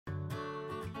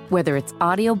Whether it's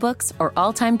audiobooks or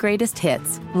all-time greatest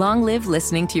hits, long live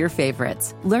listening to your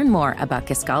favorites. Learn more about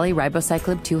Kisqali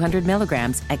Ribociclib 200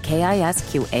 milligrams at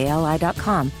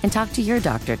KISQALI.com and talk to your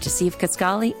doctor to see if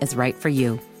Kisqali is right for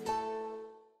you.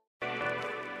 You're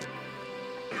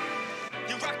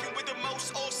rocking with the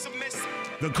most awesomest.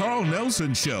 The Carl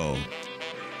Nelson Show.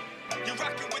 You're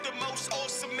rocking with the most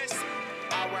awesomest.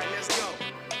 All right, let's go.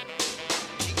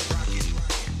 Keep rocking.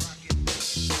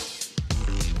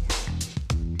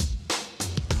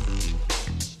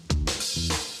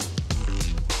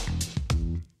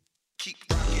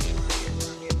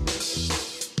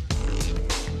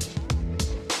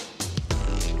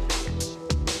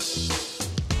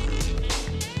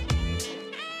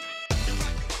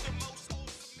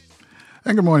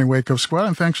 And good morning, Wake Up Squad,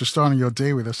 and thanks for starting your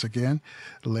day with us again.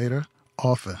 Later,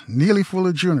 author Neely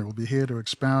Fuller Jr. will be here to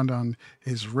expound on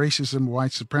his Racism,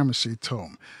 White Supremacy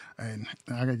tome. And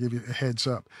I got to give you a heads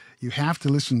up. You have to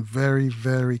listen very,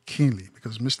 very keenly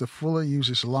because Mr. Fuller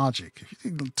uses logic. If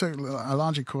you take a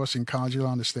logic course in college, you'll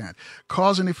understand.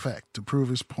 Cause and effect to prove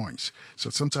his points.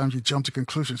 So sometimes you jump to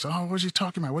conclusions. Oh, what's he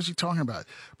talking about? What's he talking about?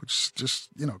 But just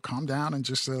calm down and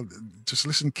just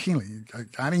listen keenly.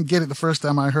 I didn't get it the first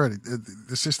time I heard it.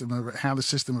 The system of how the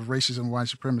system of racism and white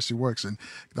supremacy works. And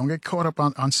don't get caught up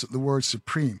on the word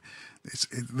supreme.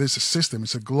 There's a system.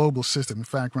 It's a global system. In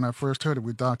fact, when I first heard it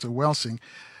with Dr. Welsing,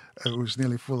 who was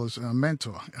Neely Fuller's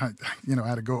mentor, I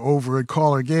had to go over and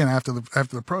call her again after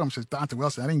the program. She says, Dr.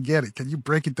 Welsing, I didn't get it. Can you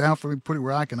break it down for me, put it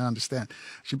where I can understand?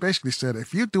 She basically said,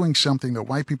 if you're doing something that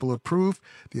white people approve,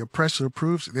 the oppressor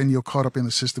approves, then you're caught up in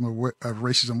the system of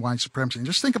racism, white supremacy. And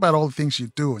just think about all the things you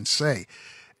do and say.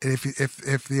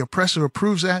 If the oppressor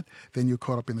approves that, then you're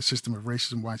caught up in the system of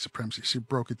racism, white supremacy. She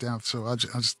broke it down, so I'll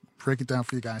just break it down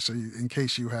for you guys, so in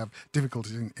case you have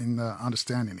difficulties in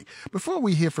understanding me. Before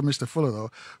we hear from Mr. Fuller, though,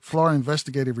 Florida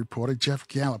investigative reporter Jeff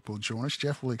Gallop will join us.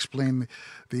 Jeff will explain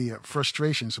the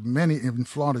frustrations many in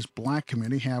Florida's black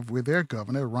community have with their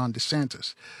governor, Ron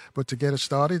DeSantis. But to get us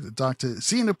started, Dr.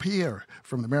 Zina Pierre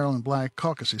from the Maryland Black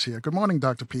Caucus is here. Good morning,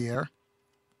 Dr. Pierre.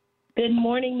 Good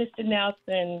morning, Mr.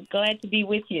 Nelson. Glad to be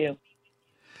with you.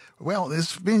 Well,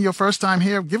 it's been your first time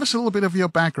here. Give us a little bit of your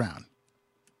background.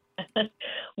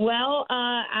 Well,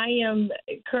 I am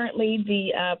currently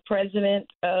the president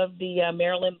of the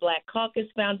Maryland Black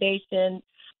Caucus Foundation.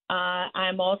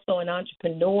 I'm also an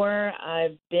entrepreneur.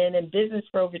 I've been in business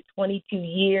for over 22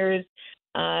 years.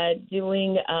 I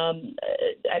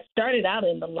started out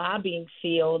in the lobbying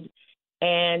field,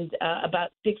 and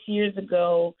about 6 years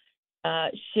ago,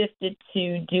 shifted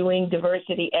to doing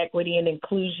diversity, equity, and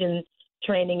inclusion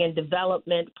training and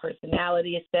development,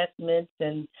 personality assessments.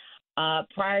 And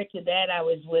prior to that, I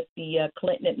was with the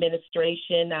Clinton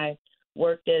administration. I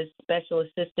worked as special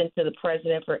assistant to the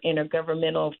president for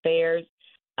intergovernmental affairs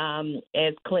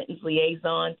as Clinton's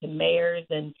liaison to mayors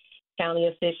and county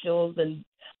officials and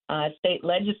state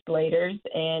legislators.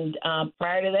 And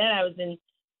prior to that, I was in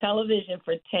television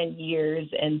for 10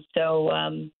 years. And so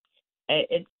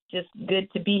it's just good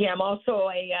to be here. I'm also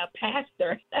a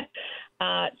pastor,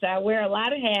 so I wear a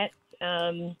lot of hats.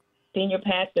 Senior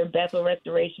pastor, Bethel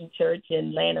Restoration Church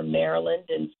in Lanham, Maryland,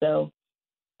 and so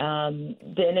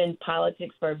been in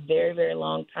politics for a very, very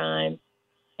long time,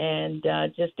 and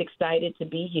just excited to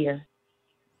be here.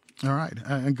 All right,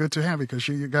 and good to have you because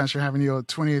you guys are having your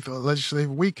 20th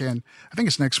legislative weekend. I think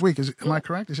it's next week. Am I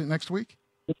correct? Is it next week?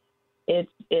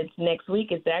 It's next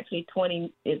week. It's actually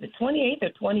 28th or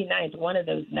 29th, one of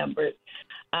those numbers.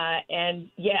 And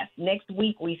yes, next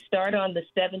week we start on the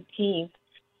 17th,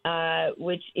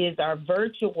 which is our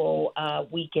virtual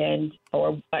weekend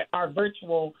or our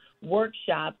virtual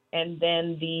workshop. And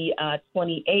then the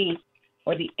 28th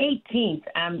or the 18th,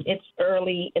 it's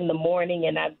early in the morning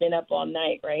and I've been up all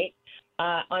night, right?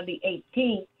 On the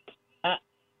 18th,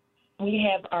 we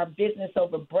have our business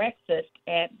over breakfast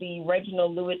at the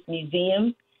Reginald Lewis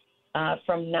Museum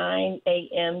from 9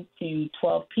 a.m. to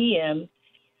 12 p.m.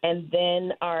 And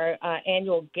then our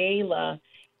annual gala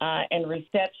and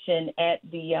reception at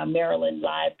the Maryland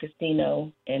Live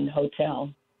Casino and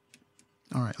Hotel.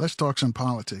 All right, let's talk some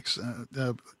politics.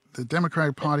 The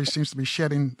Democratic Party seems to be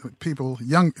shedding people,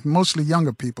 mostly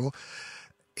younger people.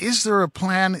 Is there a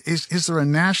plan? Is there a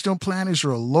national plan? Is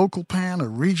there a local plan, a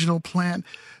regional plan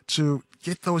to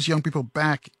get those young people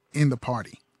back in the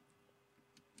party?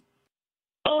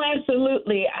 Oh,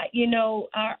 absolutely.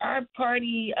 Our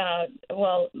party,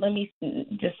 well, let me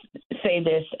just say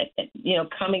this,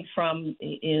 coming from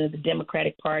the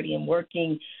Democratic Party and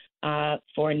working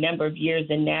for a number of years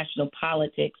in national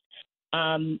politics,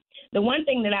 the one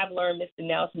thing that I've learned, Mr.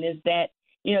 Nelson, is that,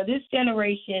 this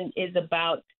generation is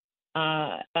about,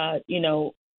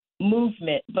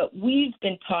 movement, but we've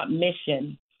been taught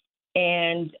mission.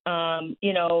 And,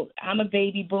 I'm a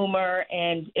baby boomer,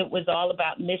 and it was all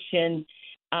about mission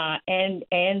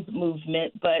and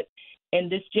movement. But in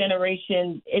this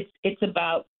generation, it's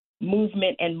about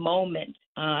movement and moment.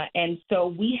 And so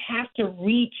we have to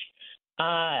reach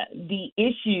the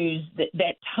issues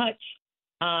that touch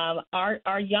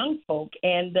our young folk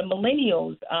and the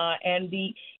millennials and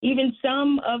even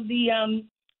some of the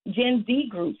Gen Z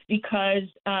groups, because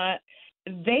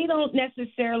they don't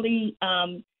necessarily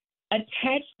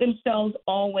attach themselves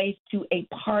always to a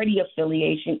party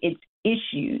affiliation. It's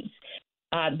issues.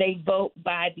 They vote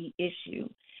by the issue.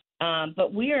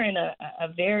 But we are in a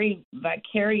very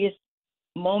vicarious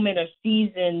moment or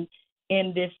season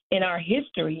in our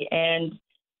history. And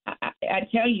I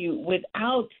tell you,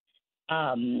 without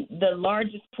the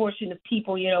largest portion of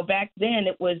people, back then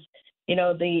it was,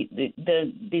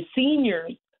 the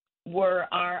seniors were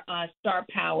our star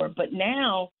power, but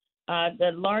now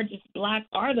the largest block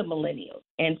are the millennials.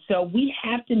 And so we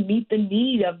have to meet the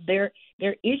need of their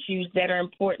issues that are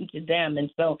important to them.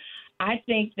 And so I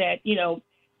think that,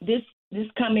 this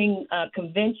coming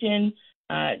convention,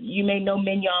 you may know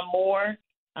Mignon Moore.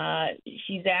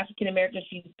 She's African American.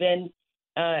 She's been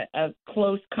a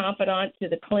close confidant to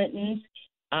the Clintons,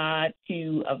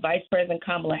 to Vice President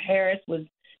Kamala Harris was,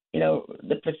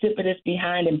 the precipitous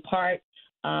behind, in part,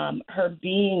 her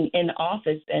being in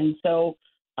office. And so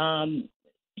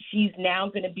she's now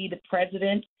going to be the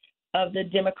president of the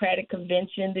Democratic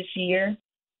Convention this year.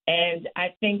 And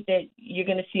I think that you're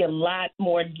going to see a lot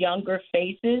more younger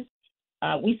faces.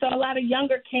 We saw a lot of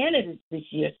younger candidates this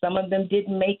year. Some of them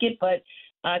didn't make it, but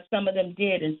some of them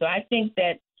did. And so I think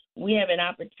that we have an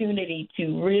opportunity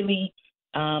to really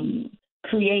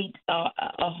create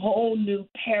a whole new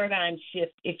paradigm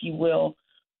shift, if you will,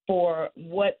 for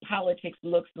what politics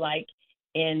looks like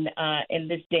in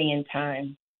this day and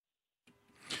time.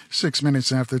 6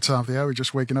 minutes after the top of the hour,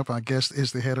 just waking up. Our guest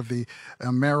is the head of the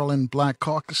Maryland Black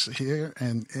Caucus here,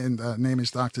 and name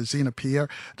is Dr. Zina Pierre.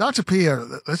 Dr. Pierre,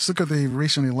 let's look at the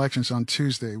recent elections on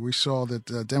Tuesday. We saw that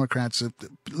Democrats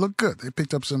looked good. They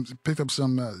picked up some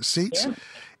seats. Yeah.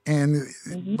 And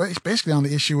basically on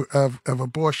the issue of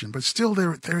abortion, but still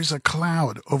there is a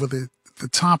cloud over the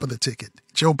top of the ticket,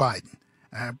 Joe Biden.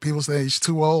 People say he's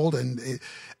too old, and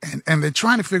they're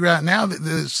trying to figure out now that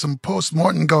there's some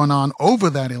post-mortem going on over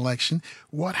that election.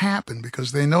 What happened?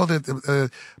 Because they know that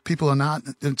people are not,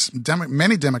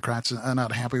 many Democrats are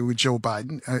not happy with Joe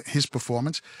Biden, his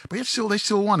performance, but yet they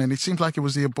still won, and it seems like it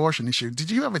was the abortion issue. Did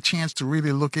you have a chance to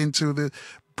really look into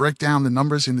break down the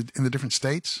numbers in the different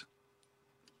states?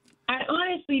 I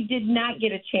honestly did not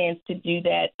get a chance to do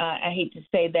that. I hate to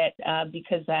say that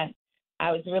because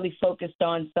I was really focused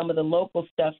on some of the local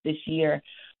stuff this year.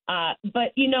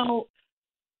 But, Joe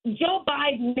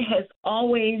Biden has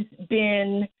always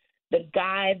been the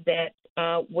guy that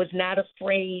was not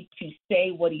afraid to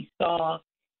say what he saw.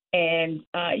 And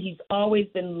he's always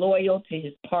been loyal to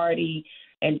his party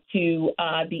and to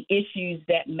the issues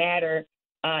that matter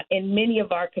in many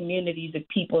of our communities of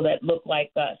people that look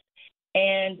like us.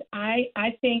 And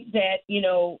I think that,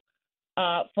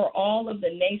 for all of the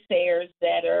naysayers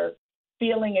that are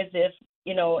feeling as if,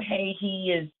 hey,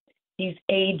 he's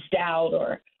aged out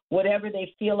or whatever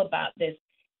they feel about this,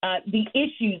 the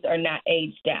issues are not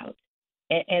aged out.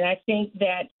 And I think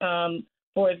that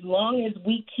for as long as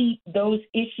we keep those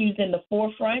issues in the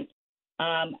forefront,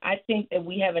 I think that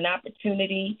we have an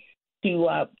opportunity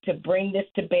to bring this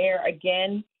to bear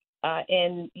again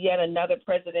in yet another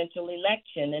presidential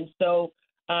election. And so,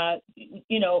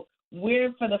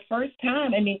 we're for the first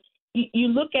time, you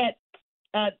look at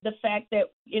the fact that,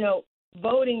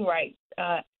 voting rights,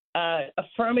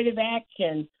 affirmative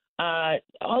action,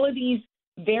 all of these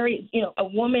a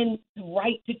woman's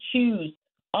right to choose,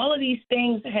 all of these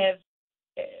things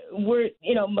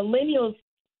millennials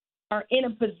are in a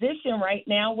position right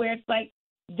now where it's like,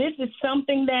 this is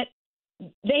something that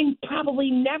they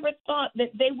probably never thought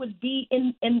that they would be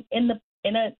in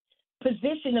a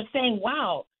position of saying,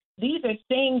 wow, these are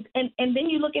things. And then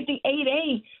you look at the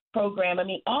 8A program.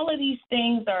 All of these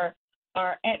things are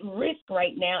at risk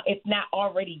right now, if not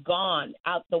already gone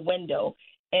out the window.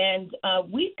 And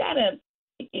we've got to,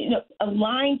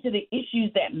 align to the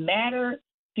issues that matter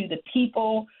to the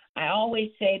people. I always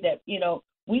say that,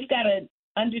 we've got to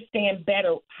understand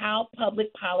better how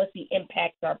public policy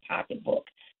impacts our pocketbook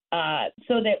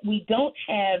so that we don't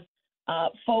have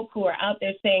folk who are out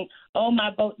there saying, oh,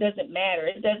 my vote doesn't matter.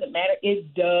 It doesn't matter.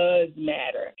 It does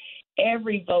matter.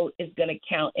 Every vote is going to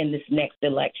count in this next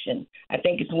election. I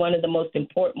think it's one of the most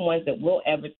important ones that we'll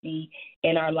ever see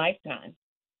in our lifetime.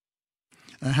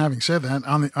 Having said that,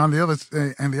 on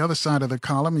the other side of the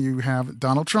column, you have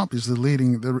Donald Trump is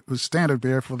the standard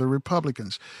bearer for the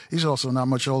Republicans. He's also not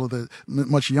much older,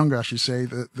 much younger, I should say,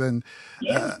 than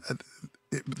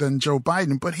Joe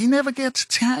Biden, but he never gets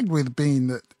tagged with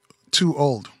being too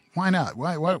old. Why not?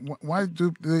 Why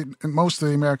do most of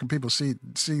the American people see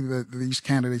these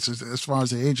candidates as far as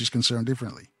their age is concerned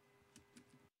differently?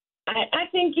 I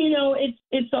think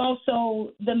it's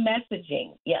also the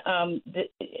messaging,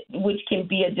 which can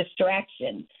be a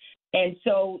distraction, and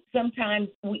so sometimes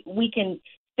we can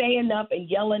say enough and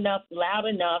yell enough, loud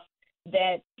enough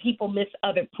that people miss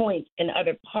other points and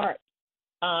other parts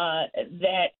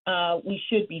that we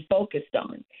should be focused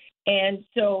on. And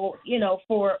so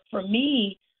for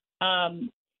me,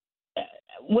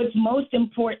 what's most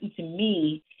important to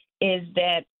me is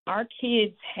that our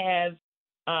kids have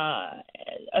a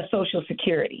Social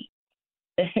Security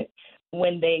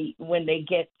when they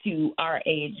get to our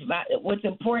age. What's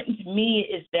important to me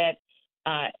is that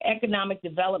economic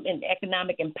development,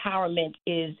 economic empowerment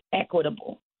is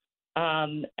equitable.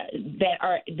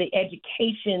 That the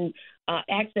education,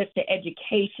 access to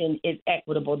education is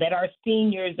equitable. That our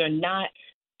seniors are not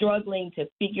struggling to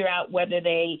figure out whether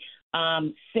they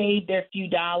save their few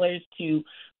dollars to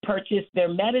purchase their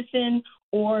medicine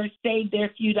or save their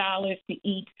few dollars to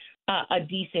eat a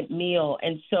decent meal.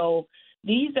 And so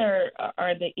these are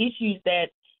the issues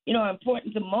that are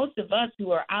important to most of us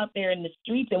who are out there in the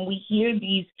streets, and we hear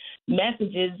these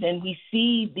messages and we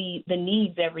see the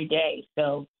needs every day.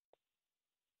 So.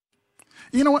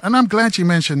 You know what? And I'm glad you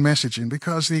mentioned messaging,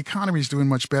 because the economy is doing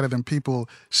much better than people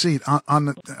see it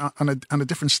on a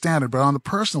different standard, but on the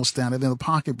personal standard in the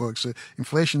pocketbooks.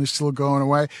 Inflation is still going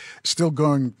away, still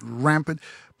going rampant.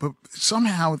 But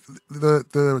somehow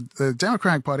the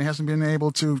Democratic Party hasn't been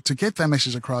able to get that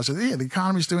message across. Yeah, the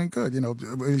economy is doing good.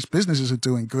 These businesses are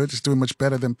doing good. It's doing much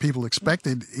better than people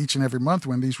expected each and every month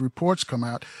when these reports come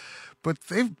out. But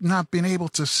they've not been able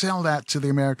to sell that to the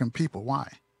American people. Why?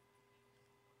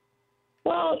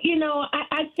 Well,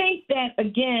 I think that,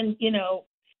 again,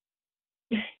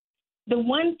 the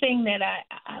one thing that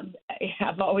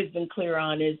I've always been clear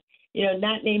on is,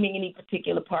 not naming any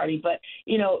particular party, but,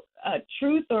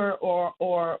 truth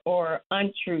or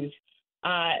untruth.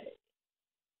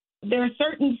 There are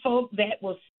certain folk that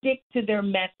will stick to their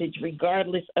message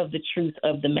regardless of the truth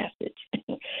of the message.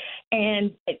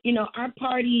 And, our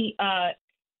party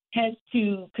has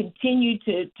to continue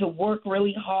to work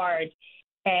really hard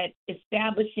at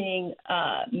establishing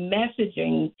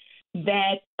messaging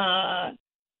that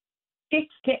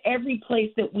sticks to every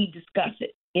place that we discuss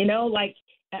it.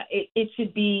 It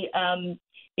should be,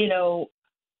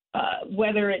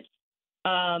 whether it's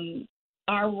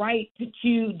our right to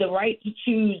choose, the right to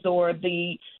choose, or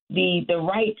the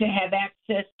right to have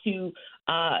access to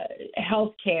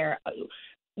health care.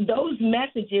 Those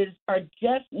messages are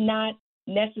just not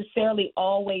necessarily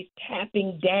always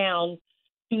tapping down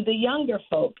to the younger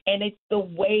folk, and it's the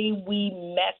way we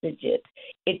message it.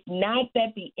 It's not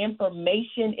that the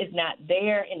information is not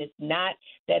there, and it's not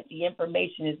that the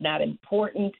information is not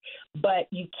important,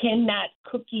 but you cannot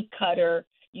have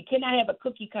a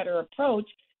cookie cutter approach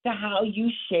to how you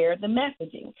share the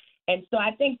messaging. And so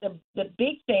I think the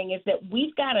big thing is that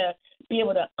we've got to be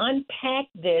able to unpack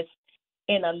this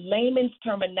in a layman's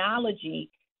terminology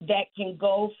that can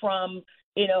go from,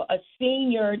 a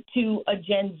senior to a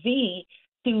Gen Z,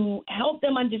 to help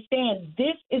them understand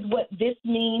this is what this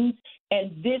means,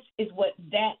 and this is what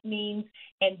that means,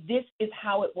 and this is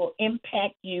how it will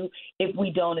impact you if we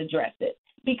don't address it.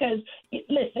 Because,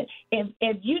 listen,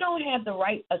 if you don't have the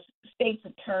right state's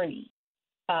attorney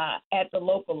at the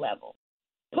local level,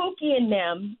 Pookie and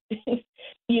them,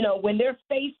 when they're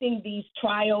facing these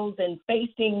trials and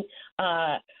facing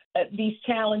these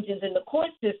challenges in the court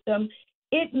system,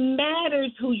 it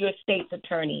matters who your state's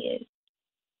attorney is.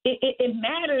 It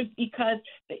matters because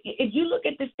if you look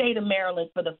at the state of Maryland,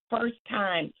 for the first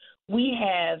time, we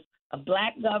have a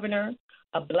black governor,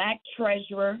 a black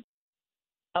treasurer,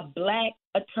 a black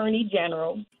attorney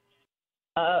general,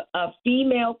 a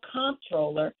female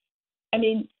comptroller. I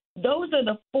mean, those are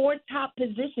the 4 top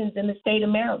positions in the state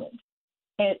of Maryland.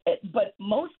 But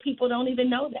most people don't even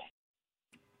know that.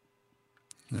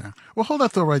 Yeah. Well, hold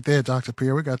that thought right there, Dr.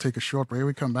 Pierre. We got to take a short break.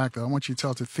 We come back, though. I want you to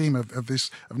tell us the theme of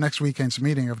next weekend's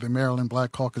meeting of the Maryland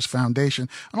Black Caucus Foundation,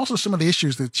 and also some of the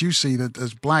issues that you see that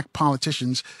as black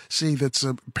politicians see that's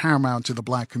paramount to the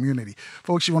black community.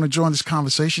 Folks, you want to join this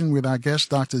conversation with our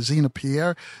guest, Dr. Zina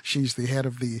Pierre. She's the head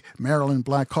of the Maryland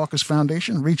Black Caucus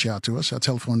Foundation. Reach out to us. Our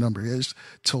telephone number is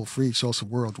toll-free. It's also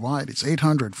worldwide. It's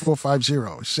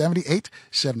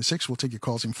 800-450-7876. We'll take your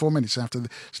calls in 4 minutes after the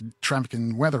traffic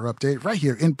and weather update right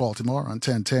here in Baltimore on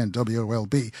 1010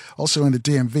 WOLB. Also in the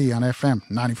DMV on FM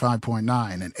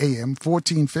 95.9 and AM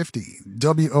 1450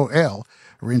 WOL,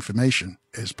 where information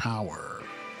is power.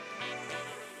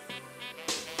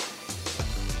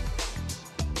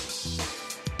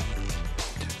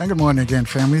 And good morning again,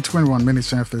 family. 21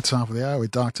 minutes after the top of the hour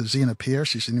with Dr. Zina Pierre.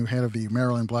 She's the new head of the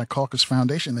Maryland Black Caucus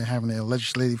Foundation. They're having their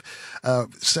legislative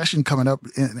session coming up,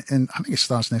 and I think it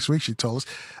starts next week, she told us.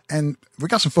 And we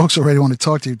got some folks already want to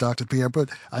talk to you, Dr. Pierre, but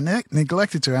I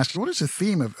neglected to ask you, what is the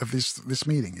theme of this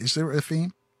meeting? Is there a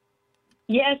theme?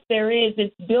 Yes, there is.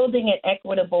 It's building an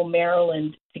equitable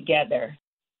Maryland together.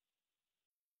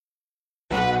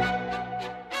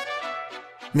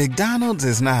 McDonald's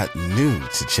is not new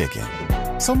to chicken.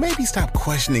 So maybe stop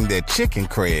questioning their chicken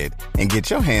cred and get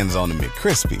your hands on the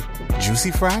McCrispy. Juicy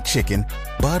fried chicken,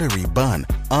 buttery bun,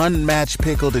 unmatched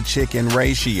pickle to chicken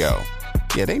ratio.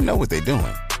 Yeah, they know what they're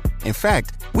doing. In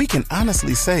fact, we can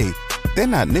honestly say they're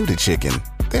not new to chicken.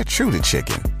 They're true to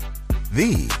chicken.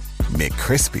 The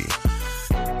McCrispy.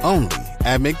 Only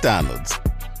at McDonald's.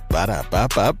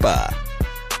 Ba-da-ba-ba-ba.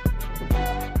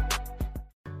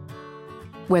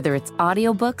 Whether it's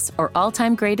audiobooks or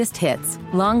all-time greatest hits,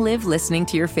 long live listening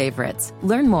to your favorites.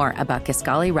 Learn more about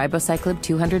Kisqali Ribociclib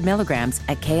 200 milligrams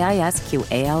at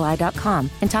KISQALI.com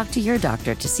and talk to your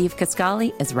doctor to see if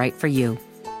Kisqali is right for you.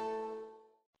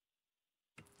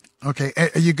 Okay,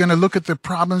 are you going to look at the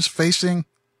problems facing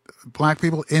Black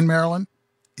people in Maryland?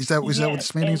 Is that what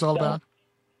this meeting is all about?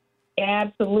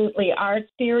 Absolutely. Our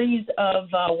series of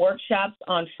workshops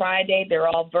on Friday, they're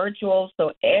all virtual,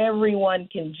 so everyone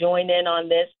can join in on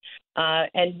this.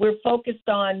 And we're focused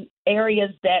on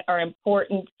areas that are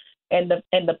important and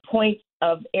the points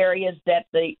of areas that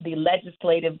the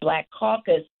Legislative Black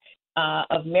Caucus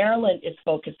of Maryland is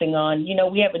focusing on. You know,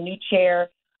 we have a new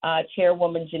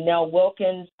Chairwoman Janelle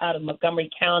Wilkins out of Montgomery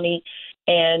County.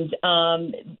 And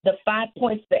the 5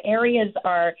 points, the areas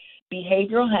are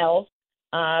behavioral health.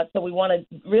 So we want to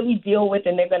really deal with,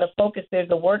 and they're going to focus. There's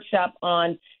a workshop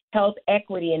on health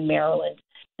equity in Maryland.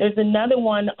 There's another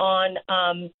one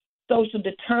on social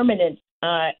determinants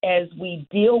as we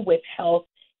deal with health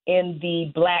in the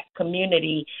Black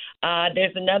community.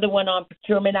 There's another one on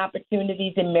procurement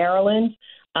opportunities in Maryland,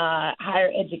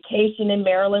 higher education in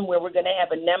Maryland, where we're going to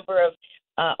have a number of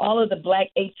all of the Black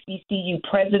HBCU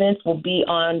presidents will be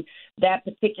on that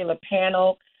particular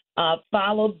panel,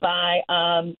 followed by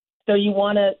so you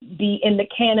want to be in the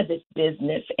cannabis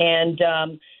business, and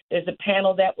there's a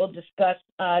panel that will discuss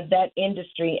that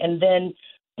industry. And then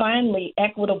finally,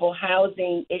 equitable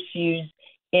housing issues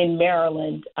in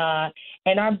Maryland.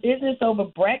 And our business over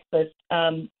breakfast,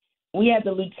 we have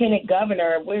the lieutenant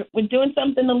governor. We're doing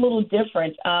something a little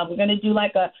different. We're going to do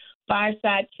like a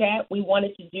fireside chat. We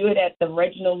wanted to do it at the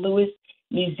Reginald Lewis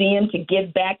Museum to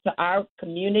give back to our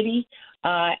community.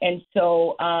 And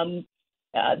so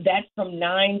that's from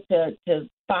 9 to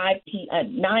 12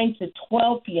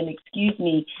 p.m.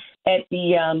 At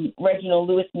the Reginald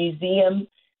Lewis Museum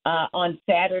on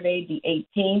Saturday, the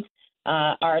 18th.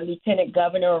 Our Lieutenant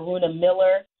Governor Aruna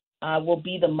Miller will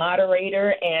be the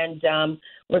moderator, and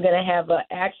we're going to have an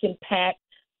action-packed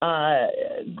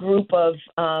group of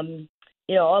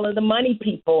all of the money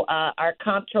people. Our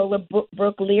Comptroller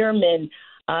Brooke Learman,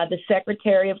 the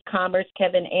Secretary of Commerce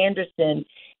Kevin Anderson,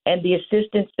 and the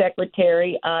Assistant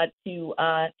Secretary to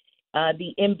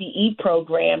the MBE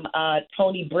program,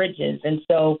 Tony Bridges. And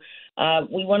so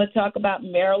we want to talk about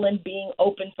Maryland being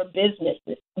open for business.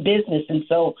 And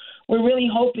so we're really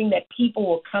hoping that people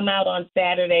will come out on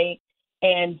Saturday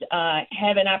and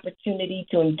have an opportunity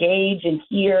to engage and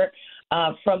hear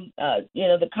from,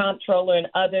 the Comptroller and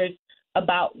others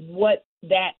about what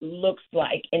that looks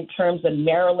like in terms of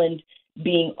Maryland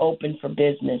being open for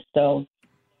business. So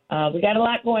we got a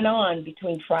lot going on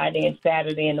between Friday and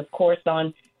Saturday. And, of course,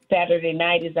 on Saturday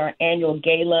night is our annual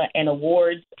gala and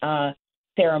awards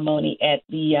ceremony at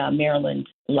the Maryland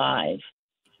Live.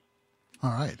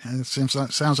 All right. And it sounds like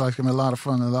it's going to be a lot of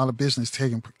fun and a lot of business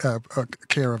taken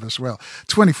care of as well.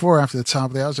 24 after the top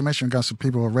of the hour. As I mentioned, we've got some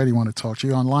people already want to talk to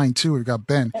you. On line 2, we've got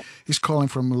Ben. He's calling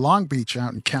from Long Beach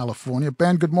out in California.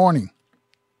 Ben, good morning.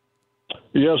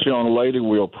 Yes, young lady,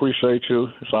 we appreciate you.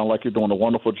 You sound like you're doing a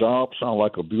wonderful job. Sound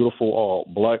like a beautiful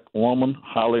Black woman,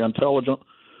 highly intelligent.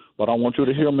 But I want you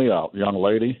to hear me out, young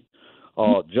lady.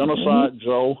 Genocide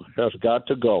Joe has got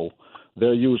to go.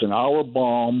 They're using our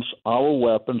bombs, our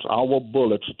weapons, our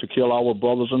bullets to kill our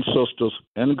brothers and sisters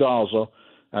in Gaza,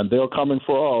 and they're coming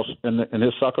for us in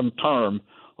his second term.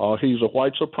 He's a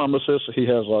white supremacist. He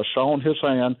has shown his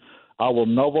hand. I will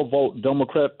never vote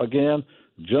Democrat again.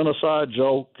 Genocide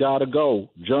Joe gotta go.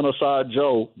 Genocide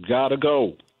Joe gotta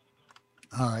go.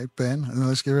 All right, Ben, and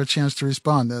let's give her a chance to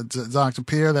respond. Dr.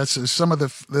 Pierre, that's some of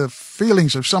the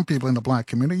feelings of some people in the black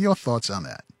community. Your thoughts on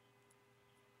that?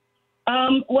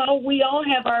 Well, we all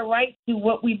have our right to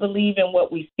what we believe and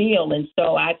what we feel, and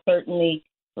so I certainly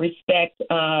respect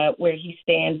where he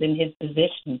stands in his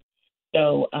position.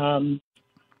 So, all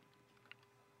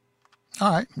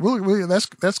right,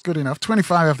 that's good enough.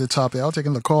 25 after the top there. I'll take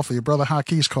the call for you. Brother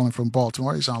Hakeem's calling from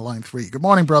Baltimore. He's on line 3. Good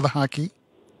morning, Brother Hakeem.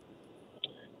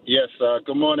 Yes,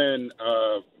 good morning,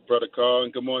 Brother Carl,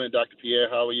 and good morning, Dr. Pierre.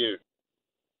 How are you?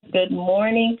 good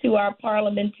morning to our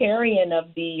parliamentarian of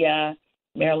the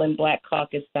Maryland Black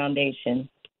Caucus Foundation.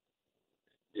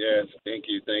 Yes, thank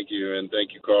you, and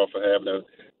thank you, Carl, for having us.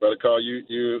 Brother Carl,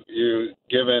 you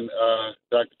given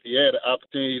Dr. Pierre the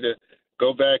opportunity to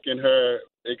go back in her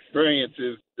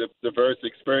experiences, the diverse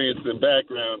experience and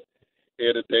background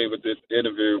here today with this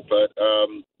interview. But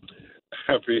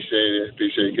I appreciate it.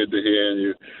 Good to hear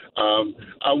you.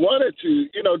 I wanted to,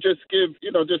 just give,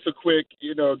 just a quick,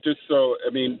 just so,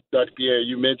 Dr. Pierre,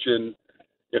 you mentioned,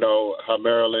 how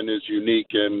Maryland is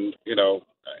unique and,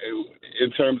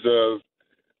 in terms of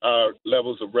our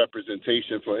levels of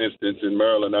representation, for instance, in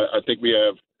Maryland, I think we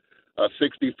have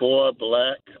 64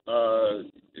 black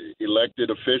elected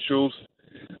officials,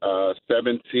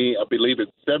 17, I believe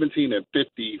it's 17 and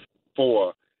 54,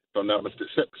 if I'm not mistaken,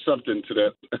 something to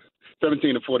that,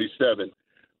 17 and 47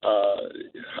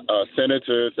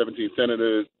 senators, 17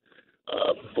 senators,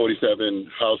 47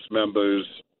 House members,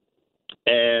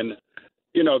 and,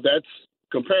 that's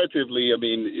comparatively,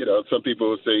 some people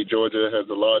would say Georgia has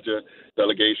a larger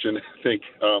delegation, I think,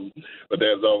 but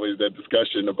there's always that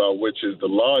discussion about which is the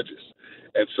largest.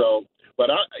 And so, but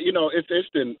it's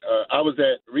interesting. I was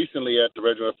recently at the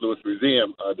Reginald F. Lewis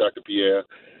Museum, Dr. Pierre,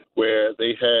 where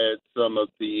they had some of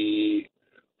the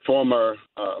former,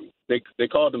 they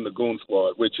called them the Goon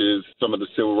Squad, which is some of the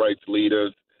civil rights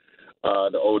leaders,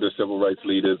 the older civil rights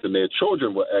leaders, and their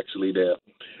children were actually there.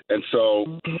 And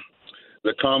so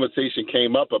the conversation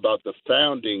came up about the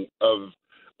founding of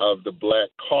the Black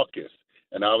Caucus.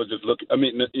 And I was just looking,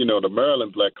 the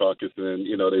Maryland Black Caucus, and,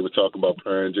 they were talking about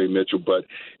Pierre and J. Mitchell. But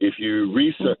if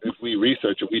we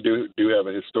research it, we do have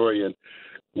a historian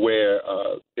where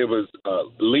it was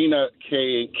Lena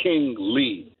K. King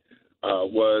Lee she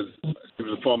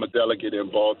was a former delegate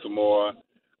in Baltimore.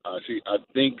 She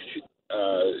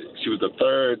was the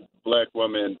third black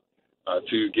woman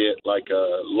to get like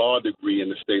a law degree in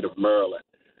the state of Maryland.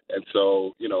 And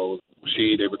so,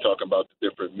 they were talking about the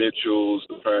different Mitchells,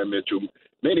 the Pierre Mitchell.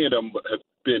 Many of them have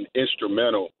been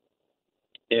instrumental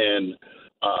in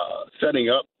setting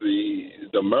up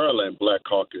the Maryland Black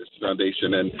Caucus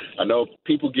Foundation. And I know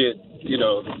people get,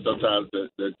 sometimes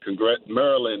the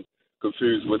Maryland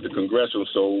confused with the congressional,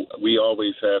 so we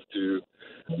always have to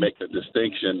make a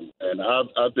distinction. And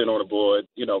I've been on the board,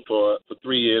 for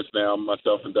 3 years now.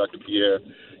 Myself and Dr. Pierre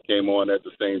came on at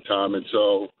the same time. And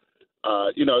so,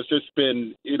 it's just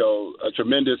been, a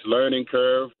tremendous learning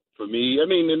curve for me.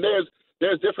 And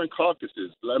there's different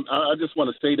caucuses. I just want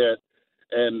to say that.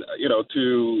 And,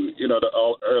 to,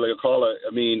 the earlier caller,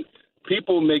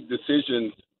 people make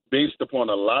decisions based upon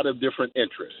a lot of different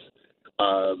interests.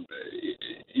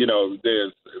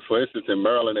 There's, for instance, in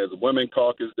Maryland, there's a women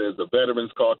caucus, there's a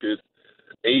veterans caucus,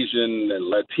 Asian and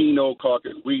Latino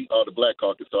caucus. We are the Black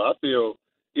Caucus. So I feel,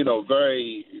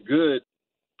 very good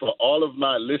for all of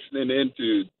my listening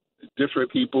into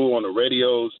different people on the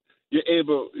radios.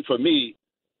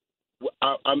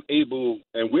 I'm able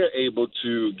and we're able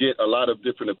to get a lot of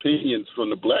different opinions from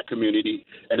the black community,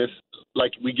 and it's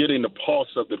like we get in the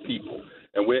pulse of the people,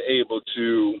 and we're able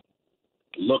to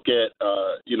look at,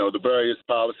 the various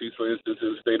policies, for instance,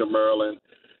 in the state of Maryland.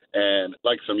 And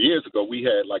like some years ago, we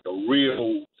had like a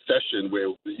real session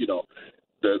where,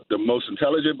 the most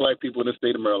intelligent black people in the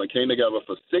state of Maryland came together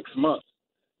for 6 months.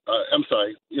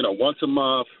 Once a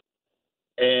month,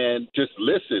 and just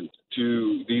listened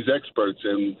to these experts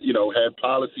and, had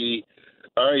policy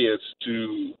areas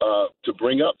to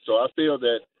bring up. So I feel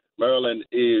that Maryland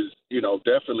is,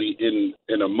 definitely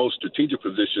in a most strategic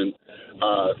position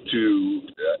to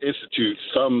institute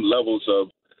some levels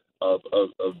of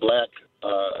black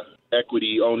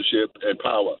equity, ownership, and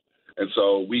power. And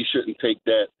so we shouldn't take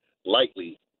that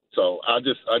lightly. So I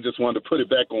just wanted to put it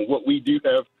back on what we do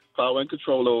have power and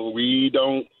control over. We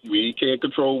can't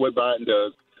control what Biden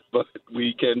does, but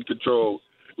we can control.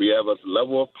 We have a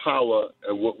level of power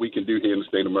and what we can do here in the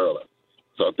state of Maryland.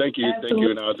 So thank you. Absolutely. Thank you.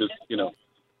 And I'll just,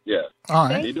 yeah. All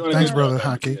right. Thanks, Brother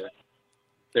Hockey.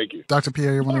 Thank you. Dr.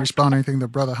 Pierre, you want to respond to anything that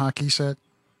Brother Hockey said?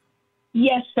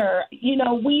 Yes, sir.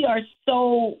 We are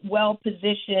so well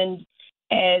positioned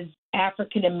as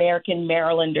African American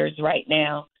Marylanders right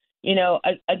now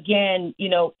again,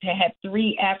 to have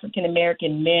 3 African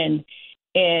American men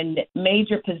in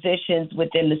major positions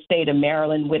within the state of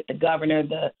Maryland, with the governor,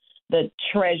 the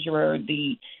treasurer,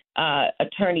 the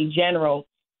attorney general,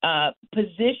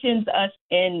 positions us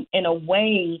in a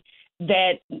way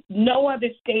that no other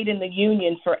state in the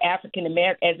union for African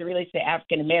American, as it relates to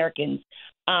African Americans,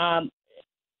 are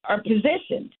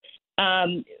positioned.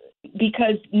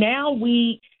 Because now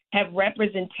we have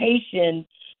representation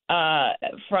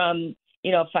from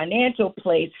financial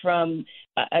place, from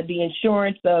the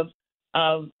insurance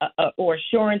or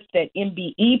assurance that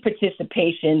MBE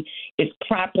participation is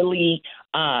properly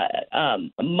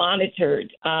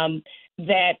monitored,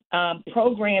 that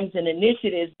programs and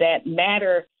initiatives that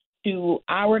matter to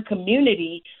our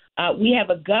community, we have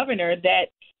a governor that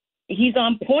he's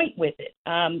on point with it.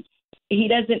 He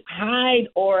doesn't hide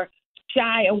or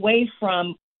shy away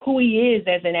from who he is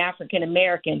as an African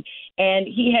American, and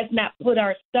he has not put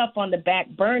our stuff on the back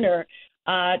burner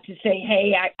to say,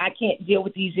 hey, I can't deal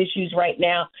with these issues right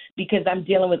now because I'm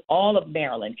dealing with all of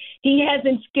Maryland. He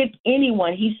hasn't skipped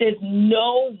anyone. He says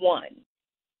no one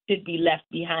should be left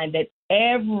behind, that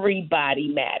everybody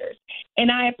matters. And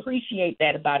I appreciate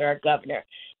that about our governor.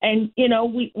 And,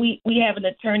 we have an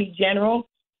attorney general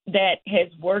that has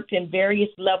worked in various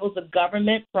levels of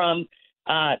government, from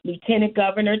lieutenant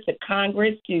governor to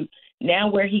Congress to now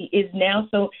where he is now.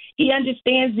 So he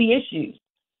understands the issues.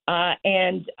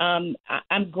 And I'm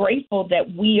grateful that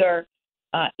we are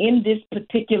in this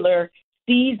particular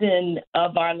season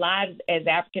of our lives as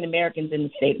African Americans in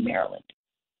the state of Maryland.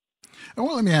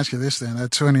 Well, let me ask you this then,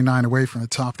 at 29 away from the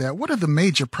top there. What are the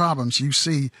major problems you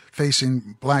see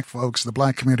facing black folks, the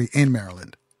black community in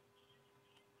Maryland?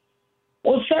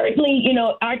 Well, certainly,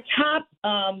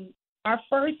 our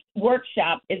first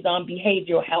workshop is on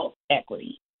behavioral health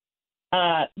equity,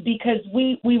 because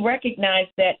we recognize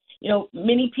that,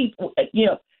 many people,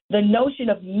 the notion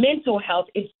of mental health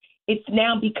it's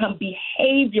now become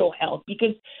behavioral health,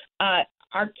 because our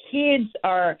kids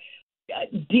are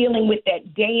dealing with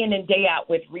that day in and day out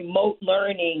with remote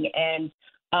learning and,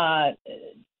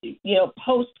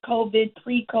 post-COVID,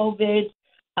 pre-COVID,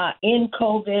 in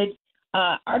COVID,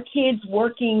 our kids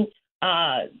working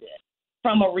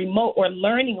from a remote or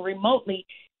learning remotely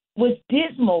was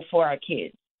dismal for our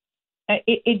kids.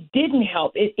 It didn't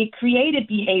help. It created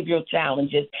behavioral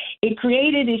challenges. It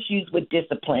created issues with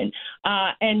discipline.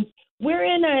 And we're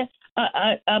in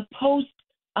a post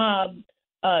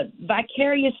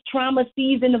vicarious trauma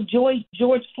season of George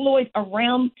Floyd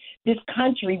around this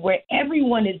country, where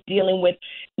everyone is dealing with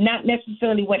not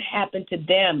necessarily what happened to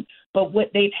them, but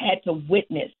what they've had to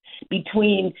witness,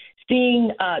 between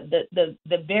seeing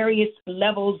the various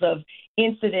levels of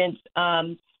incidents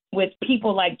with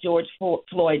people like George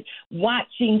Floyd,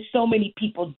 watching so many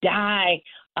people die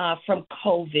from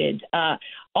COVID,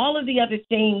 all of the other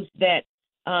things that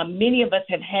many of us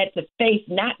have had to face,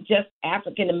 not just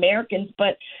African Americans,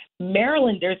 but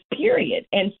Marylanders, period.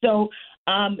 And so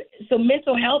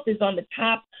mental health is on the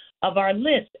top of our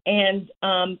list. And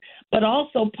but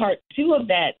also part 2 of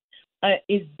that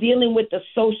is dealing with the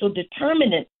social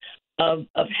determinants of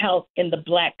health in the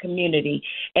Black community.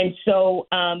 And so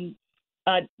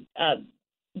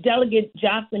Delegate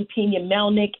Jocelyn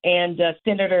Pena-Melnick and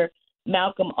Senator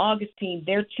Malcolm Augustine,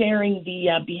 they're chairing the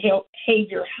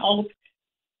behavioral health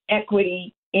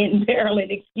equity in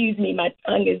Maryland. Excuse me, my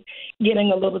tongue is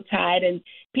getting a little tied. And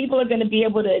people are going to be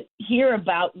able to hear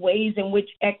about ways in which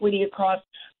equity across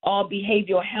all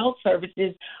behavioral health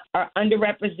services are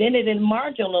underrepresented and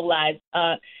marginalized.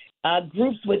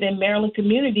 Groups within Maryland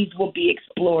communities will be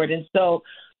explored. And so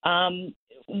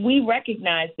we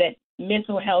recognize that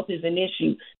mental health is an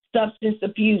issue. Substance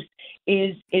abuse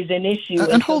is an issue.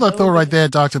 And hold that thought right there,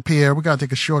 Dr. Pierre. We got to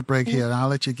take a short break here, and I'll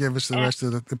let you give us the rest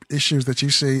of the issues that you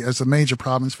see as the major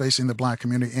problems facing the Black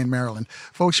community in Maryland.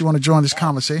 Folks, you want to join this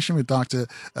conversation with Dr.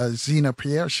 Zina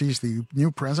Pierre. She's the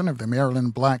new president of the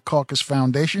Maryland Black Caucus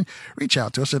Foundation. Reach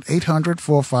out to us at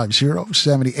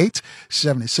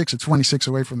 800-450-7876 at 26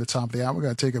 away from the top of the hour. We're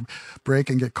going to take a break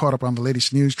and get caught up on the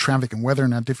latest news, traffic, and weather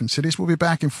in our different cities. We'll be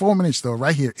back in 4 minutes, though,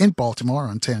 right here in Baltimore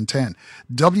on 1010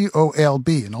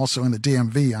 WOLB, and also in the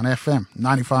DMV on FM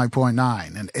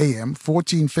 95.9 and AM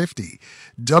 1450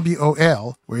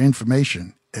 WOL, where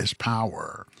information is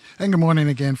power. And good morning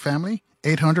again, family.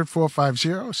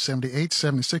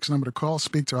 800-450-7876, number to call.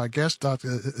 Speak to our guest,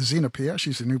 Dr. Zina Pierre.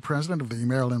 She's the new president of the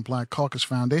Maryland Black Caucus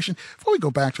Foundation. Before we go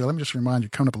back to it, let me just remind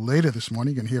you, coming up later this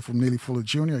morning, you can hear from Neely Fuller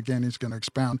Jr. Again, he's going to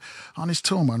expound on his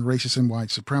tome on racism and white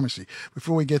supremacy.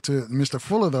 Before we get to Mr.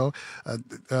 Fuller, though,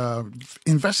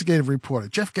 investigative reporter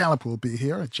Jeff Gallop will be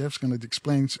here. Jeff's going to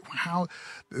explain how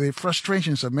the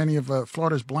frustrations of many of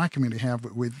Florida's black community have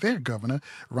with their governor,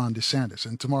 Ron DeSantis.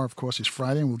 And tomorrow, of course, is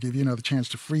Friday, and we'll give you another chance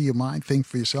to free your mind, think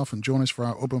for yourself, and join us for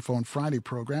our Open Phone Friday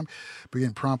program,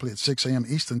 beginning promptly at 6 a.m.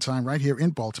 Eastern Time, right here in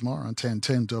Baltimore on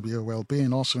 1010 WOLB,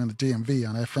 and also in the DMV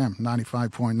on FM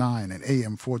 95.9 and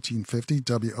AM 1450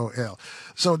 WOL.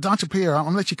 So, Dr. Pierre, I'm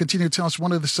going to let you continue to tell us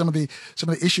some of the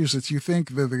issues that you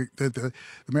think the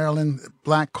Maryland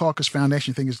Black Caucus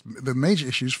Foundation think is the major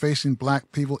issues facing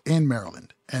black people in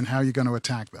Maryland, and how you're going to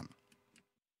attack them.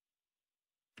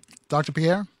 Dr.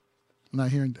 Pierre? I'm not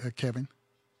hearing Kevin.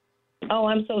 Oh,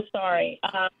 I'm so sorry.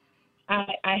 I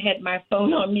had my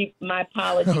phone on mute. My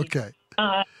apologies. Okay.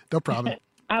 No problem.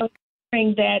 I was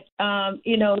saying that,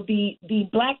 the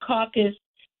Black Caucus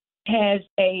has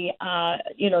a,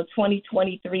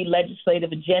 2023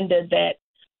 legislative agenda that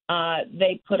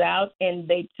they put out, and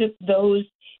they took those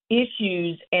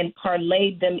issues and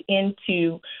parlayed them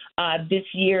into this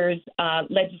year's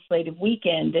legislative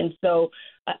weekend. And so,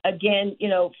 again,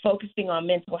 focusing on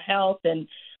mental health and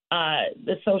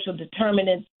the social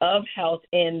determinants of health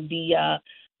in the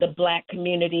black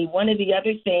community. One of the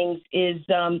other things is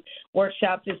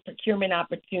workshops is procurement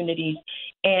opportunities.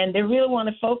 And they really want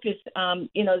to focus,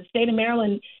 the state of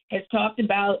Maryland has talked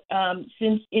about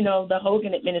since, the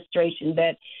Hogan administration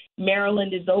that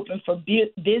Maryland is open for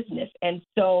business. And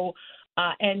so,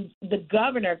 and the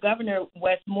Governor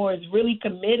Westmore, is really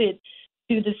committed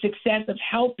to the success of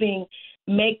helping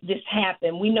make this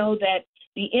happen. We know that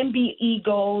the MBE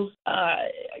goals, are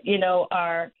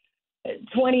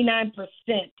 29%.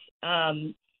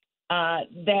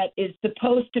 That is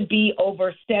supposed to be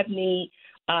over 70,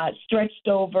 stretched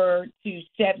over to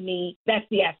 70. That's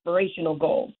the aspirational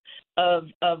goal of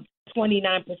 29%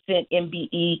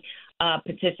 MBE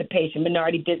participation,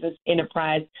 minority business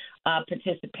enterprise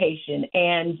participation,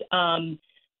 and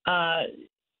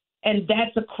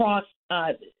that's across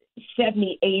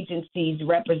 70 agencies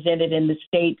represented in the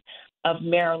state of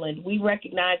Maryland. We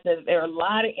recognize that there are a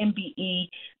lot of MBE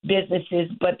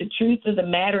businesses, but the truth of the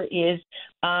matter is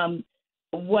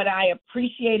what I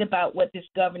appreciate about what this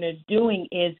governor is doing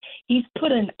is he's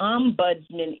put an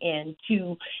ombudsman in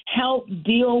to help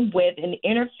deal with and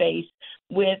interface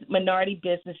with minority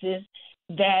businesses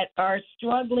that are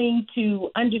struggling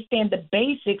to understand the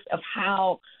basics of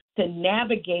how to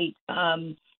navigate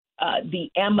the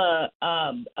EMMA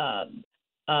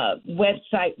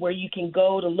website where you can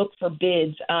go to look for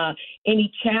bids, any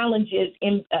challenges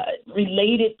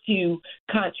related to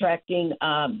contracting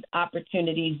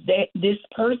opportunities. This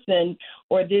person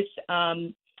or this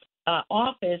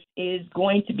office is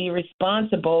going to be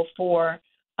responsible for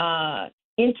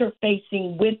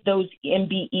interfacing with those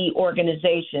MBE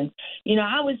organizations.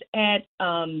 I was at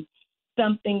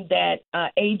something that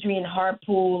Adrian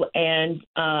Harpool and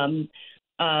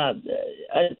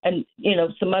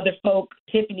some other folk,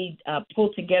 Tiffany,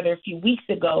 pulled together a few weeks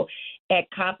ago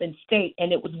at Coppin State,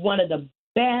 and it was one of the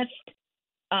best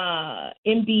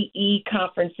MBE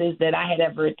conferences that I had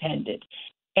ever attended.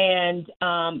 And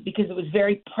because it was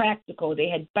very practical, they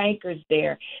had bankers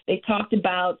there. They talked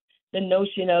about the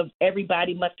notion of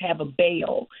everybody must have a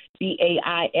BAIL,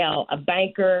 BAIL, a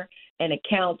banker, an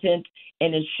accountant,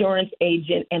 an insurance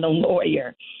agent, and a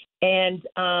lawyer. And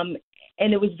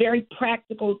it was very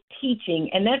practical teaching.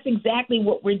 And that's exactly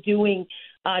what we're doing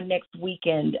next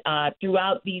weekend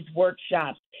throughout these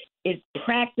workshops, is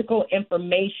practical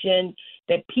information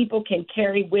that people can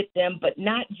carry with them, but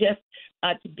not just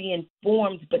to be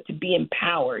informed, but to be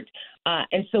empowered.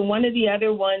 And so one of the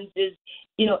other ones is,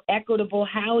 equitable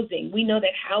housing. We know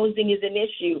that housing is an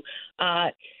issue.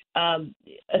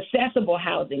 Accessible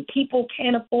housing. People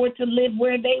can't afford to live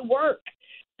where they work.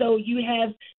 So you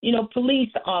have,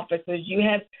 police officers, you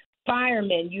have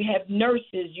firemen, you have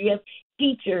nurses, you have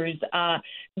teachers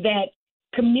that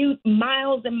commute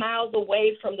miles and miles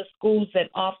away from the schools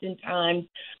that oftentimes,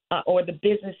 or the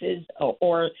businesses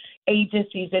or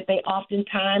agencies that they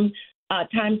oftentimes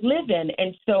live in.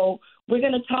 And so we're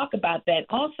going to talk about that.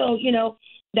 Also,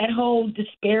 that whole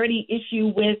disparity issue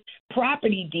with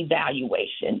property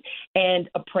devaluation and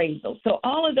appraisal. So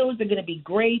all of those are going to be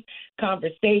great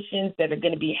conversations that are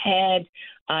going to be had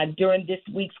during this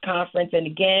week's conference. And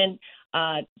again,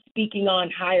 speaking on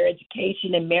higher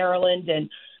education in Maryland, and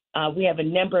we have a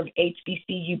number of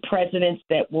HBCU presidents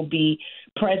that will be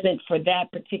present for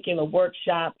that particular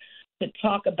workshop. to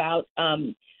talk about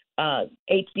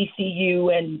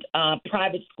HBCU and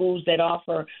private schools that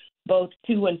offer both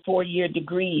 2 and 4 year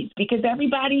degrees, because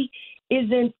everybody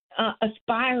isn't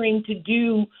aspiring to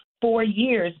do 4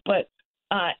 years, but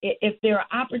if there are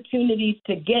opportunities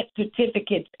to get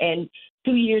certificates and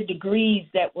 2-year degrees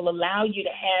that will allow you to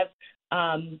have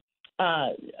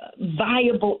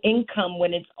viable income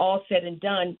when it's all said and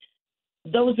done,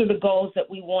 those are the goals that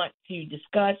we want to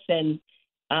discuss and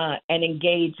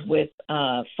engage with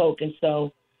folk. And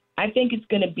so I think it's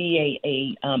going to be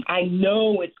I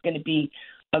know it's going to be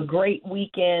a great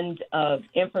weekend of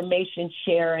information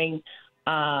sharing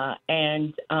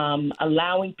and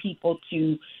allowing people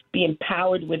to be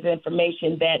empowered with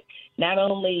information that not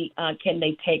only can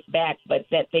they take back, but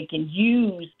that they can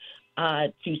use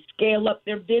to scale up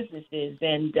their businesses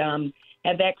and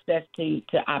have access to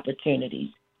opportunities.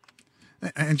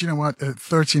 And you know what?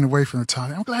 13 away from the top.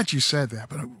 I'm glad you said that.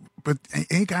 But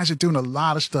you guys are doing a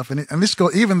lot of stuff, and this go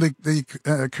even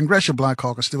the Congressional Black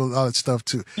Caucus do a lot of stuff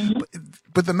too. Mm-hmm.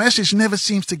 But the message never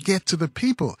seems to get to the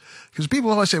people, because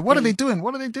people always say, "What are they doing?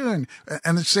 What are they doing?"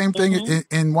 And the same thing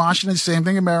in Washington, same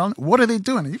thing in Maryland. What are they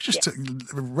doing? And you just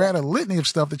read a litany of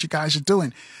stuff that you guys are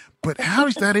doing. But how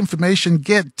does that information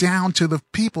get down to the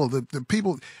people? The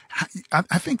people,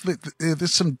 I think that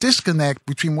there's some disconnect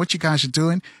between what you guys are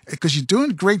doing, because you're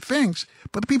doing great things,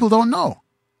 but the people don't know.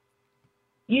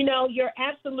 You know, you're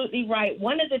absolutely right.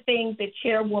 One of the things that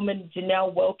Chairwoman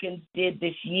Janelle Wilkins did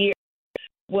this year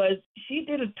was she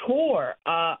did a tour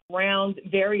around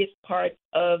various parts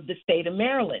of the state of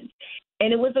Maryland.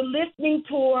 And it was a listening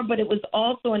tour, but it was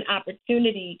also an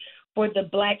opportunity for the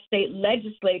Black state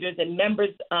legislators and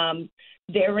members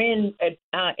therein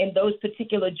in those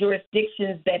particular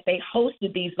jurisdictions that they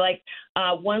hosted these. Like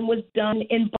one was done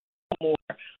in Baltimore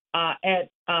at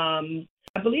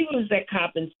I believe it was at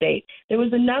Coppin State. There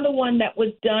was another one that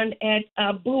was done at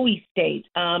Bowie State.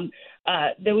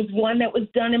 There was one that was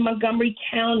done in Montgomery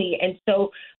County. And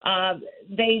so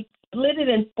they split it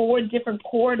in 4 different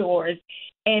corridors,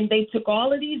 and they took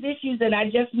all of these issues that I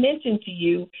just mentioned to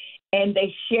you, and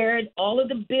they shared all of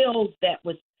the bills that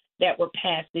were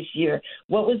passed this year.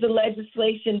 What was the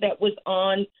legislation that was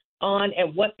on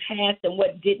and what passed and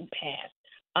what didn't pass.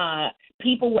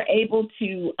 People were able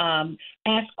to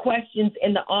ask questions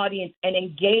in the audience and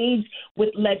engage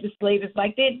with legislators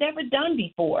like they had never done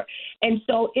before. And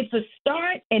so it's a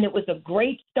start, and it was a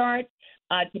great start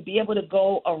to be able to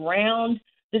go around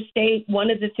the state. One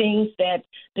of the things that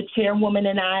the chairwoman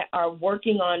and I are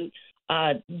working on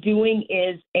doing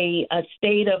is a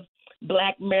state of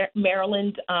Black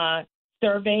Maryland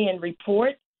survey and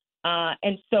report.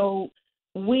 And so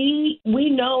we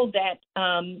know that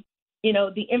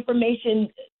the information,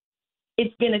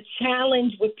 it's been a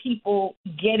challenge with people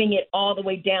getting it all the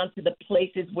way down to the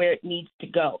places where it needs to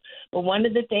go. But one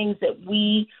of the things that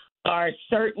we are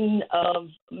certain of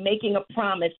making a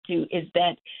promise to is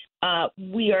that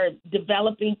we are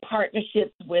developing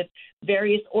partnerships with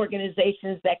various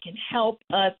organizations that can help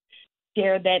us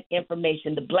share that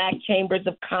information. The Black Chambers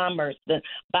of Commerce, the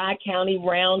Bi-County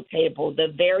Roundtable, the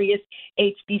various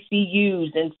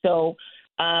HBCUs. And so,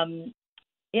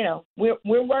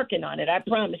 we're working on it. I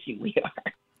promise you we are.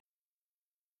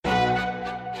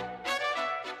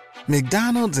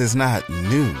 McDonald's is not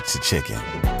new to chicken.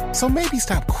 So maybe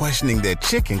stop questioning their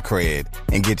chicken cred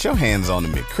and get your hands on the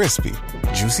McCrispy.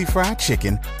 Juicy fried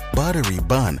chicken, buttery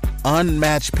bun,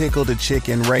 unmatched pickle to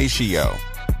chicken ratio.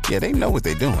 Yeah, they know what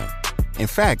they're doing. In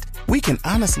fact, we can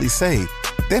honestly say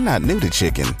they're not new to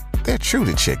chicken. They're true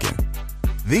to chicken.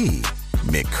 The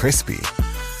McCrispy.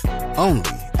 Only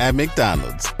at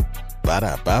McDonald's.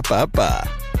 Ba-da-ba-ba-ba.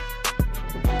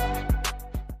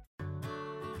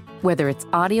 Whether it's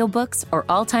audiobooks or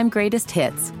all-time greatest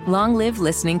hits, long live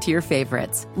listening to your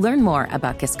favorites. Learn more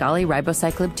about Kisqali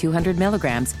Ribociclib 200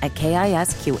 milligrams at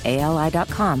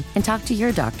KISQALI.com and talk to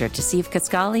your doctor to see if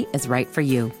Kisqali is right for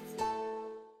you.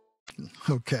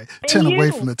 Okay, 10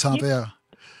 away from the top there.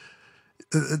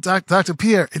 Dr.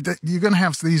 Pierre, you're going to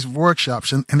have these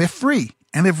workshops, and they're free,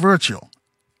 and they're virtual.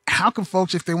 How can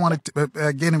folks, if they want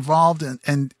to get involved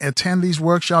and attend these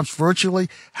workshops virtually,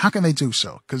 how can they do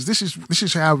so? Because this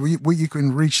is how you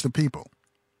can reach the people.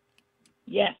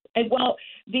 Yes. Well,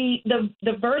 the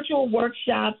virtual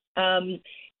workshops,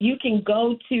 you can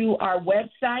go to our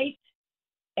website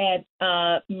at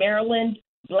Maryland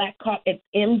Black Caucus. It's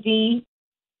MD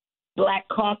Black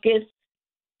Caucus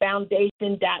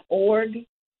Foundation.org.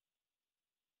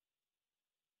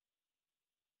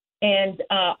 And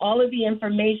all of the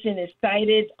information is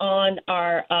cited on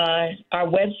our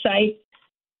website.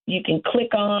 You can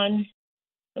click on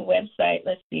the website.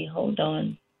 Let's see. Hold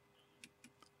on.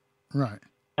 Right.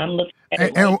 I'm looking at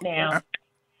it right now.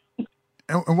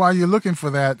 And while you're looking for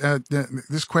that,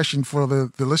 this question for the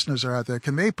listeners are out there.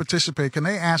 Can they participate? Can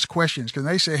they ask questions? Can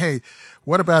they say, hey,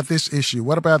 what about this issue?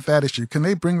 What about that issue? Can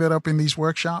they bring that up in these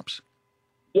workshops?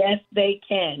 Yes, they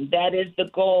can. That is the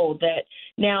goal. That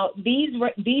now these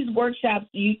workshops,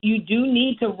 you do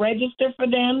need to register for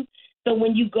them. So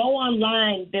when you go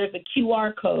online, there's a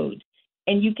QR code,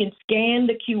 and you can scan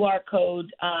the QR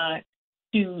code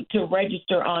to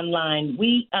register online.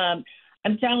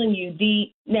 I'm telling you,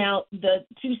 the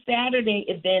 2 Saturday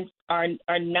events are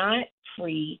not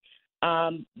free.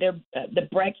 They're the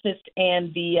breakfast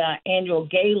and the annual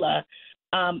gala.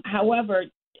 However,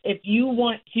 if you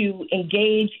want to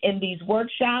engage in these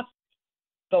workshops,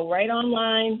 go right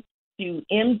online to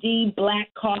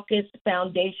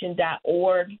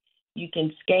mdblackcaucusfoundation.org. You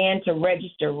can scan to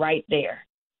register right there.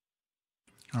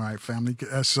 All right, family.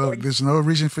 So there's no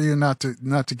reason for you not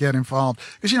to get involved,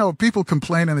 because people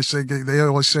complain and they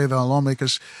always say the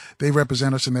lawmakers, they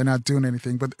represent us and they're not doing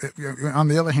anything. But on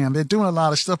the other hand, they're doing a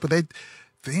lot of stuff, but the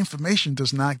information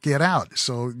does not get out.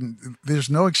 So there's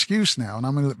no excuse now.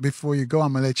 And before you go,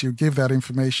 I'm gonna let you give that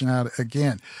information out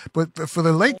again. But for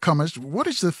the latecomers, what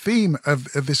is the theme of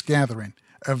this gathering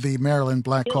of the Maryland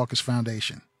Black Caucus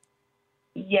Foundation?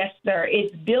 Yes, sir.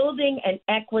 It's building an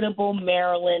equitable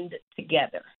Maryland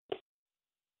together.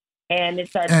 And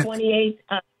it's our 28th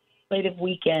legislative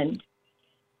weekend.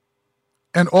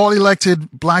 And all elected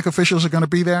Black officials are going to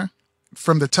be there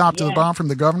from the top to the bottom, from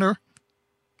the governor?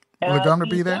 Will the governor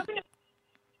be there?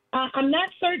 I'm not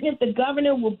certain if the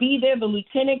governor will be there. The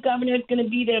lieutenant governor is going to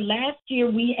be there. Last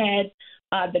year we had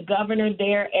the governor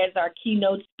there as our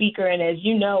keynote speaker. And as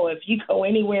you know, if you go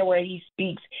anywhere where he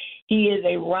speaks, he is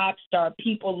a rock star.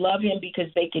 People love him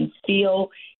because they can feel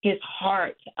his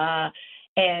heart.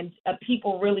 And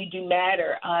people really do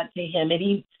matter to him. And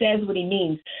he says what he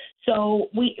means. So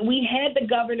we had the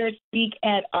governor speak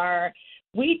at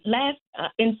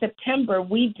in September,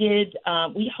 we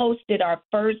hosted our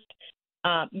first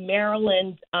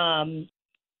Maryland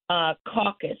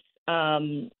caucus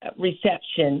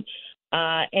reception.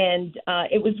 And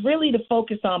it was really to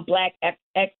focus on Black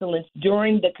excellence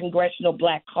during the Congressional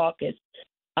Black Caucus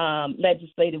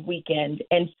legislative weekend.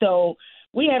 And so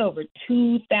we had over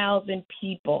 2,000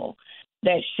 people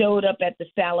that showed up at the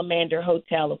Salamander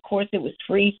Hotel. Of course, it was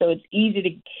free, so it's easy to,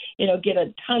 get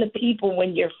a ton of people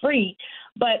when you're free.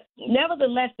 But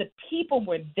nevertheless, the people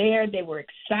were there. They were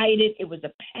excited. It was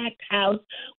a packed house.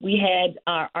 We had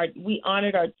we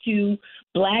honored our 2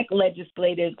 Black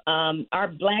legislative, our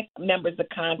Black members of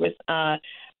Congress,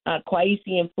 Kwesi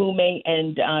Mfume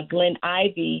and Glenn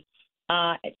Ivey.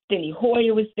 Steny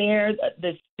Hoyer was there,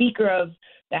 the Speaker of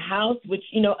the House, which,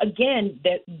 again,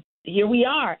 that here we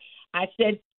are. I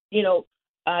said, 3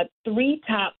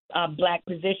 top Black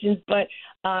positions, but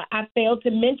I failed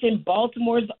to mention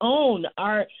Baltimore's own,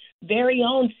 our very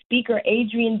own Speaker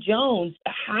Adrienne Jones,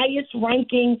 the highest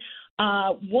ranking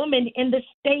woman in the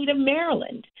state of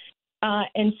Maryland.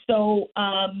 And so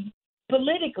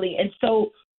politically, and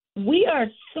so we are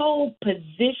so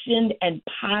positioned and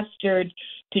postured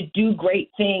to do great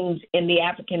things in the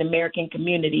African American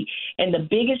community. And the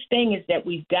biggest thing is that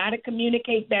we've got to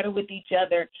communicate better with each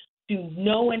other, to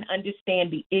know and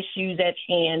understand the issues at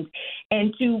hand,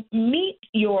 and to meet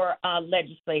your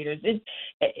legislators.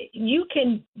 You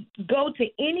can go to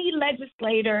any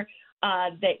legislator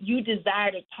that you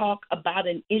desire to talk about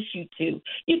an issue to.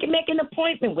 You can make an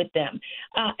appointment with them.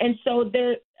 And so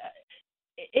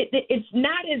it's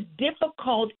not as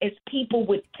difficult as people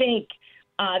would think,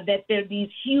 that there are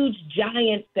these huge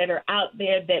giants that are out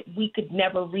there that we could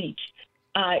never reach.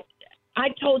 I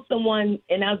told someone,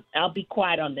 and I'll be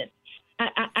quiet on this.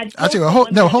 I'll tell you,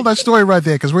 hold that story right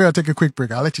there, because we're going to take a quick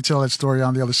break. I'll let you tell that story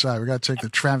on the other side. We got to check the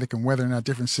traffic and weather in our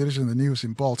different cities and the news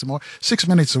in Baltimore. 6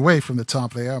 minutes away from the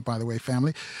top they are, by the way,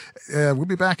 family. We'll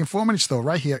be back in 4 minutes, though,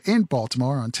 right here in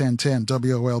Baltimore on 1010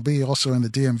 WOLB. Also in the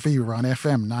DMV, we're on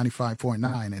FM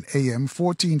 95.9 and AM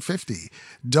 1450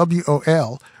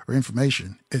 WOL, where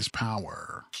information is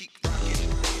power. Keep rocking.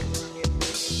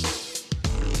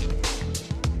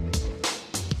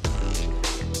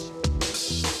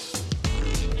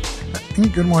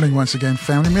 Good morning once again,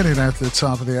 family. Minute after the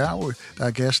top of the hour with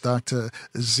our guest, Dr.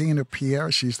 Zina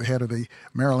Pierre. She's the head of the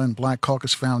Maryland Black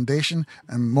Caucus Foundation.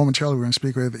 And momentarily, we're going to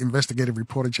speak with investigative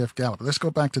reporter Jeff Gallop. Let's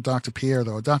go back to Dr. Pierre,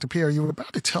 though. Dr. Pierre, you were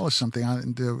about to tell us something,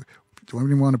 and we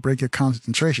didn't want to break your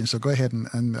concentration, so go ahead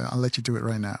and I'll let you do it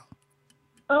right now.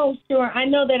 Oh, sure. I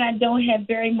know that I don't have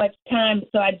very much time,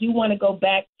 so I do want to go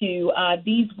back to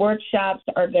these workshops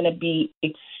are going to be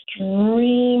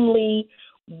extremely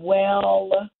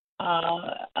well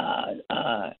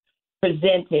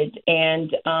presented,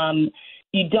 and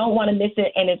you don't want to miss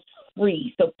it, and it's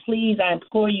free. So please, I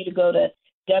implore you to go to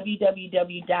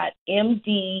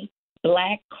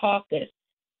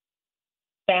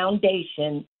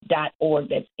www.mdblackcaucusfoundation.org.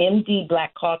 That's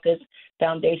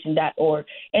mdblackcaucusfoundation.org.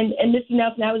 And Mr.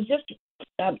 Nelson, I was just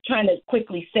trying to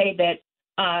quickly say that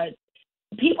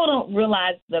people don't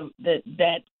realize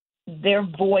that their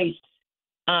voice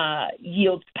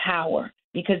yields power,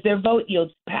 because their vote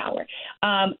yields power.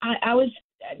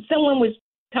 Someone was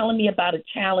telling me about a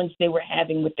challenge they were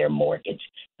having with their mortgage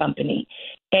company,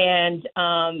 and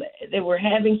they were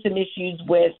having some issues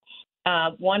with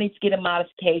wanting to get a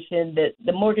modification.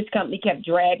 The mortgage company kept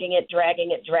dragging it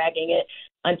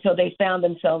until they found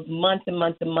themselves months and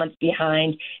months and months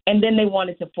behind, and then they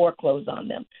wanted to foreclose on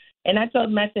them. And I told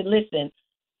them, I said, listen,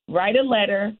 write a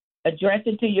letter, address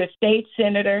it to your state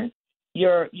senator,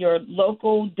 your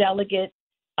local delegate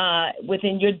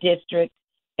within your district,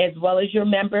 as well as your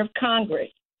member of Congress,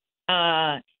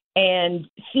 and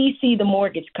CC the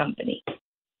mortgage company.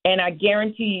 And I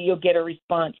guarantee you'll get a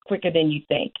response quicker than you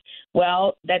think.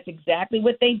 Well, that's exactly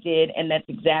what they did, and that's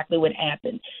exactly what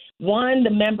happened. One, the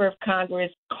member of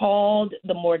Congress called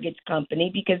the mortgage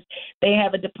company because they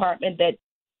have a department that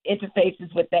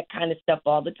interfaces with that kind of stuff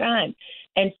all the time.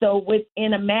 And so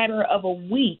within a matter of a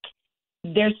week,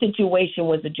 their situation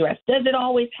was addressed. Does it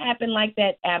always happen like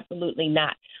that? Absolutely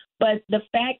not. But the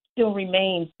fact still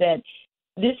remains that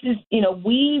this is,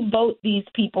 we vote these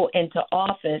people into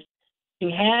office to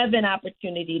have an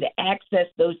opportunity to access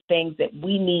those things that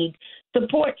we need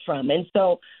support from. And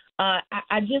so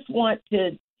I just want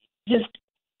to just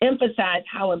emphasize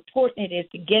how important it is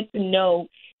to get to know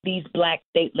these Black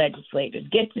state legislators,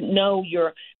 get to know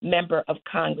your member of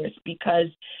Congress, because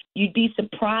you'd be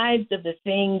surprised of the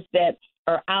things that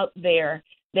are out there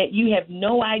that you have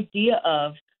no idea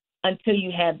of until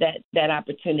you have that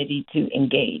opportunity to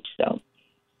engage. So.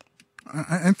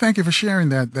 And thank you for sharing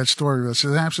that story with us.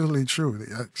 It's absolutely true.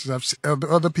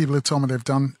 Other people have told me they've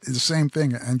done the same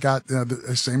thing and got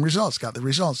the same results,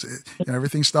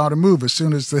 everything started to move as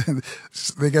soon as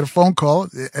they get a phone call,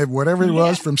 whatever it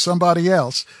was from somebody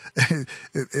else,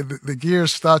 the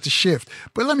gears start to shift.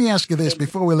 But let me ask you this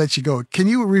before we let you go. Can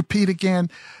you repeat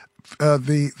again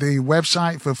the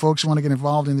website for folks who want to get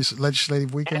involved in this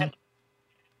legislative weekend?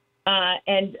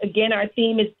 And again, our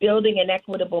theme is Building an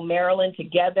Equitable Maryland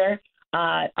Together.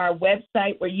 Our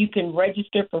website, where you can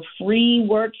register for free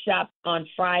workshops on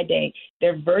Friday.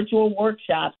 They're virtual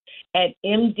workshops at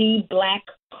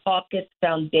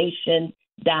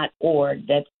mdblackcaucusfoundation.org.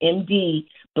 That's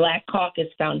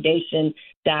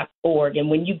mdblackcaucusfoundation.org. And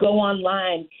when you go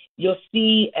online, you'll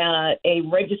see a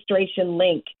registration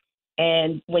link.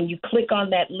 And when you click on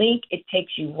that link, it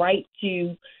takes you right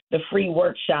to the free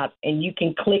workshops, and you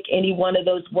can click any one of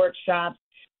those workshops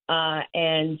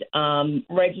and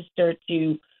register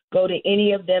to go to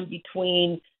any of them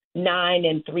between 9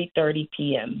 and 3:30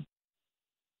 p.m.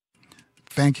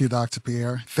 Thank you, Dr.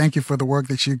 Pierre. Thank you for the work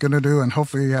that you're going to do, and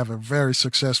hopefully you have a very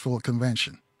successful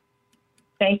convention.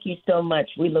 Thank you so much.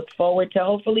 We look forward to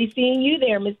hopefully seeing you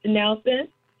there, Mr. Nelson.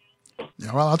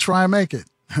 Yeah, well, I'll try and make it.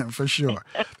 For sure.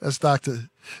 That's Dr.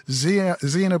 Zina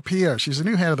Pierre. She's the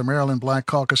new head of the Maryland Black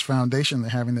Caucus Foundation.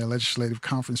 They're having their legislative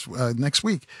conference next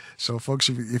week. So, folks,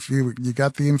 if you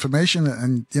got the information,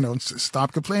 and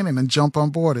stop complaining and jump on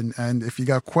board. And if you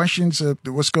got questions of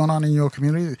what's going on in your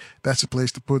community, that's a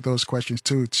place to put those questions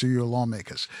to your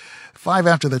lawmakers. 5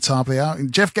 after the top of the hour.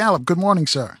 Jeff Gallop, good morning,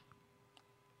 sir.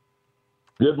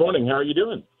 Good morning. How are you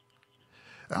doing?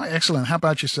 Excellent. How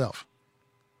about yourself?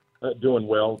 Doing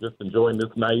well. Just enjoying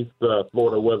this nice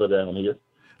Florida weather down here.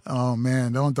 Oh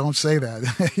man, don't say that.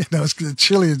 It's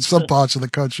chilly in some parts of the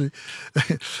country.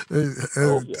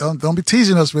 Don't be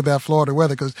teasing us with that Florida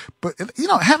weather. But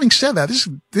having said that,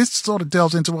 this sort of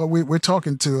delves into what we're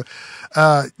talking to,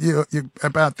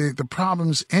 about the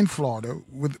problems in Florida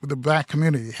with the Black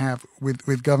community have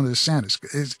with Governor DeSantis.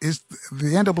 Is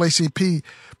the NAACP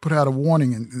put out a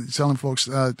warning and telling folks,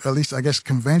 at least I guess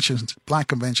conventions, Black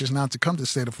conventions, not to come to the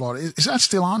state of Florida. Is that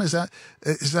still on? Is that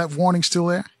warning still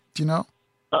there? Do you know?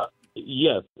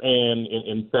 Yes, and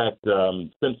in fact,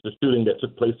 since the shooting that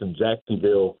took place in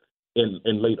Jacksonville in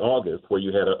late August, where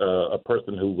you had a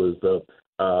person who was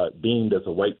deemed as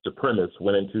a white supremacist,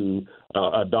 went into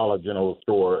a Dollar General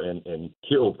store and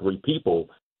killed 3 people.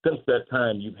 Since that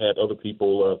time, you've had other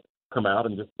people come out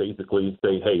and just basically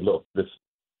say, "Hey, look,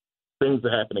 things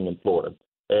are happening in Florida,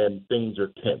 and things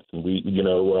are tense, and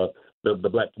the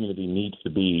Black community needs to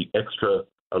be extra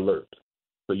alert."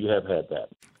 So you have had that.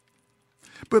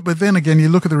 But then again, you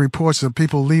look at the reports of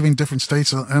people leaving different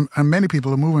states, and many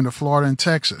people are moving to Florida and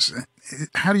Texas.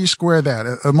 How do you square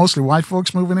that? Are mostly white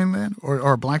folks moving in then,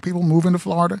 or black people moving to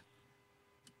Florida?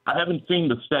 I haven't seen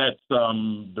the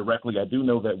stats directly. I do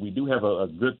know that we do have a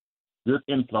good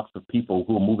influx of people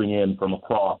who are moving in from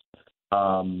across,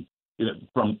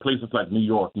 from places like New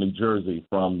York, New Jersey,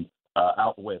 from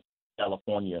out west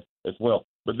California as well.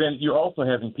 But then you're also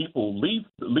having people leave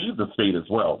the state as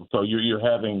well. So you're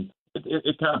having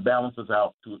it kind of balances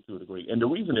out to a degree. And the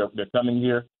reason they're coming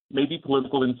here may be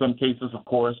political in some cases, of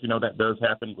course. That does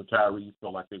happen. Retirees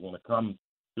feel like they want to come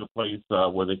to a place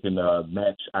where they can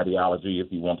match ideology,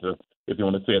 if you want to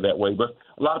say it that way. But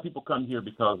a lot of people come here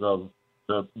because of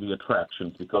the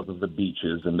attractions, because of the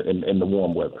beaches and the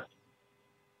warm weather.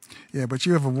 Yeah, but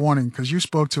you have a warning because you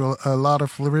spoke to a lot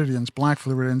of Floridians, black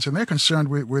Floridians, and they're concerned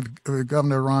with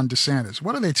Governor Ron DeSantis.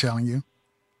 What are they telling you?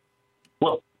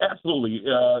 Well, absolutely.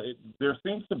 There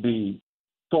seems to be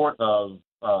sort of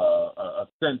a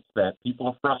sense that people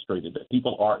are frustrated, that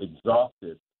people are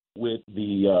exhausted with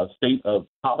the state of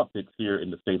politics here in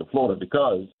the state of Florida,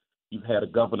 because you've had a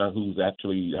governor who's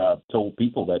actually told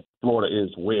people that Florida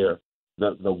is where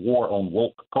the war on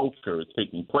woke culture is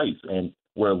taking place, and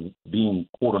where being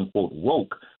quote unquote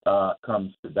woke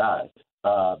comes to die.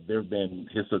 There have been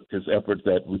his efforts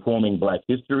at reforming Black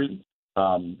history,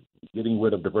 getting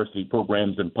rid of diversity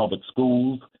programs in public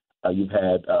schools. You've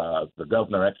had the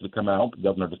governor actually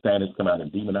Governor DeSantis come out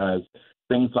and demonize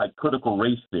things like critical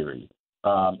race theory.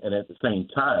 And at the same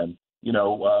time,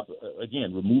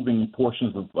 again, removing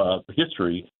portions of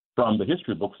history from the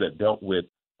history books that dealt with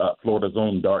Florida's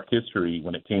own dark history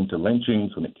when it came to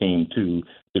lynchings, when it came to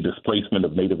the displacement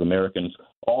of Native Americans,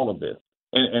 all of this.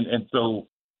 And so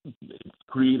it's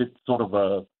created sort of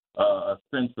a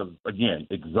sense of, again,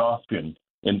 exhaustion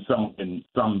in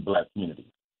some Black communities.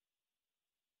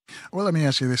 Well, let me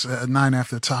ask you this, 9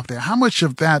 after the top there. How much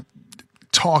of that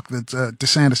talk that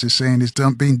DeSantis is saying is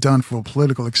being done for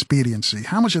political expediency?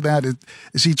 How much of that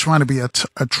is he trying to be a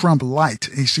Trump light?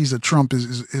 He sees that Trump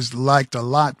is liked a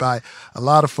lot by a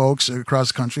lot of folks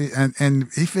across the country, and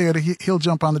he figured he'll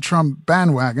jump on the Trump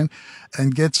bandwagon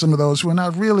and get some of those who are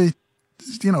not really,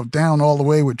 down all the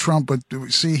way with Trump, but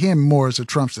see him more as a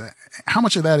Trumpster. How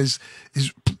much of that is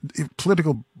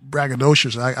political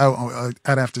braggadocious,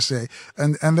 I'd have to say.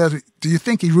 And that, do you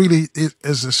think he really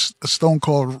is a stone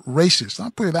cold racist?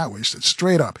 I'll put it that way,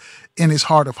 straight up, in his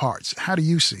heart of hearts. How do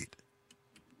you see it?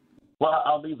 Well,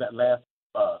 I'll leave that last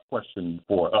question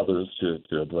for others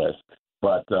to address.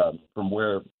 But from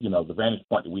where, the vantage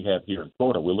point that we have here in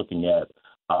Florida, we're looking at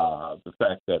the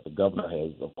fact that the governor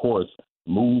has, of course,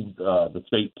 moved the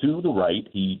state to the right.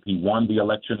 He won the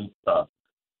election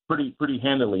pretty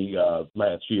handily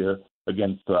last year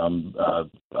against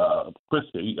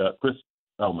Christie.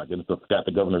 Oh my goodness, I forgot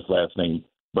the governor's last name,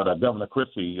 but Governor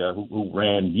Christie, who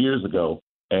ran years ago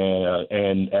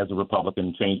and as a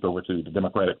Republican changed over to the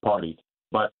Democratic Party.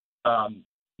 But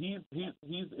he's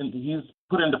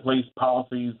put into place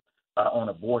policies on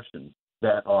abortion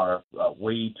that are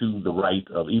way to the right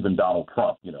of even Donald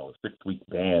Trump. A 6-week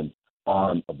ban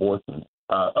on abortion,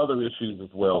 other issues as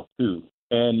well too.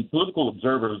 And political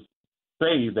observers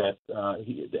say that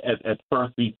at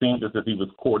first he seemed as if he was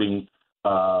courting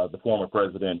the former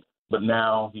president, but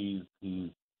now he's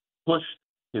pushed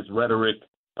his rhetoric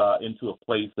into a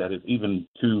place that is even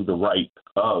to the right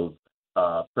of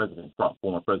President Trump,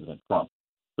 former President Trump.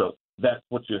 So that's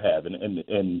what you have.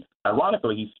 And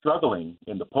ironically, he's struggling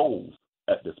in the polls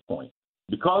at this point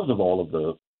because of all of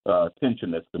the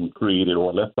tension that's been created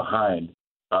or left behind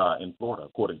in Florida,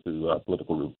 according to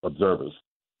political observers.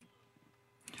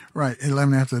 Right,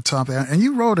 11 after the top there. And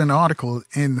you wrote an article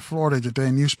in the Florida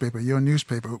Today newspaper, your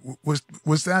newspaper. Was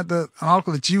that an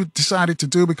article that you decided to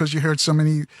do because you heard so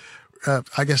many,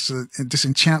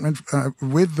 disenchantment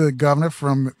with the governor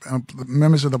from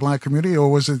members of the Black community, or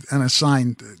was it an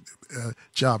assigned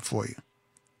job for you?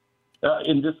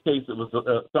 In this case, it was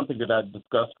something that I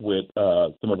discussed with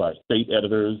some of our state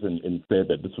editors and said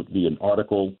that this would be an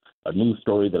article, a news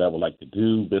story that I would like to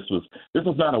do. This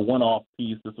was not a one-off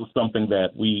piece. This was something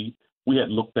that we had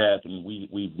looked at and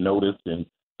we've noticed, and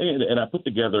I put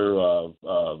together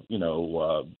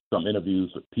some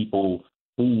interviews with people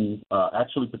who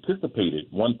actually participated.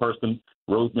 One person,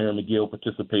 Rosemary McGill,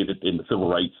 participated in the civil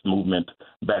rights movement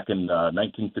back in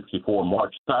 1964,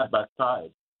 marched side by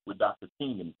side with Dr.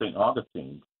 King in St.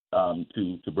 Augustine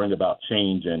to bring about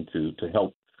change and to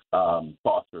help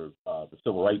foster the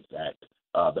Civil Rights Act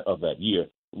of that year.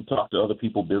 We talked to other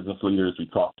people, business leaders. We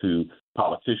talked to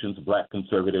politicians, Black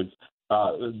conservatives.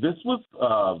 This was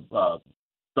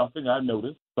something I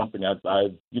noticed, something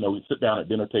we sit down at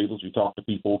dinner tables, we talk to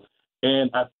people,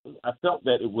 and I felt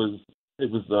that it was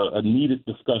a needed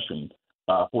discussion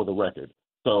for the record.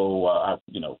 So I,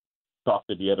 talked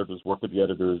to the editors, worked with the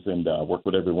editors, and worked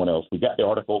with everyone else. We got the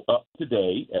article up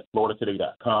today at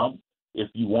FloridaToday.com. If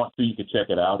you want to, you can check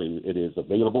it out. It is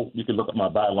available. You can look at my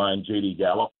byline, JD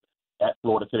Gallop, at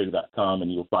FloridaToday.com,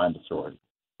 and you'll find the story.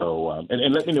 So,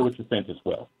 and let me know what you think as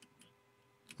well.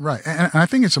 Right. And I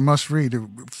think it's a must read,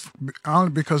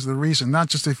 only because of the reason, not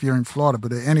just if you're in Florida,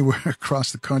 but anywhere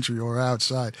across the country or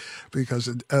outside, because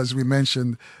as we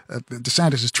mentioned,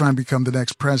 DeSantis is trying to become the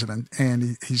next president,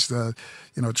 and he's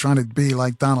trying to be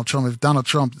like Donald Trump. If Donald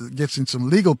Trump gets in some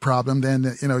legal problem, then,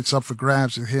 it's up for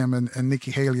grabs with him and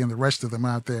Nikki Haley and the rest of them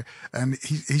out there. And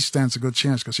he stands a good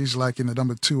chance because he's like in the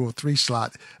number 2 or 3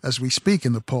 slot as we speak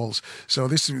in the polls. So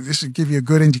this will give you a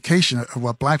good indication of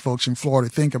what black folks in Florida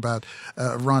think about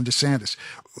Ron DeSantis.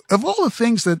 Of all the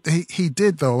things that he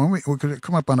did, though, and we're going to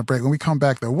come up on a break. When we come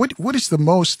back, though, what is the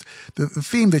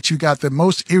theme that you got that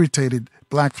most irritated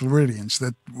black Floridians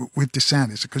with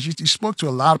DeSantis? Because you spoke to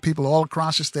a lot of people all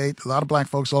across the state, a lot of black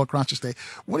folks all across the state.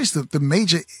 What is the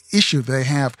major issue they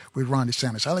have with Ron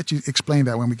DeSantis? I'll let you explain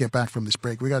that when we get back from this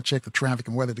break. We got to check the traffic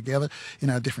and weather together in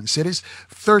our different cities.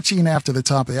 13 after the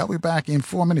top of the hour. We'll be back in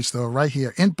 4 minutes, though, right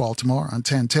here in Baltimore on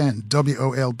 1010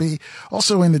 WOLB.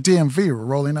 Also in the DMV, we're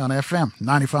rolling on FM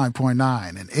 95.9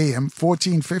 and AM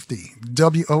 1450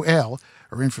 WOL,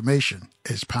 where information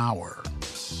is power.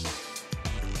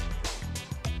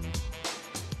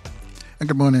 And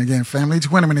good morning again, family.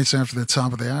 20 minutes after the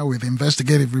top of the hour with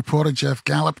investigative reporter Jeff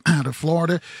Gallop out of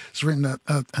Florida. He's written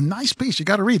a nice piece. You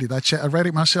got to read it. I read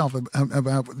it myself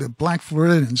about the black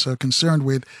Floridians concerned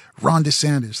with Ron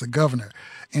DeSantis, the governor.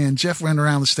 And Jeff went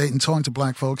around the state and talked to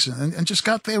black folks and just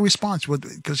got their response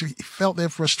because he felt their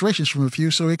frustrations from a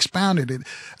few, so he expounded it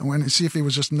and went to see if it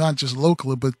was just not just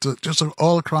local, but just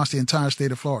all across the entire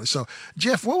state of Florida. So,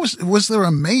 Jeff, was there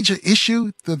a major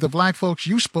issue that the black folks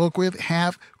you spoke with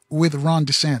have with Ron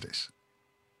DeSantis?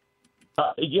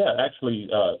 Yeah, actually,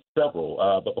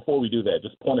 several. But before we do that,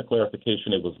 just point of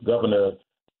clarification, it was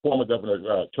former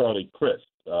Governor Charlie Crist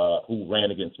who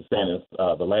ran against DeSantis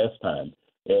the last time.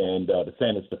 And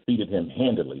DeSantis defeated him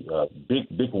handily. Big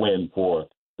win for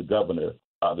the governor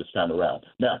this time around.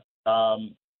 Now,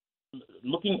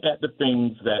 looking at the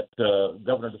things that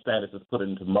Governor DeSantis has put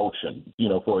into motion,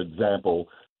 for example,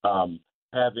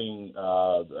 having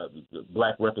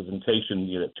black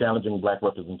representation, challenging black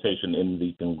representation in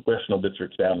the congressional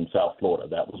districts down in South Florida.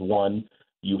 That was one.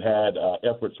 You had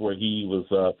efforts where he was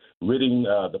ridding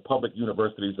the public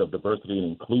universities of diversity and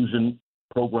inclusion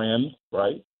programs,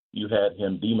 right? You had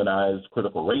him demonize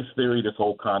critical race theory, this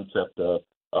whole concept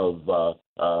of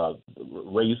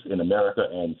race in America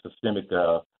and systemic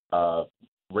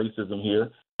racism here.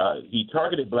 He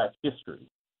targeted black history,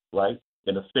 right?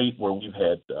 In a state where we've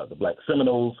had the black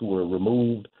Seminoles who were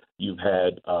removed. You've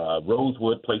had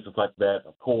Rosewood, places like that,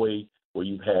 Coy, where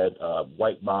you've had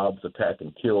white mobs attack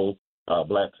and kill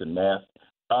blacks en masse.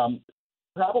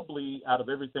 Probably out of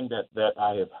everything that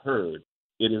I have heard,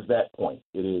 it is that point.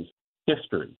 It is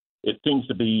history. It seems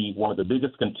to be one of the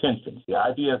biggest contentions. The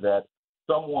idea that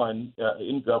someone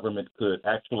in government could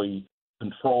actually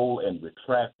control and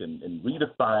retract and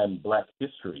redefine black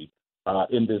history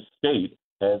in this state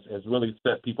has really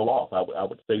set people off. I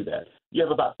would say that. You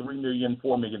have about 3 million,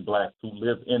 4 million blacks who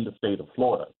live in the state of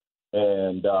Florida.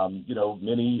 And,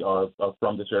 many are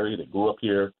from this area. They grew up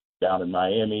here down in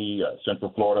Miami,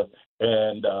 Central Florida.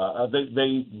 And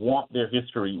they want their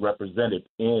history represented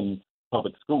in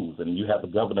public schools. And you have a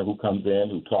governor who comes in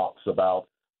who talks about,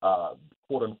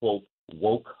 quote unquote,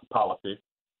 woke politics,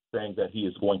 saying that he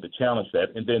is going to challenge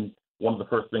that. And then one of the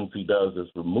first things he does is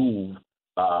remove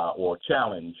or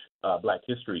challenge black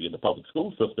history in the public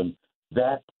school system.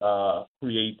 That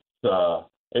creates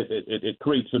it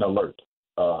creates an alert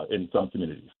in some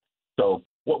communities. So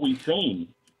what we've seen.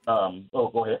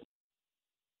 Go ahead.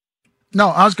 No,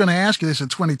 I was going to ask you this at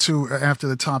 22 after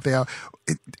the top there.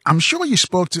 I'm sure you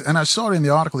spoke to, and I saw it in the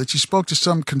article, that you spoke to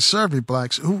some conservative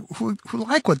blacks who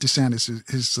like what DeSantis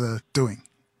is doing.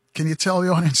 Can you tell the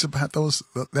audience about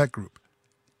that group?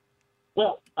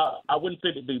 Well, I wouldn't say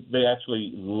that they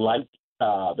actually like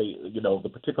the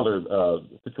particular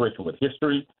situation with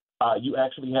history. You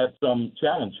actually had some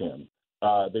challenge him.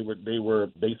 They were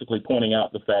basically pointing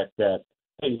out the fact that,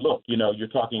 hey, look, you're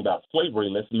talking about slavery.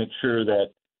 Let's make sure that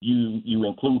you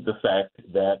include the fact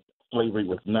that slavery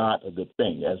was not a good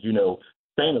thing. As you know,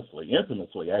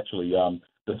 infamously, actually,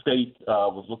 the state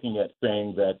was looking at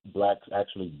saying that blacks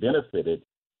actually benefited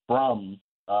from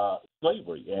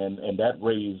slavery, and that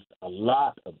raised a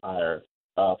lot of ire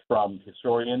from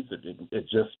historians. It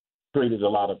just created a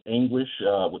lot of anguish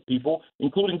with people,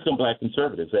 including some black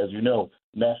conservatives. As you know,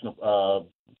 National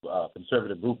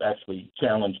Conservative Group actually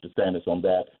challenged DeSantis on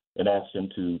that and asked him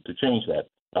to change that.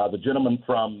 The gentleman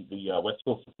from the west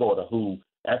coast of Florida, who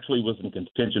actually was in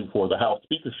contention for the House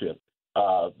speakership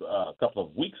a couple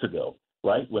of weeks ago,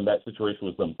 right, when that situation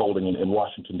was unfolding in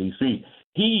Washington, D.C.,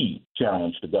 he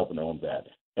challenged the governor on that.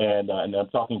 And I'm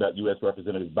talking about U.S.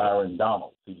 Representative Byron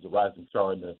Donalds. He was a rising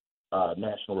star in the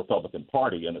National Republican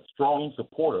Party and a strong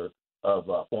supporter of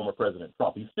former President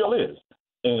Trump. He still is.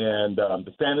 And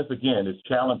DeSantis, again, is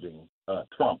challenging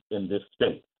Trump in this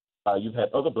state. You've had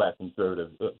other black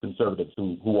conservatives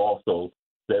who also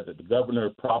said that the governor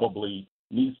probably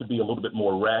needs to be a little bit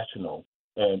more rational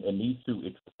and needs to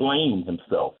explain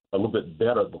himself a little bit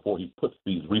better before he puts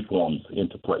these reforms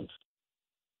into place.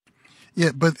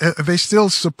 Yeah, but are they still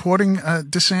supporting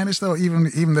DeSantis, though,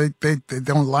 even they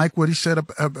don't like what he said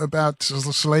about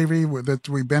slavery, that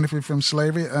we benefit from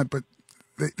slavery, but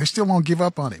they still won't give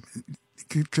up on him?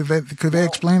 Could they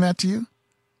explain that to you?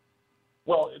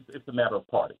 Well, it's a matter of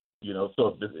party,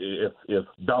 So if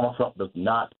Donald Trump does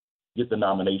not get the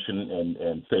nomination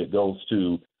and say it goes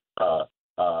to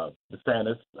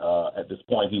DeSantis, at this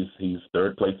point he's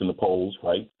third place in the polls,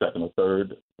 right, second or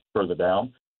third further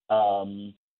down.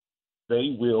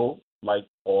 They will, like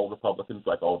all Republicans,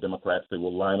 like all Democrats, they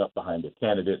will line up behind their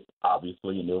candidate,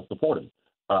 obviously, and they'll support him.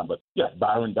 But yes,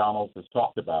 Byron Donalds has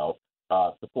talked about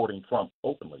supporting Trump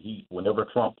openly. Whenever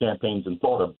Trump campaigns in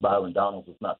Florida, Byron Donalds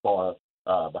is not far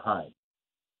behind.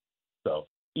 So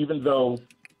even though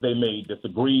they may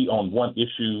disagree on one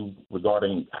issue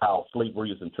regarding how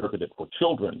slavery is interpreted for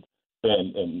children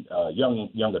and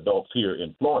young adults here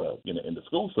in Florida, in the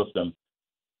school system,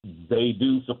 they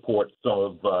do support some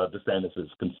of DeSantis'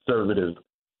 conservative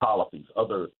policies,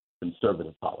 other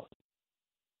conservative policies.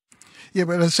 Yeah,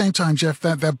 but at the same time, Jeff,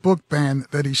 that book ban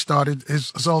that he started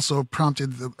has also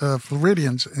prompted the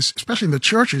Floridians, especially in the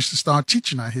churches, to start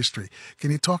teaching our history. Can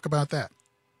you talk about that?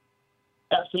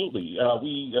 Absolutely.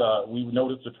 We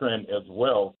noticed a trend as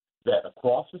well that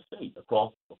across the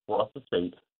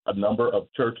state, a number of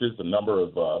churches, a number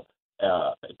of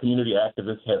community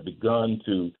activists have begun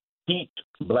to teach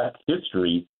Black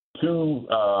history to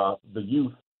the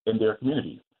youth in their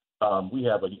communities. We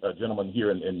have a gentleman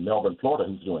here in Melbourne, Florida,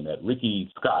 who's doing that,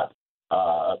 Ricky Scott.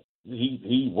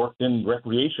 He worked in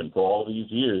recreation for all of these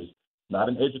years, not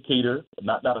an educator,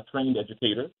 not a trained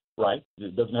educator, right? He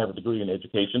doesn't have a degree in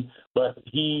education, but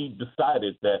he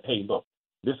decided that, hey, look,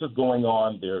 this is going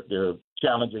on. They're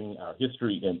challenging our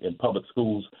history in public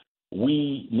schools.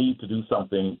 We need to do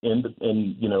something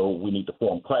we need to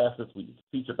form classes. We need to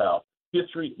teach about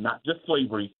history, not just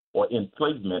slavery or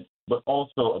enslavement, but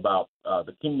also about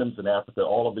the kingdoms in Africa,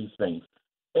 all of these things.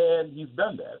 And he's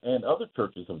done that. And other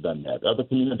churches have done that. Other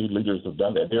community leaders have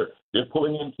done that. They're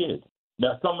pulling in kids.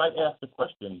 Now, some might ask the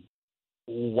question,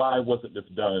 why wasn't this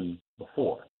done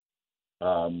before?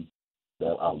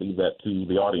 I'll leave that to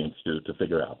the audience to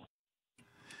figure out.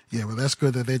 Yeah, well, that's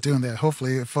good that they're doing that.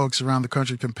 Hopefully, folks around the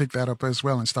country can pick that up as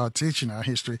well and start teaching our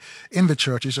history in the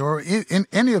churches or in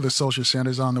any of the social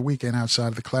centers on the weekend outside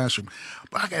of the classroom.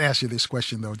 But I got to ask you this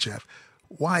question, though, Jeff.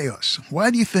 Why us?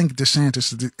 Why do you think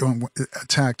DeSantis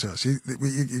attacked us? You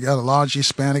got a large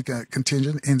Hispanic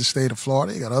contingent in the state of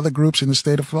Florida. You got other groups in the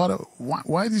state of Florida.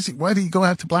 Why did he go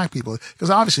after black people? Because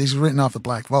obviously he's written off the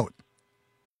black vote.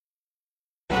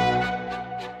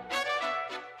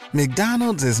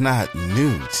 McDonald's is not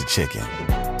new to chicken.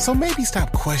 So maybe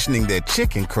stop questioning their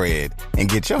chicken cred and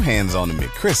get your hands on the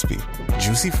McCrispy.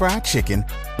 Juicy fried chicken,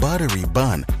 buttery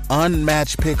bun,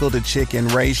 unmatched pickle to chicken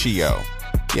ratio.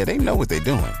 Yeah, they know what they're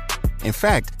doing. In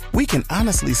fact, we can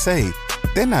honestly say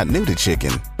they're not new to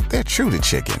chicken. They're true to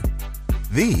chicken.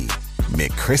 The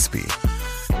McCrispy.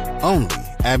 Only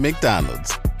at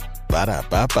McDonald's.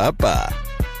 Ba-da-ba-ba-ba.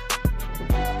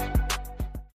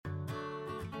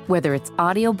 Whether it's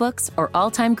audiobooks or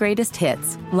all-time greatest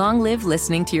hits, long live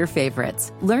listening to your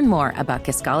favorites. Learn more about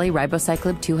Kisqali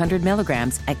Ribociclib 200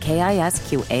 milligrams at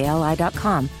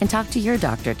KISQALI.com and talk to your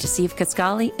doctor to see if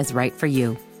Kisqali is right for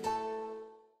you.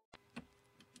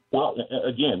 Well,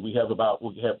 again, we have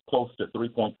close to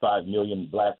 3.5 million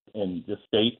blacks in this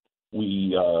state.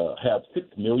 We have 6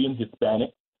 million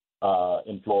Hispanics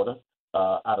in Florida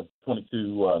out of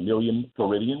 22 million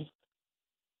Floridians.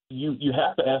 You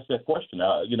have to ask that question.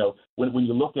 When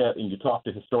you look at and you talk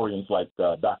to historians like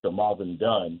Dr. Marvin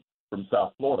Dunn from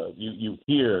South Florida, you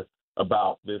hear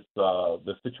about this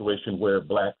the situation where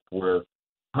blacks were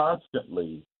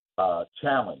constantly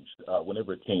challenged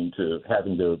whenever it came to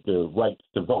having their rights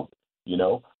to vote.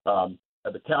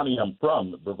 The county I'm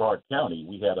from, Brevard County,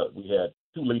 we had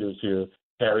 2 leaders here,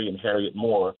 Harry and Harriet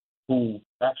Moore, who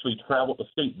actually traveled the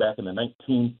state back in the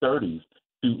 1930s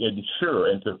to ensure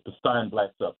and to sign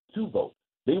blacks up to vote.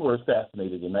 They were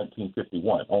assassinated in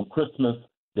 1951 on Christmas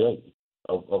Day,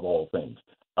 of all things.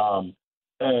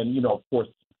 And, you know, of course,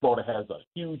 Florida has a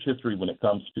huge history when it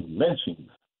comes to lynchings.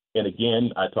 And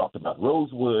again, I talked about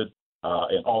Rosewood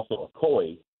and also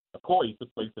Akoi. Akoi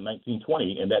took place in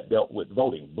 1920, and that dealt with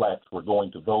voting. Blacks were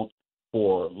going to vote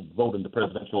in the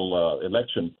presidential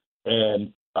election,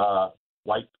 and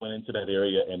whites went into that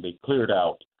area and they cleared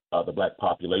out the black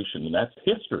population, and that's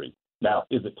history. Now,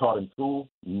 is it taught in school?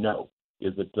 No.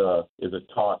 Is it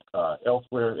taught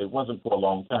elsewhere? It wasn't for a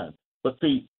long time. But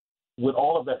see, with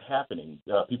all of that happening,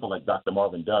 people like Dr.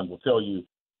 Marvin Dunn will tell you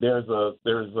there's a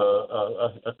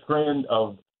trend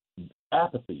of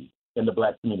apathy in the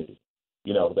black community.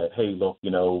 You know, that, hey, look,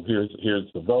 you know,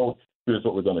 here's the vote, here's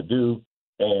what we're going to do,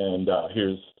 and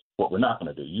here's what we're not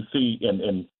going to do. You see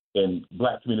in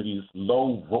black communities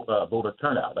low voter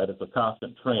turnout. That is a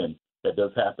constant trend that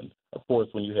does happen. Of course,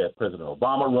 when you had President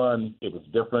Obama run, it was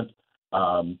different.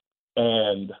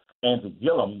 And Andrew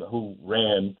Gillum, who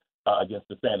ran against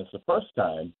DeSantis the first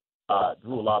time,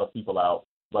 drew a lot of people out,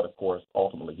 but of course,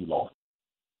 ultimately he lost.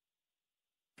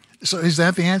 So is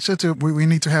that the answer to we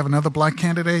need to have another black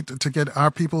candidate to get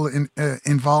our people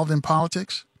involved in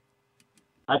politics?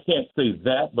 I can't say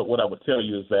that, but what I would tell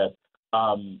you is that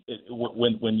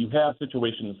when you have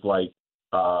situations like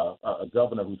a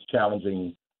governor who's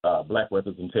challenging black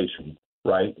representation,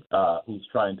 right, who's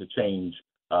trying to change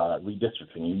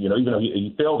redistricting, you know, even though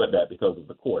he failed at that because of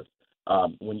the courts,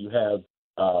 when you have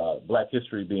black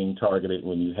history being targeted,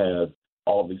 when you have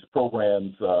all of these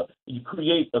programs, you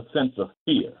create a sense of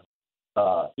fear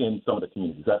in some of the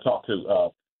communities. I talked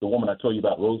to the woman I told you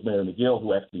about, Rosemary McGill,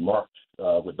 who actually marched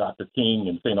with Dr. King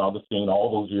in St. Augustine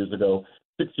all those years ago,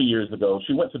 60 years ago.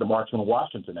 She went to the March on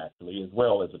Washington, actually, as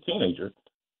well as a teenager.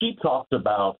 She talked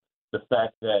about the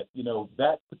fact that, you know,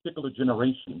 that particular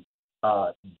generation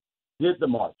did the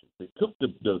marches. They took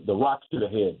the rocks to the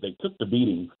head. They took the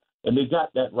beatings, and they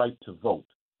got that right to vote.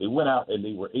 They went out and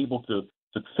they were able to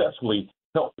successfully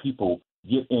help people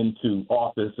get into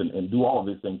office and do all of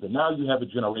these things. And now you have a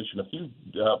generation a few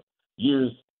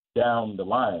years down the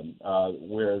line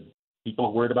where people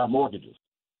are worried about mortgages.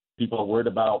 People are worried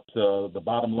about the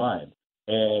bottom line.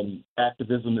 And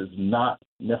activism is not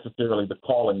necessarily the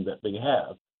calling that they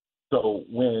have. So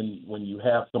when you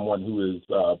have someone who is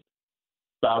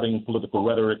spouting political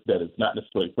rhetoric that is not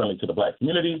necessarily friendly to the black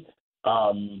community,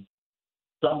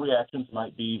 some reactions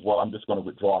might be, well, I'm just going to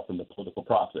withdraw from the political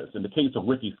process. In the case of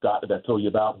Ricky Scott that I told you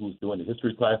about, who's doing the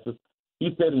history classes,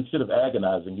 he said instead of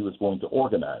agonizing, he was going to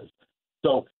organize.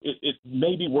 So it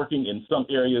may be working in some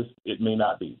areas. It may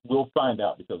not be. We'll find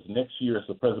out, because next year is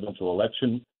a presidential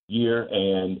election year,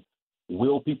 and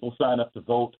will people sign up to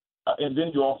vote? And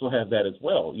then you also have that as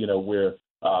well, you know, where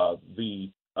the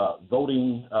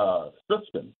voting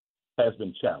system has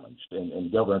been challenged,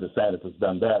 and Governor DeSantis has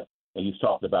done that. And he's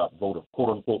talked about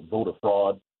quote-unquote voter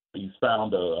fraud. He's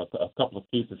found a couple of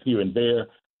cases here and there,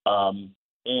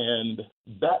 and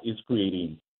that is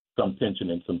creating some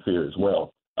tension and some fear as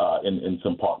well in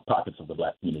some pockets of the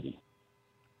black community.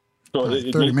 So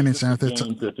it 30 minutes after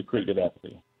to create that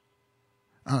apathy.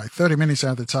 All right, 30 minutes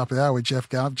at the top of the hour with Jeff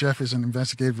Gallop. Jeff is an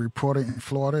investigative reporter in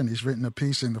Florida, and he's written a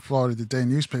piece in the Florida Today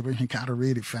newspaper. You got to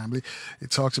read it, family.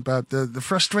 It talks about the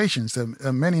frustrations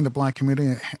that many in the black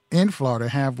community in Florida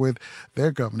have with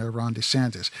their governor, Ron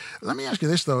DeSantis. Let me ask you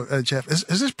this, though, Jeff. Has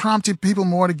this prompted people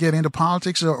more to get into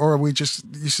politics, or are we just,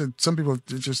 you said some people are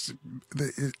just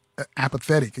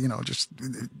apathetic, you know, just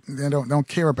they don't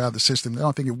care about the system. They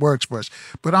don't think it works for us.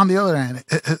 But on the other hand,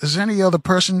 is there any other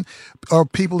person or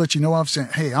people that you know of saying,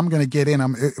 hey, I'm going to get in,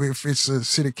 if it's a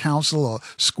city council or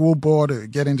school board, or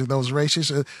get into those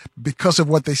races because of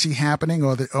what they see happening,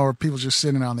 or people just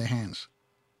sitting on their hands?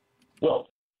 Well,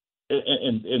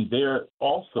 and there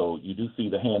also you do see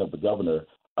the hand of the governor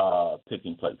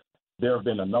taking place. There have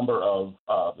been a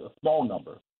small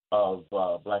number of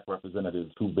black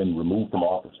representatives who've been removed from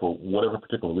office for whatever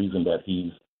particular reason that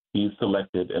he's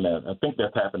selected. And I think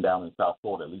that's happened down in South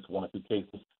Florida, at least one or two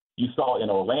cases. You saw in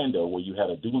Orlando where you had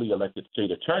a duly elected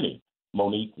state attorney,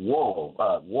 Monique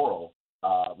Worrell,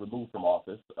 removed from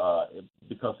office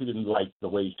because he didn't like the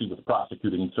way she was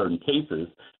prosecuting certain cases.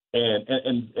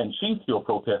 And she's still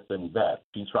protesting that.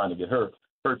 She's trying to get her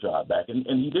job back.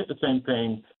 And he did the same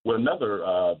thing with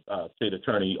another state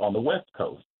attorney on the West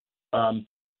Coast.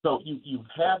 So you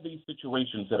have these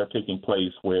situations that are taking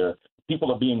place where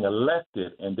people are being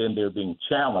elected and then they're being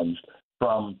challenged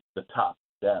from the top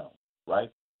down,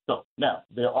 right? So now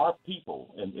there are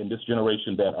people in this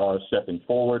generation that are stepping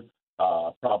forward.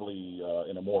 probably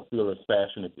in a more fearless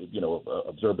fashion,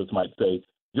 observers might say,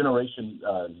 Generation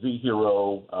Z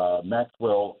hero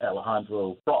Maxwell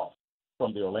Alejandro Frost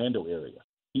from the Orlando area.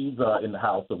 He's in the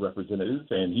House of Representatives,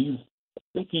 and I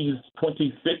think he's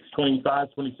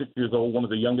 26 years old, one of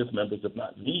the youngest members, if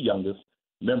not the youngest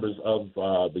members of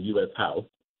the U.S. House.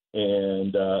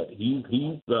 And he's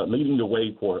leading the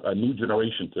way for a new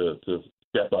generation to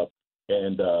step up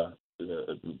and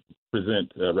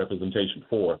present representation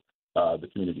for the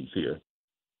communities here.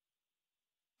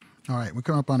 All right, we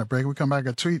come up on a break. We come back.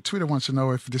 A tweeter wants to know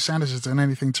if DeSantis has done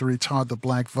anything to retard the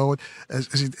black vote.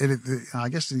 I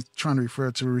guess he's trying to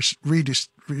refer to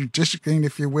redistricting,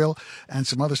 if you will, and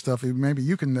some other stuff. Maybe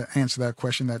you can answer that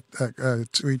question, that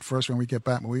tweet first when we get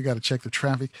back. But we got to check the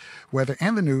traffic, weather,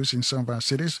 and the news in some of our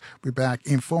cities. We're back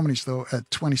in 4 minutes, though,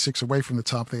 at 26 away from the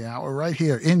top of the hour, right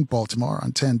here in Baltimore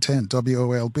on 1010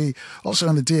 WOLB. Also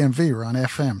on the DMV, we're on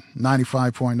FM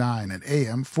 95.9 and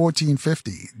AM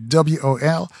 1450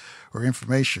 WOL, where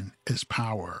information is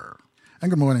power. And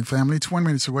good morning, family. 20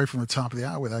 minutes away from the top of the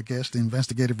hour with our guest, the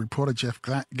investigative reporter Jeff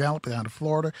Gallop out of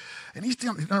Florida. And he's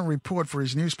done a report for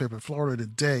his newspaper, Florida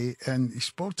Today, and he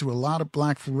spoke to a lot of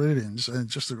black Floridians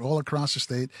just all across the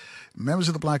state, members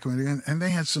of the black community, and they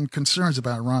had some concerns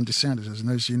about Ron DeSantis. And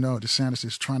as you know, DeSantis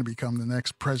is trying to become the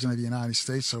next president of the United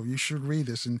States, so you should read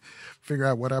this and figure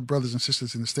out what our brothers and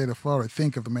sisters in the state of Florida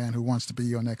think of the man who wants to be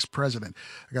your next president.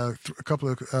 I got a couple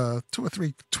of 2 or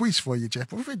 3 tweets for you, Jeff.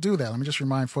 But before we do that, let me just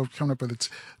remind folks coming up at the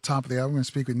top of the hour, we're going to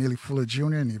speak with Neely Fuller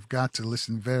Jr., and you've got to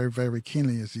listen very, very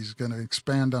keenly as he's going to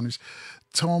expand on his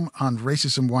tome on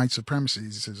racism, white supremacy.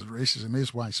 He says racism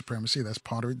is white supremacy. That's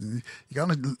part of it. And you got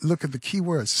to look at the key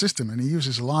word, system, and he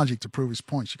uses logic to prove his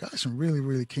points. You got to listen really,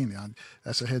 really keenly on.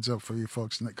 That's a heads up for you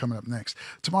folks coming up next.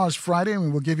 Tomorrow's Friday,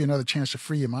 and we'll give you another chance to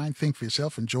free your mind, think for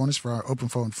yourself, and join us for our Open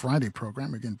Phone Friday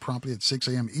program. Again, promptly at 6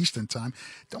 a.m. Eastern Time.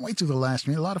 Don't wait till the last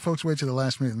minute. A lot of folks wait till the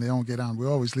last minute and they don't get on. We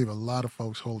always leave a lot of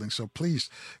folks holding. So please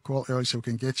call early so we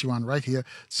can get you on right here,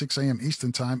 6 a.m.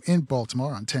 Eastern Time in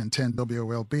Baltimore on 1010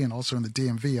 WOLB, and also in the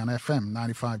DMV on FM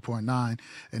 95.9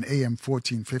 and AM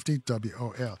 1450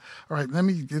 WOL. All right, let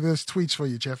me give those tweets for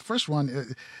you, Jeff. First one,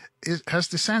 has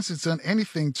DeSantis done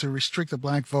anything to restrict the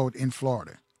black vote in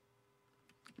Florida?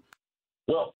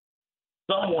 Well,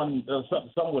 some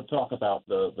would talk about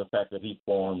the fact that he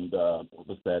formed, right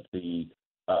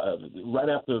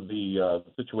after the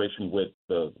situation with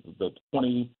the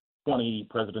 2020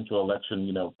 presidential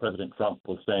election, President Trump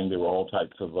was saying there were all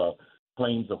types of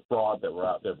claims of fraud that were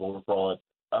out there, voter fraud.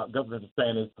 Governor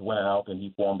DeSantis went out and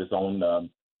he formed his own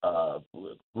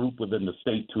group within the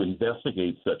state to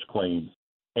investigate such claims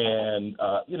and,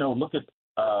 look at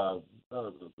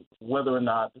whether or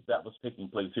not that was taking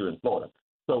place here in Florida.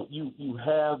 So you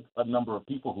have a number of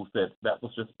people who said that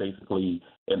was just basically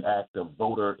an act of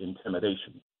voter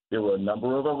intimidation. There were a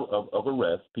number of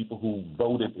arrests, people who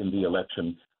voted in the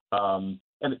election, and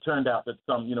it turned out that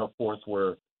some, of course,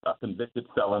 were convicted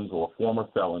felons or former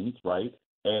felons, right?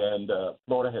 And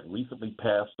Florida had recently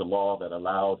passed a law that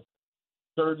allowed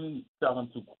certain felons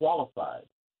who qualified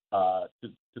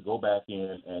to go back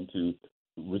in and to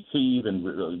receive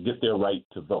and get their right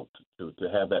to vote, to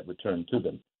have that returned to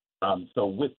them. So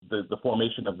with the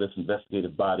formation of this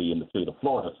investigative body in the state of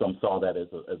Florida, some saw that as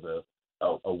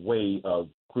a way of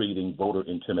creating voter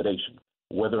intimidation.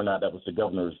 Whether or not that was the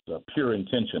governor's pure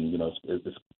intention,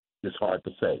 it's hard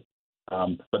to say.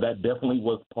 But that definitely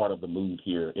was part of the mood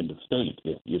here in the state.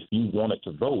 If you wanted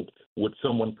to vote, would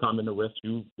someone come and arrest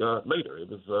you later? It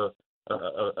was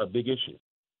a big issue.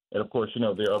 And, of course,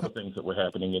 there are other things that were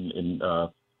happening in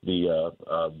the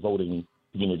voting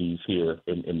communities here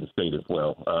in the state as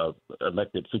well.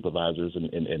 Elected supervisors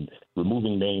and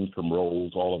removing names from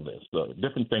rolls, all of this.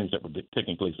 Different things that were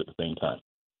taking place at the same time.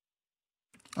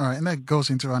 All right, and that goes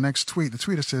into our next tweet. The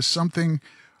tweeter says something,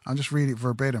 I'll just read it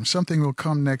verbatim. Something will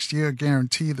come next year,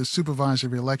 guarantee. The supervisor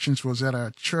of elections was at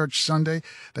our church Sunday.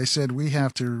 They said we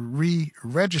have to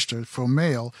re-register for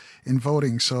mail in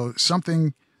voting. So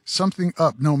something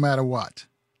up no matter what.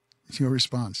 It's your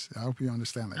response. I hope you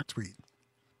understand that tweet.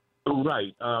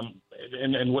 Right.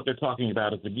 And what they're talking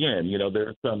about is, again,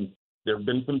 there have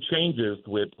been some changes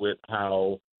with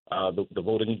how the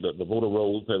voter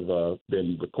rolls have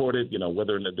been recorded,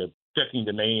 whether or not they're checking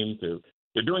the names,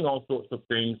 they're doing all sorts of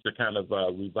things to kind of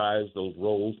revise those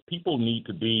rolls. People need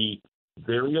to be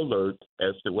very alert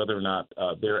as to whether or not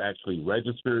they're actually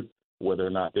registered, whether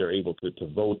or not they're able to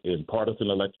vote in partisan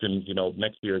elections.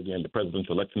 Next year, again, the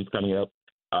presidential election's coming up.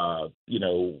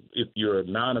 If you're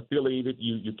non-affiliated,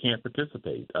 you can't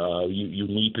participate. You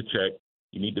need to check.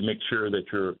 You need to make sure that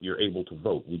you're able to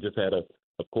vote. We just had, of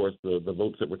course, the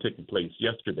votes that were taking place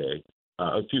yesterday.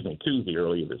 Tuesday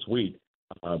earlier this week.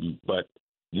 But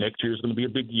next year is going to be a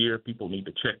big year. People need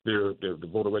to check their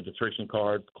voter registration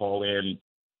cards, call in,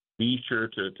 be sure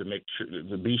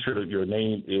that your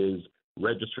name is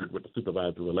registered with the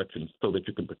supervisor of elections so that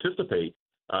you can participate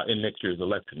in next year's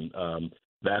election.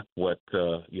 That's what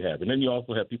you have. And then you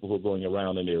also have people who are going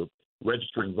around and they're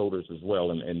registering voters as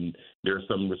well, and there are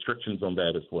some restrictions on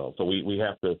that as well. So we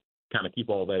have to kind of keep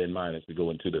all that in mind as we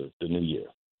go into the new year.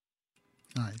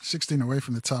 All right, 16 away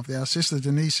from the top there. Our Sister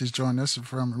Denise has joined us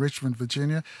from Richmond,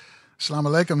 Virginia. Assalamu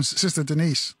alaikum, Sister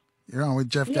Denise. You're on with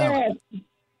Jeff Gallop. Yes.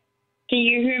 Can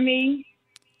you hear me?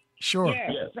 Sure.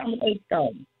 Yes. Assalamu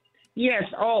alaikum. Yes.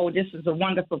 Oh, this is a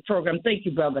wonderful program. Thank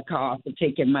you, Brother Carl, for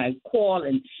taking my call.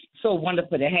 And so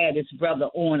wonderful to have this brother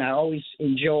on. I always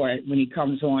enjoy it when he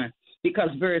comes on because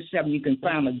very seldom you can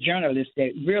find a journalist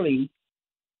that really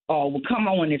will come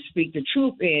on and speak the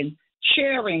truth and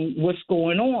sharing what's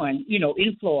going on,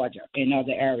 in Florida and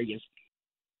other areas.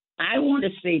 I want to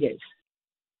say this.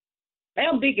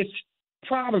 Our biggest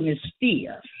problem is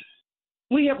fear.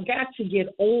 We have got to get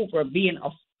over being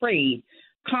afraid,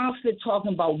 constantly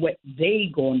talking about what they're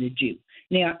going to do.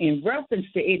 Now, in reference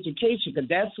to education, because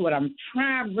that's what I'm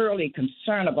primarily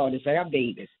concerned about is our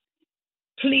babies.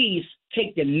 Please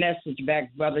take the message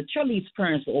back, brother. Tell these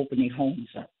parents to open their homes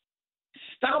up.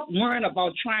 Stop worrying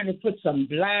about trying to put some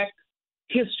black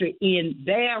history in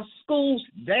their schools,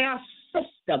 their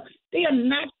system. They are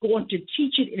not going to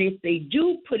teach it, and if they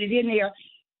do put it in there,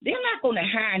 they're not going to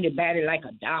hire anybody like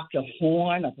a Dr.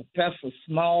 Horn or Professor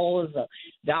Smalls or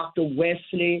Dr.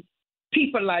 Wesley,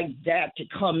 people like that to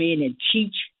come in and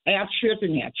teach our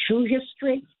children their true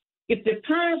history. If the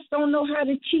parents don't know how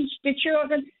to teach the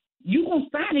children, you're going to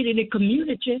find it in the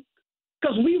community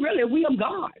because we are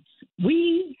gods.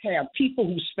 We have people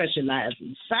who specialize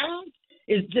in science.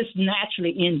 It's just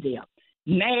naturally in them.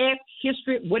 Math,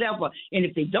 history, whatever. And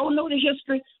if they don't know the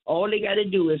history, all they got to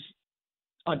do is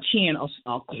attend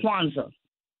a Kwanzaa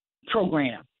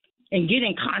program and get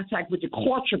in contact with the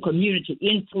cultural community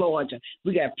in Florida.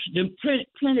 We got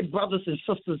plenty of brothers and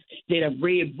sisters that have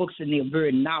read books and they're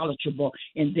very knowledgeable,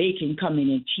 and they can come in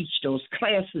and teach those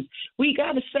classes. We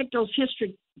got to set those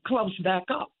history clubs back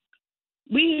up.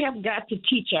 We have got to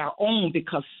teach our own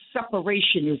because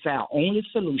separation is our only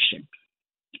solution.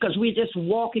 Because we're just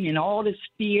walking in all this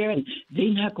fear and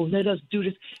they're not going to let us do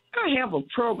this. I have a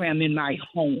program in my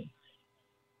home.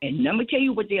 And let me tell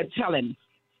you what they're telling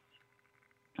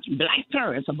black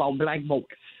parents about black voters.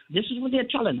 This is what they're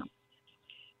telling them.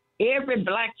 Every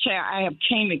black child I have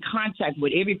came in contact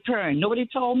with, every parent, know what they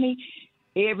told me?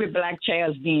 Every black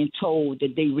child is being told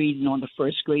that they're reading on the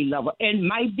first grade level. And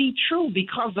might be true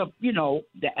because of,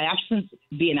 the absence,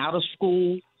 being out of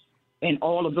school, and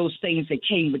all of those things that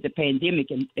came with the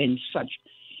pandemic and such.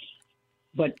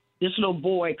 But this little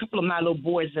boy, a couple of my little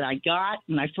boys that I got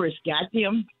when I first got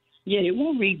them, they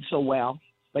won't read so well,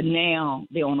 but now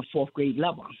they're on the fourth grade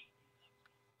level.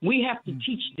 We have to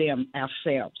teach them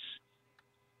ourselves.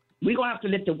 We're going to have to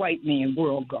let the white man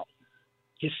world go.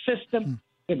 His system,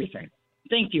 everything.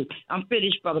 Thank you. I'm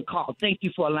finished, Brother Carl. Thank you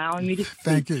for allowing me to speak.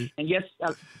 Thank you. And yes,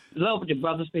 I love what the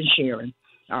brother's been sharing.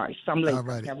 All right. All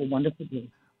right. Have a wonderful day.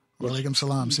 Walaikum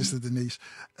salam, Sister Denise.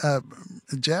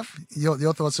 Jeff,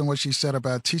 your thoughts on what she said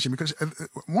about teaching? Because at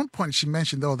one point she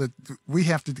mentioned, though, that we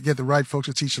have to get the right folks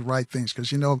to teach the right things.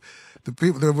 Because, the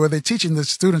people where they're teaching the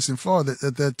students in Florida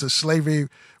that slavery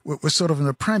was sort of an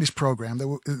apprentice program,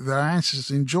 that their ancestors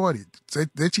enjoyed it.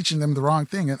 They're teaching them the wrong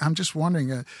thing. And I'm just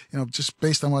wondering, just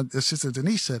based on what Sister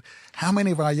Denise said, how many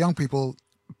of our young people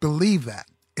believe that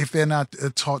if they're not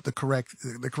taught the correct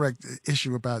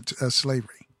issue about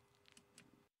slavery?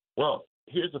 Well,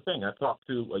 here's the thing. I talked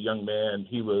to a young man.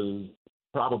 He was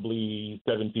probably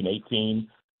 17, 18.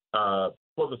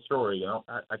 For the story,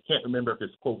 I can't remember if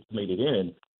his quotes made it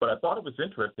in, but I thought it was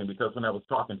interesting because when I was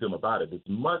talking to him about it, as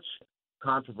much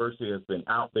controversy has been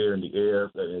out there in the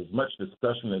air, as much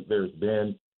discussion as there's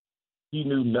been, he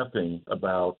knew nothing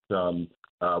about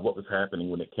what was happening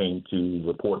when it came to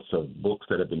reports of books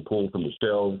that had been pulled from the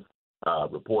shelves,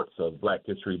 reports of Black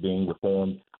history being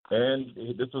reformed. And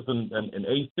this was an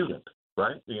A student,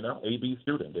 right? A-B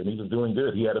student, and he was doing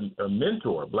good. He had a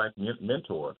mentor, a Black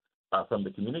mentor from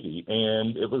the community,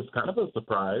 and it was kind of a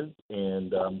surprise.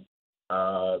 And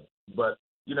but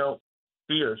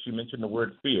fear. She mentioned the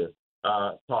word fear.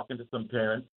 Talking to some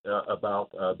parents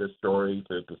about this story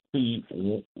to see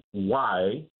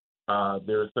why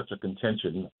there is such a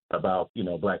contention about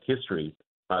Black history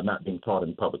not being taught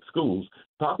in public schools.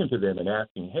 Talking to them and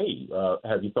asking, hey,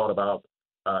 have you thought about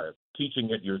teaching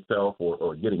it yourself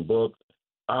or getting books?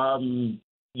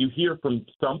 You hear from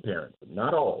some parents,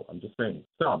 not all, I'm just saying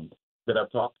some, that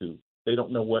I've talked to, they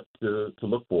don't know what to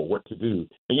look for, what to do.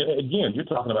 And again, you're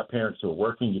talking about parents who are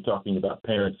working. You're talking about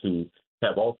parents who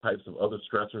have all types of other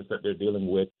stressors that they're dealing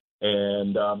with.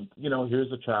 And,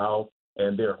 here's a child,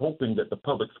 and they're hoping that the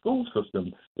public school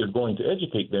system is going to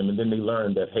educate them. And then they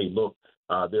learn that, hey, look,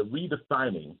 they're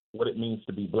redefining what it means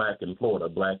to be black in Florida,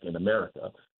 black in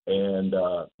America. And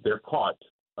they're caught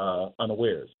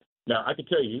unawares. Now, I can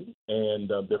tell you, and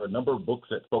there are a number of books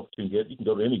that folks can get. You can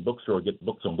go to any bookstore and get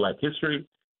books on black history.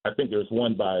 I think there's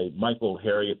one by Michael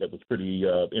Harriot that was pretty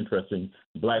interesting,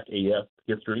 Black AF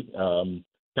History,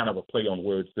 kind of a play on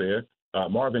words there.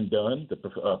 Marvin Dunn, the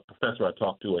professor I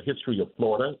talked to, A History of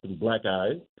Florida Through Black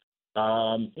Eyes.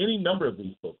 Any number of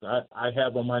these books I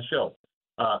have on my shelf.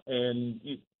 And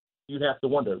you'd have to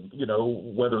wonder,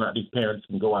 whether or not these parents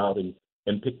can go out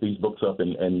and pick these books up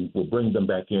and will bring them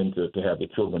back in to have their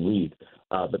children read.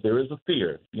 But there is a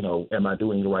fear, am I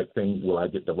doing the right thing? Will I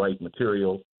get the right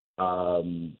material?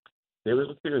 There is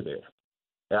a fear there.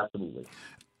 Absolutely.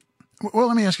 Well,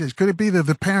 let me ask you this. Could it be that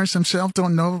the parents themselves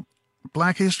don't know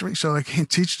black history, so they can't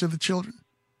teach to the children?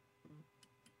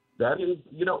 That is,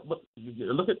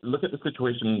 look at the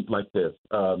situation like this.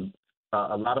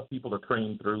 A lot of people are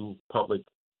trained through public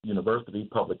university,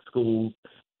 public schools,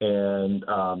 and,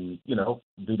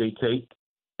 do they take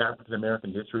African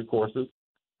American history courses?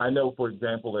 I know, for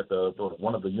example, at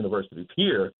one of the universities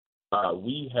here,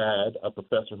 we had a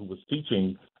professor who was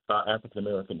teaching African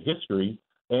American history,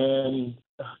 and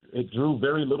it drew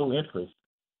very little interest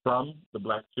from the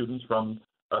black students, from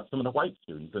some of the white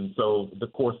students, and so the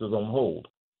course is on hold.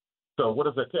 So what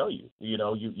does that tell you?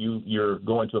 You're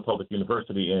going to a public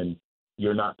university and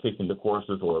you're not taking the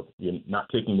courses, or you're not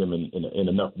taking them in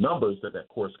enough numbers that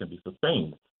course can be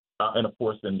sustained. And of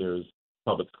course, then there's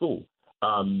public school.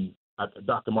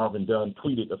 Dr. Marvin Dunn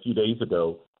tweeted a few days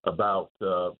ago about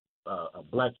a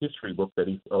black history book a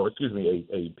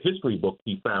history book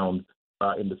he found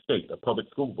in the state, a public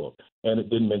school book. And it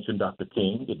didn't mention Dr.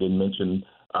 King. It didn't mention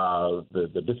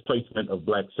the displacement of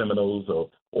black Seminoles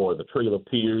or the Trail of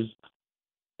Tears.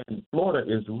 And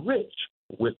Florida is rich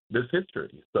with this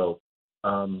history. So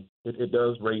it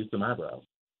does raise some eyebrows.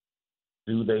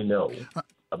 Do they know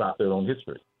about their own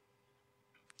history?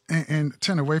 And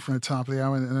turn away from the top of the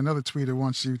hour, and another tweeter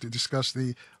wants you to discuss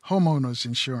the homeowners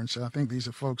insurance. I think these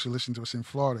are folks who listen to us in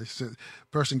Florida. The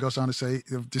person goes on to say,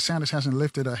 if DeSantis hasn't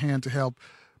lifted a hand to help,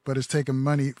 but has taken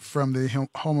money from the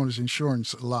homeowners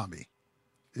insurance lobby.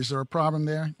 Is there a problem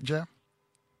there, Jeff?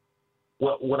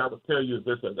 Well, what I would tell you is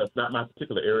this: that's not my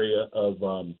particular area of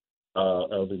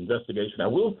investigation. I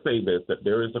will say this: that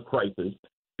there is a crisis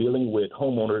dealing with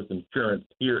homeowners insurance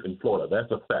here in Florida.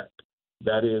 That's a fact.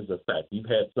 That is a fact. You've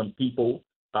had some people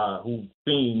who've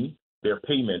seen their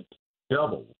payment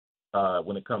double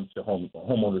when it comes to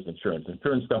homeowners insurance.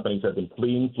 Insurance companies have been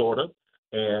fleeing Florida,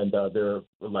 and there are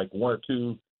like one or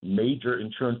two major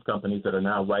insurance companies that are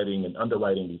now writing and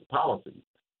underwriting these policies.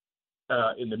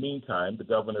 In the meantime, the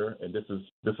governor, and this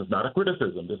is not a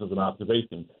criticism, this is an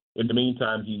observation. In the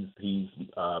meantime, he's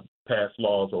passed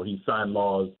laws, or he's signed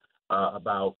laws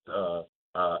about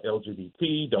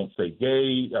LGBT, don't say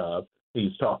gay.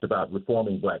 He's talked about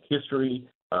reforming black history.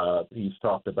 He's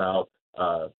talked about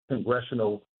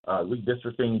congressional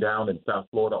redistricting down in South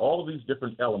Florida. All of these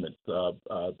different elements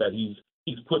that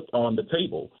he's put on the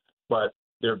table. But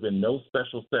there have been no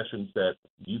special sessions that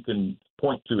you can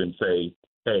point to and say,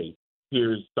 hey,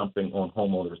 here's something on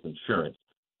homeowners insurance.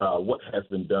 What has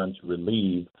been done to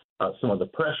relieve some of the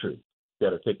pressures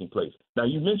that are taking place? Now,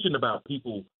 you mentioned about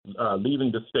people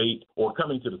leaving the state or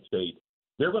coming to the state.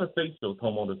 They're going to face those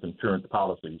homeowners insurance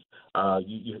policies.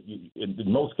 In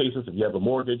most cases, if you have a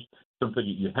mortgage, something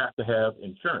you have to have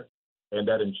insurance. And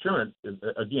that insurance is,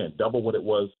 again, double what it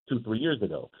was 2-3 years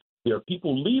ago. There are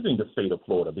people leaving the state of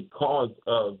Florida because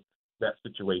of that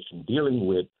situation, dealing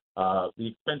with the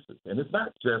expenses. And it's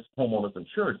not just homeowners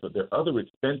insurance, but there are other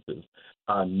expenses,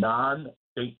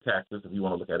 non-state taxes, if you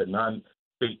want to look at it,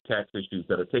 non-state tax issues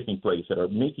that are taking place that are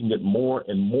making it more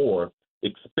and more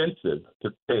expensive to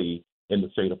stay in the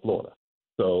state of Florida.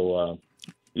 So,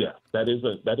 that is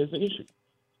an issue.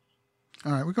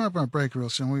 All right, we're going up on a break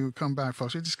real soon. We will come back,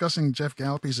 folks. We're discussing Jeff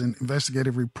Gallop. He's an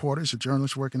investigative reporter. He's a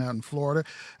journalist working out in Florida.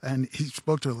 And he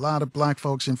spoke to a lot of black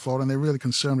folks in Florida, and they're really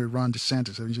concerned with Ron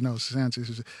DeSantis. As you know,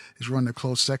 DeSantis is running a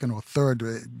close second or third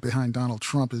behind Donald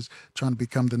Trump, is trying to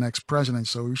become the next president.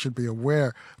 So we should be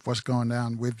aware of what's going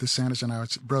down with DeSantis and our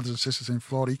brothers and sisters in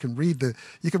Florida. You can read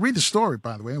the story,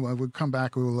 by the way. When we come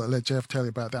back, we'll let Jeff tell you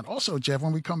about that. Also, Jeff,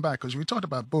 when we come back, because we talked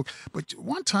about books, but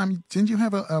one time, didn't you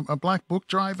have a black book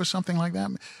drive or something like like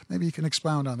that? Maybe you can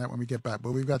expound on that when we get back.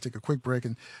 But we've got to take a quick break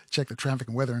and check the traffic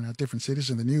and weather in our different cities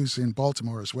and the news in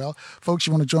Baltimore as well. Folks,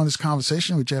 you want to join this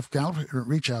conversation with Jeff Gallop,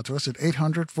 reach out to us at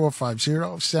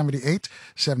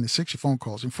 800-450-7876. Your phone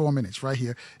calls in 4 minutes right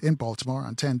here in Baltimore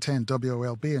on 1010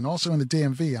 WOLB and also in the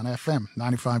DMV on FM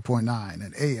 95.9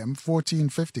 and AM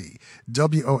 1450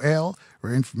 WOL,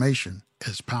 where information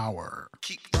is power.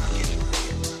 Keep rocking.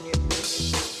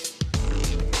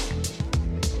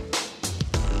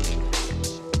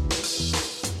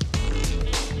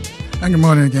 And good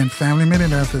morning again, family.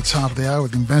 Minute after the top of the hour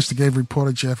with investigative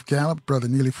reporter Jeff Gallop. Brother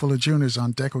Neely Fuller Jr. is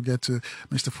on deck. We'll get to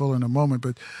Mr. Fuller in a moment.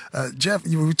 But, Jeff,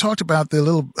 we talked about the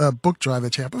little book drive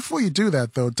that you have. Before you do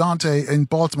that, though, Dante in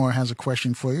Baltimore has a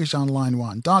question for you. He's on line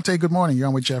one. Dante, good morning. You're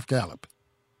on with Jeff Gallop.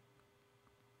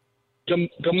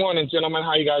 Good morning, gentlemen.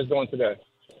 How you guys doing today?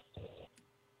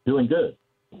 Doing good.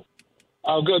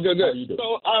 Oh, good.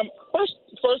 So,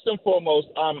 first and foremost,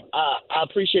 I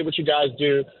appreciate what you guys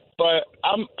do. But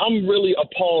I'm really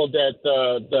appalled at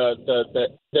the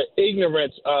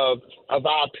ignorance of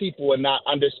our people and not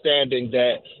understanding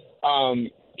that.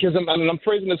 Because I'm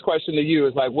phrasing this question to you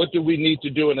is like, what do we need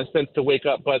to do in a sense to wake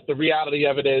up? But the reality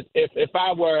of it is, if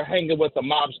I were hanging with a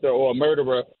mobster or a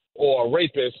murderer or a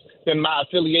rapist, then my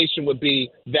affiliation would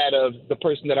be that of the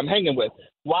person that I'm hanging with.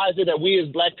 Why is it that we as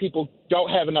black people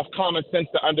don't have enough common sense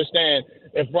to understand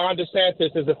if Ron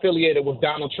DeSantis is affiliated with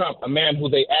Donald Trump, a man who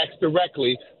they asked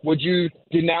directly, would you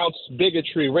denounce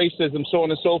bigotry, racism, so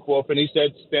on and so forth? And he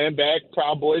said, stand back,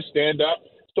 Proud Boys, stand up,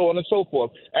 so on and so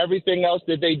forth. Everything else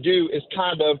that they do is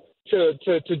kind of to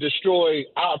destroy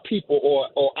our people or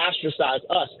ostracize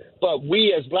us. But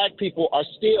we as black people are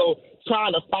still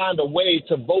trying to find a way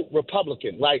to vote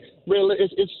Republican. Like, really,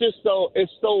 it's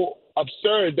so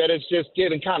absurd that it's just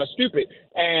getting kind of stupid.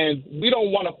 And we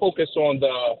don't want to focus on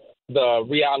the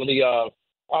reality of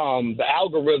the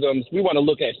algorithms. We want to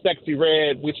look at Sexy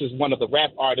Red, which is one of the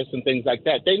rap artists and things like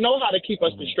that. They know how to keep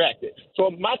us distracted. So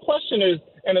my question is,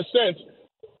 in a sense,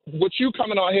 with you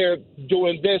coming on here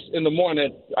doing this in the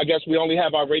morning, I guess we only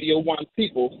have our Radio 1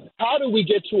 people. How do we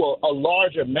get to a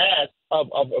larger mass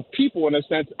of people, in a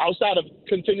sense, outside of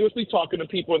continuously talking to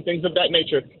people and things of that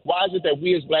nature? Why is it that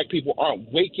we as black people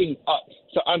aren't waking up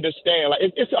to understand? Like,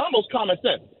 it's almost common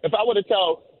sense. If I were to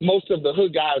tell most of the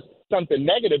hood guys something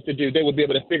negative to do, they would be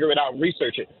able to figure it out and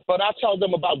research it. But I tell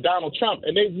them about Donald Trump,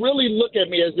 and they really look at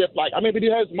me as if, like, but he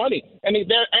has money. And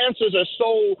their answers are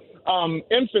so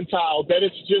infantile that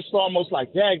it's just almost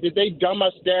like, dang, did they dumb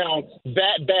us down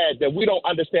that bad that we don't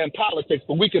understand politics,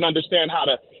 but we can understand how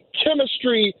to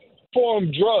chemistry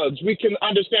form drugs. We can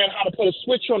understand how to put a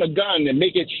switch on a gun and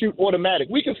make it shoot automatic.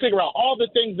 We can figure out all the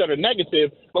things that are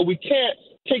negative, but we can't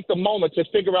take the moment to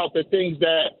figure out the things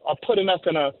that are putting us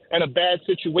in a bad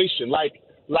situation, like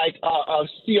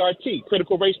CRT,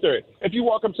 critical race theory. If you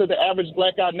walk up to the average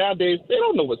black guy nowadays, they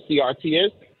don't know what CRT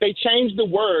is. They changed the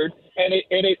word, and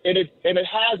it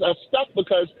has us stuck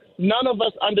because none of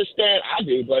us understand. I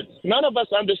do, but none of us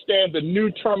understand the new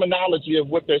terminology of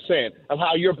what they're saying, of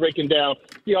how you're breaking down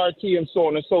CRT and so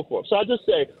on and so forth. So I just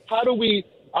say, how do we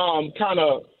kind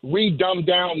of re-dumb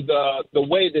down the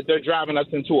way that they're driving us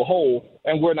into a hole,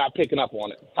 and we're not picking up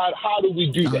on it? How do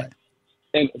we do that?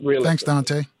 And really, thanks,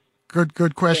 Dante.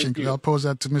 Good question. I'll pose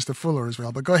that to Mr. Fuller as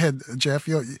well. But go ahead, Jeff.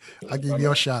 I'll give you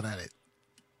your shot at it.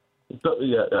 So,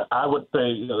 yeah, I would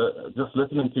say, just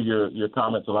listening to your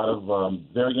comments, a lot of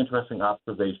very interesting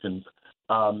observations.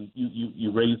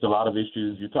 You raised a lot of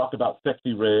issues. You talked about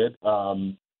Sexy Red,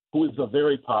 who is a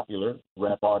very popular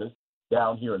rap artist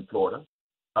down here in Florida.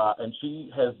 And she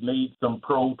has made some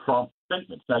pro-Trump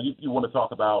statements. Now, you want to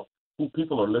talk about who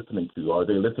people are listening to. Are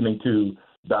they listening to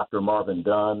Dr. Marvin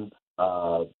Dunn,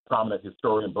 prominent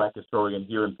historian, black historian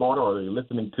here in Florida, or are they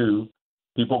listening to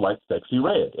people like Sexy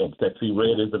Red? And Sexy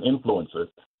Red is an influencer.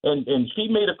 And she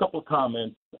made a couple of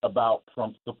comments about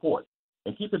Trump's support.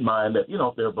 And keep in mind that,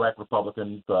 if there are black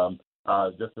Republicans,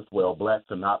 just as well, blacks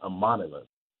are not a monolith.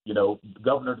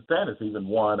 Governor DeSantis even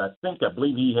won, I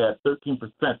believe he had 13%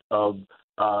 of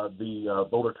the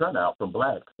voter turnout from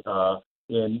blacks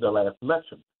in the last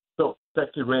election. So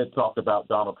Sexy Red talked about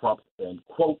Donald Trump and,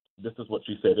 quote, this is what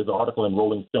she said. There's an article in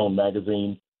Rolling Stone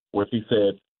magazine where she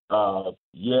said,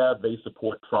 they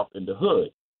support Trump in the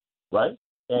hood, right?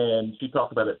 And she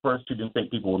talked about, at first she didn't think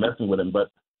people were messing with him,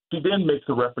 but she then makes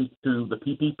a reference to the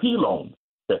PPP loans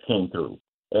that came through.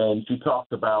 And she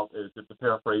talked about, just to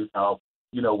paraphrase, how,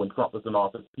 when Trump was in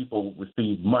office, people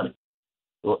received money.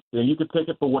 Well, and you could take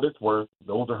it for what it's worth.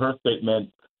 Those are her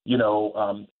statements,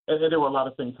 and there were a lot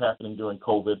of things happening during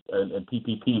COVID, and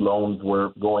PPP loans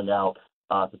were going out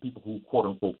to people who, quote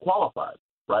unquote, qualified,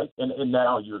 right? And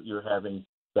now you're having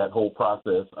that whole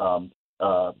process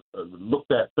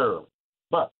looked at thoroughly.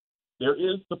 But there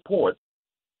is support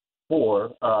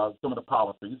for some of the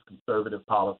policies, conservative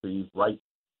policies, right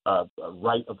of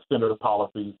center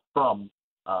policies from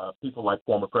people like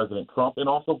former President Trump and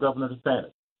also Governor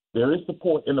DeSantis. There is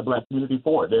support in the black community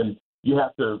for it, and you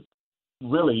have to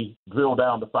really drill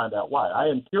down to find out why. I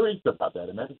am curious about that,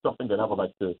 and that is something that I would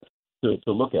like to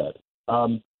look at.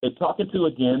 And talking to,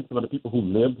 again, some of the people who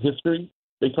live history,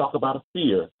 they talk about a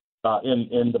fear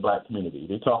in the black community.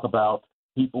 They talk about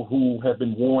people who have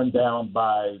been worn down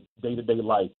by day-to-day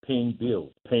life, paying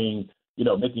bills, making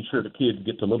sure the kids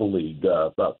get to Little League,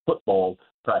 football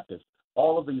practice,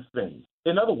 all of these things.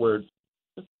 In other words,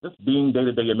 just being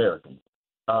day-to-day Americans.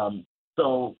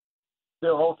 So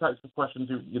there are all types of questions,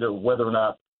 whether or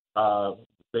not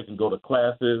they can go to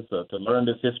classes to learn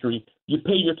this history. You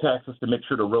pay your taxes to make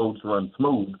sure the roads run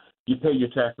smooth. You pay your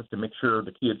taxes to make sure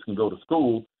the kids can go to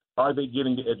school. Are they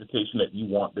getting the education that you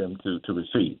want them to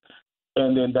receive?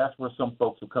 And then that's where some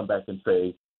folks will come back and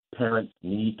say parents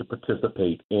need to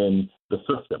participate in the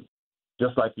system.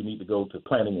 Just like you need to go to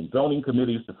planning and zoning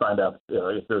committees to find out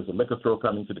if there's a liquor store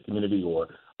coming to the community or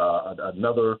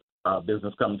another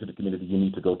business coming to the community, you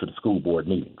need to go to the school board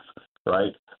meetings,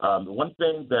 right? One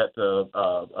thing that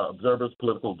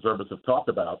political observers have talked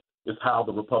about is how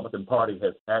the Republican Party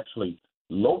has actually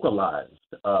localized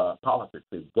politics.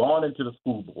 They've gone into the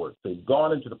school boards. They've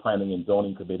gone into the planning and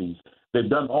zoning committees. They've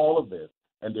done all of this,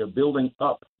 and they're building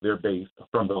up their base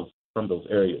from those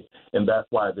areas. And that's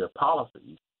why their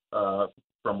policies,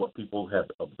 from what people have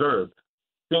observed,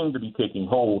 seem to be taking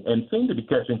hold and seem to be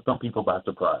catching some people by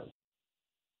surprise.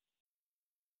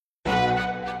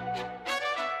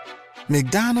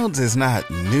 McDonald's is not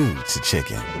new to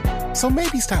chicken. So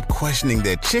maybe stop questioning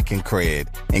their chicken cred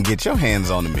and get your hands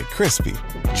on the McCrispy.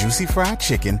 Juicy fried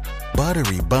chicken,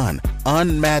 buttery bun,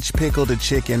 unmatched pickle to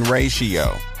chicken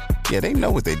ratio. Yeah, they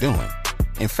know what they're doing.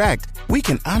 In fact, we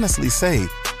can honestly say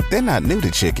they're not new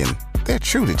to chicken. They're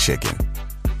true to chicken.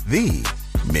 The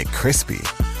McCrispy.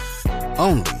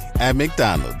 Only at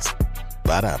McDonald's.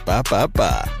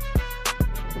 Ba-da-ba-ba-ba.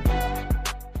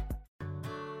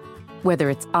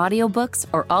 Whether it's audiobooks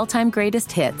or all-time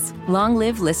greatest hits, long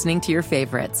live listening to your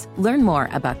favorites. Learn more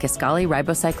about Kisqali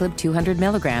Ribociclib 200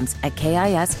 milligrams at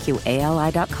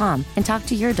KISQALI.com and talk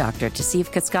to your doctor to see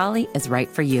if Kisqali is right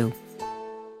for you.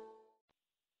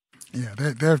 Yeah,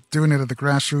 they're doing it at the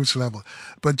grassroots level.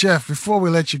 But, Jeff, before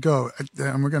we let you go,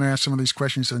 and we're going to ask some of these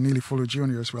questions of Neely Fuller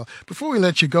Jr. as well. Before we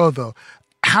let you go, though,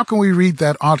 how can we read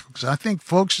that article? Because I think,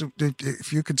 folks,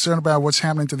 if you're concerned about what's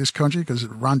happening to this country, because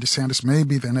Ron DeSantis may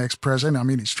be the next president, I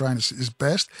mean, he's trying his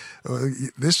best.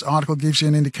 This article gives you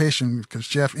an indication, because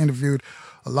Jeff interviewed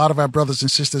a lot of our brothers and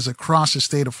sisters across the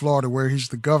state of Florida where he's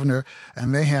the governor,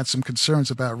 and they had some concerns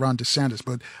about Ron DeSantis.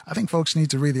 But I think folks need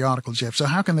to read the article, Jeff. So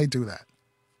how can they do that?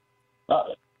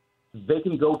 They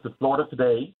can go to Florida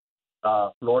Today,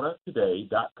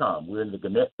 FloridaToday.com. We're in the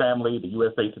Gannett family, the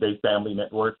USA Today family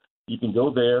network. You can go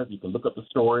there. You can look up the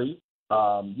story.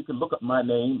 You can look up my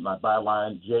name, my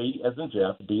byline, J as in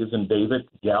Jeff, D as in David,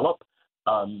 Gallop.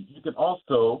 You can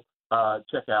also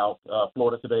check out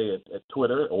Florida Today at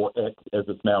Twitter, or X as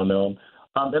it's now known.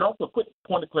 And also, a quick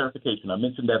point of clarification. I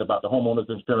mentioned that about the homeowners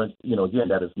insurance. Again,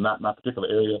 that is not my particular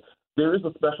area. There is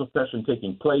a special session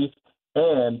taking place,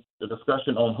 and the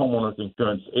discussion on homeowners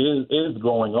insurance is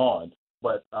going on.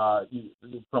 But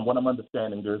from what I'm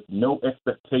understanding, there's no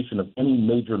expectation of any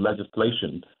major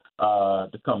legislation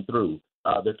to come through.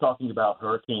 They're talking about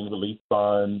hurricane relief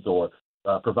funds or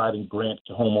providing grants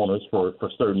to homeowners for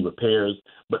certain repairs,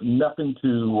 but nothing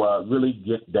to really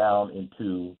get down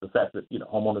into the fact that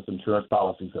homeowners insurance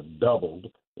policies have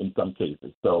doubled in some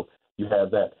cases. So you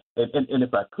have that. And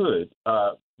if I could,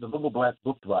 the Little Black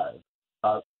Book Drive,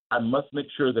 I must make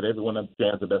sure that everyone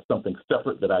understands that that's something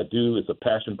separate that I do. It's a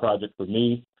passion project for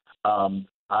me. I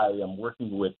am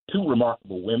working with two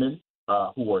remarkable women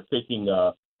who are taking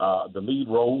the lead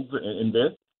roles in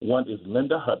this. One is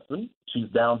Linda Hudson. She's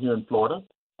down here in Florida.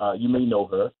 You may know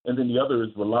her. And then the other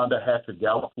is Rolanda Hatcher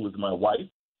Gallop, who is my wife.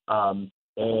 And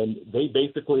they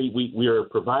basically, we are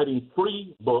providing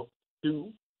free books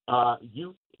to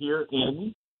youth here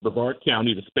in Brevard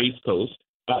County, the Space Coast.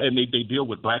 And they deal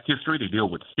with Black history. They deal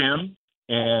with STEM.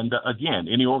 And, again,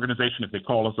 any organization, if they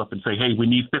call us up and say, hey, we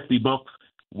need 50 books,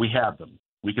 we have them.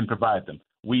 We can provide them.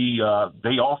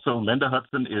 They also, Linda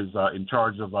Hudson is in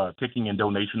charge of taking in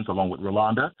donations along with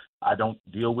Rolanda. I don't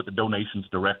deal with the donations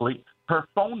directly. Her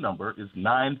phone number is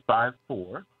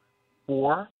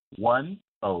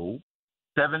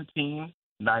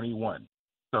 954-410-1791.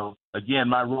 So, again,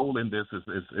 my role in this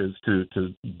is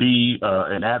to be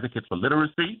an advocate for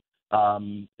literacy.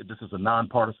 This is a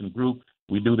nonpartisan group.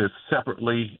 We do this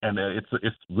separately, and it's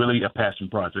really a passion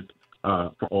project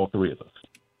for all three of us.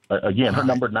 Again, her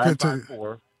number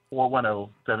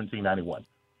 954-410-1791.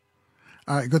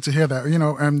 All right, good to hear that.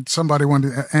 And somebody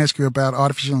wanted to ask you about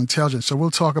artificial intelligence, so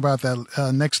we'll talk about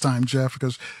that next time, Jeff,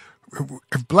 because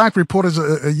if black reporters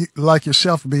like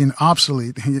yourself are being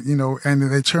obsolete,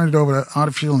 and they turn it over to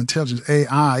artificial intelligence,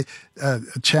 AI,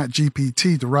 Chat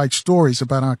GPT, to write stories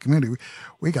about our community,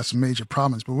 we got some major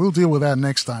problems, but we'll deal with that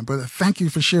next time. But thank you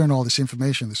for sharing all this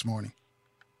information this morning.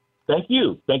 Thank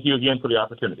you. Thank you again for the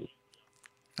opportunity.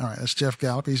 All right, that's Jeff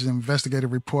Gallop. He's an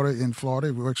investigative reporter in Florida.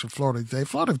 He works for Florida Today.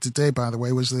 Florida Today, by the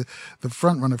way, was the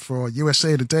front runner for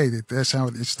USA Today. That's how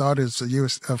it started as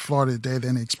Florida Today,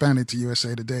 then expanded to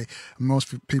USA Today.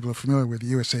 Most people are familiar with the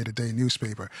USA Today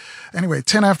newspaper. Anyway,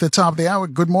 10 after the top of the hour.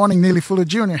 Good morning, Neely Fuller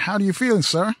Jr. How do you feel,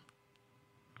 sir?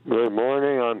 Good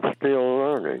morning. I'm still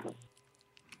learning.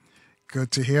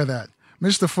 Good to hear that.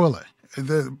 Mr. Fuller,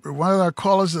 one of our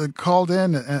callers called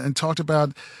in and talked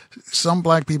about some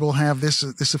black people have this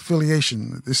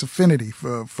affiliation, this affinity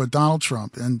for Donald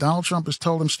Trump, and Donald Trump has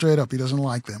told them straight up he doesn't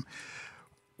like them.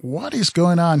 What is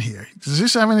going on here? Does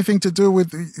this have anything to do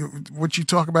with what you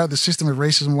talk about, the system of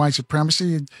racism and white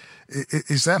supremacy?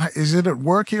 Is it at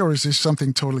work here, or is this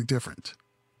something totally different?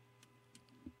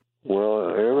 Well,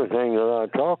 everything that I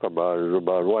talk about is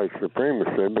about white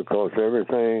supremacy, because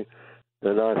everything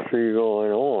that I see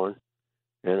going on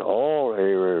in all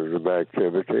areas of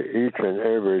activity each and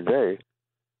every day.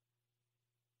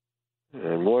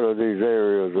 And what are these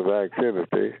areas of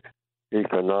activity?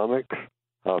 Economics,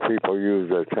 how people use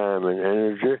their time and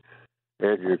energy,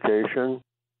 education,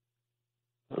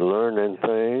 learning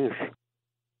things,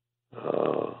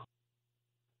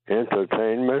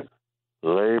 entertainment,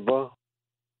 labor,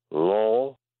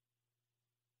 law,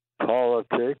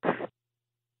 politics,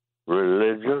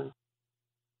 religion,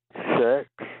 sex,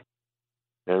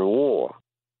 and war.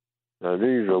 Now,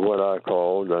 these are what I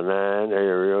call the 9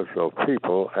 areas of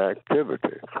people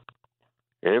activity.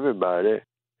 Everybody,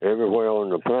 everywhere on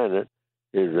the planet,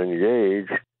 is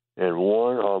engaged in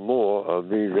one or more of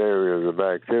these areas of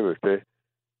activity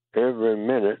every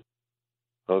minute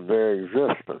of their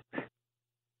existence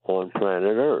on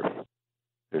planet Earth.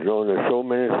 There's only so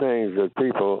many things that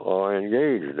people are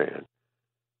engaged in.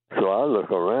 So I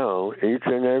look around each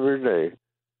and every day,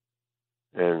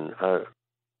 and I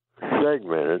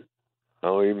segmented, I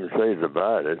don't even say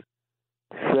divided,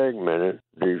 segmented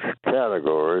these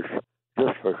categories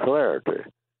just for clarity.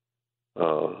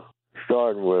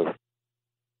 Starting with,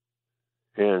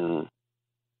 in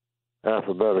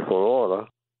alphabetical order,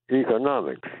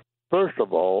 economics. First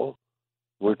of all,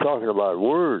 we're talking about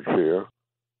words here,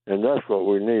 and that's what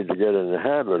we need to get in the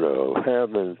habit of,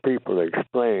 having people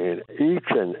explain each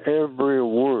and every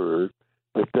word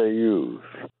that they use.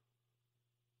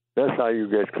 That's how you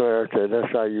get clarity.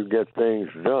 That's how you get things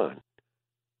done.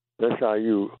 That's how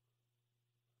you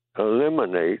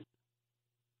eliminate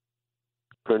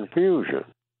confusion.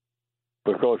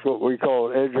 Because what we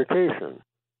call education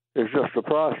is just a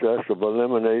process of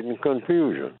eliminating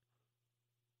confusion.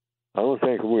 I don't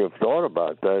think we have thought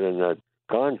about that in that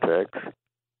context,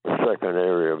 the second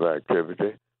area of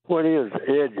activity. What is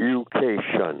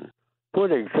education?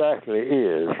 What exactly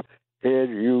is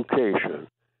education?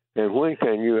 And when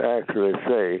can you actually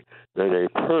say that a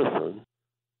person,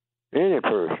 any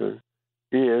person,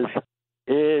 is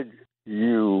educated?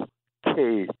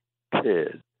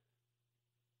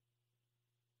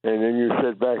 And then you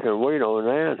sit back and wait on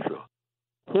the answer.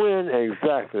 When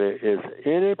exactly is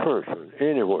any person,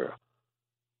 anywhere,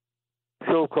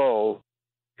 so-called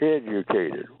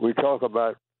educated? We talk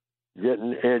about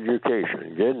getting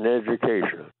education,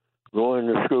 going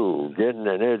to school, getting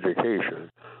an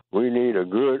education. We need a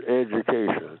good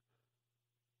education.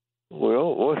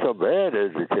 Well, what's a bad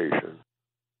education?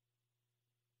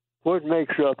 What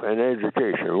makes up an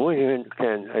education? When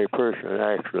can a person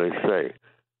actually say,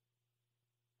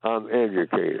 I'm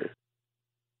educated?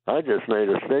 I just made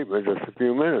a statement just a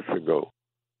few minutes ago.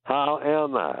 How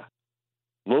am I?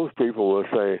 Most people will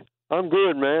say, I'm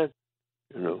good, man.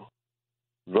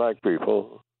 Black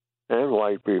people and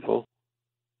white people.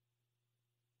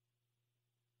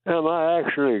 Am I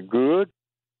actually good?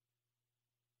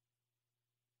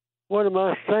 What am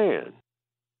I saying?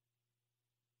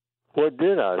 What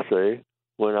did I say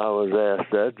when I was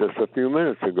asked that just a few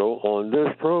minutes ago on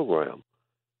this program?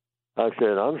 I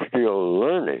said, I'm still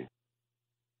learning.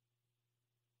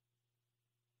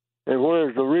 And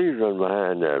where's the reason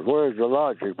behind that? Where's the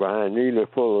logic behind Neely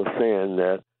Fuller saying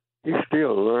that he's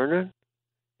still learning?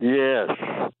 Yes,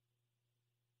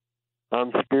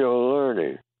 I'm still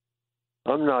learning.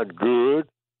 I'm not good.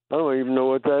 I don't even know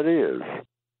what that is.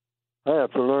 I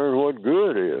have to learn what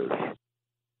good is.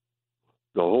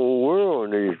 The whole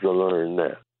world needs to learn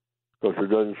that because it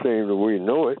doesn't seem that we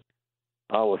know it.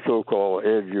 Our so-called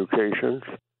educations.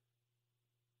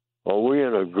 Are we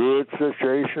in a good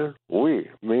situation? We,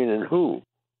 meaning who?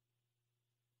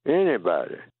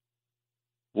 Anybody.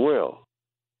 Well,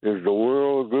 is the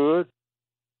world good?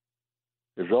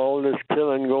 Is all this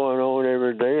killing going on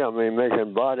every day? I mean,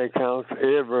 making body counts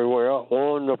everywhere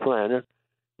on the planet,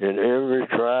 in every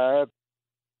tribe,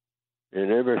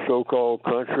 in every so-called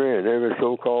country, in every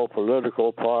so-called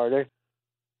political party.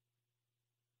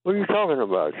 What are you talking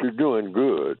about? You're doing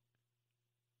good.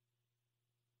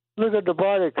 Look at the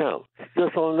body counts,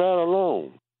 just on that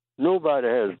alone. Nobody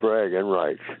has bragging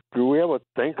rights. Do we ever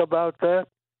think about that?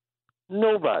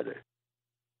 Nobody.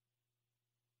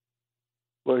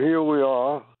 But here we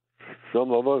are,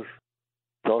 some of us,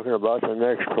 talking about the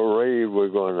next parade we're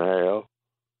going to have.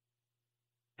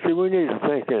 See, we need to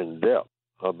think in depth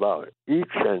about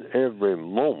each and every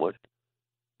moment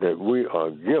that we are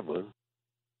given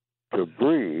to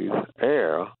breathe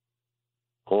air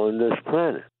on this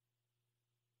planet.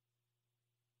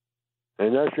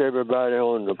 And that's everybody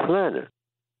on the planet.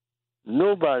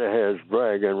 Nobody has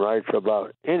bragging rights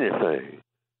about anything,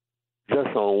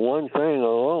 just on one thing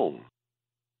alone,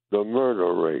 the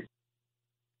murder rate.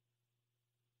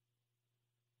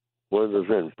 Whether it's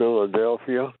in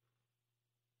Philadelphia,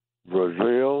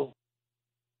 Brazil,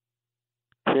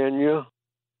 Kenya,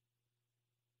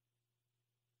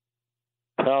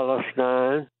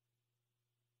 Palestine,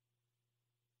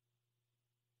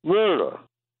 murder.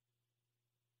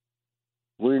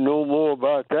 We know more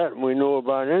about that than we know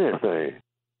about anything.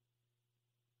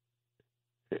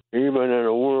 Even in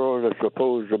a world that's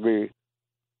supposed to be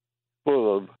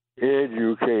full of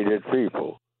educated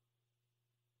people.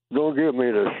 Don't give me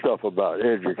this stuff about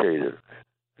educated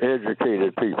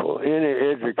people. Any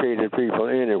educated people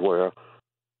anywhere,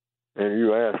 and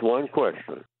you ask one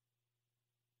question.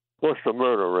 What's the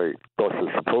murder rate? Because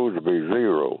it's supposed to be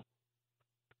 0.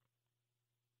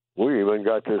 We even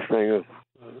got this thing of,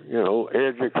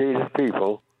 educated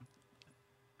people.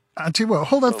 I tell you what,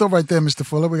 hold that thought right there, Mr.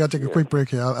 Fuller. We got to take a quick break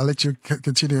here. I'll let you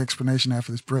continue the explanation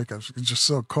after this break. I was just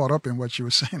so caught up in what you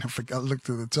were saying, I forgot to look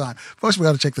through the time. First, we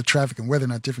got to check the traffic and weather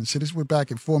in our different cities. We're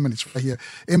back in 4 minutes right here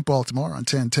in Baltimore on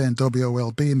 1010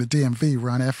 WOLB in the DMV.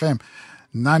 We're on FM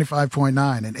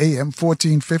 95.9 and AM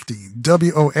 1450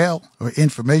 WOL, where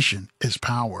information is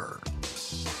power.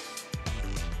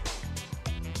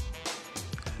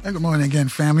 And good morning again,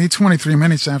 family. 23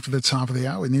 minutes after the top of the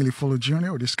hour, Neely Fuller Jr.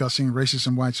 We're discussing racism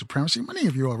and white supremacy. Many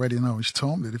of you already know his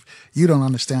tone that if you don't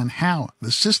understand how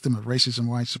the system of racism and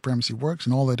white supremacy works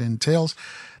and all that it entails,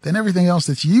 then everything else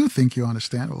that you think you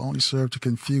understand will only serve to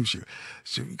confuse you.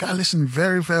 So you got to listen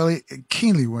very, very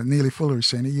keenly what Neely Fuller is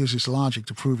saying. He uses logic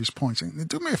to prove his points. And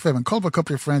do me a favor and call up a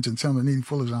couple of your friends and tell them that Neely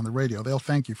Fuller's on the radio. They'll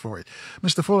thank you for it.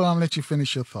 Mr. Fuller, I'll let you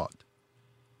finish your thought.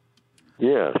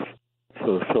 Yes.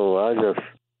 So I just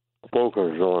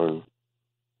focus on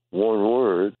one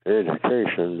word,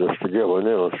 education, just to give an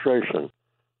illustration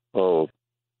of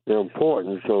the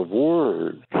importance of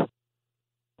words.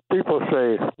 People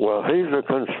say, well, he's a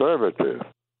conservative.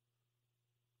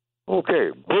 Okay,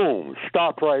 boom,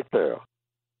 stop right there.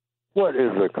 What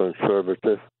is a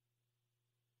conservative?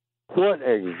 What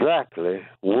exactly,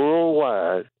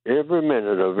 worldwide, every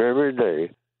minute of every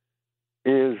day,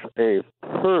 is a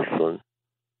person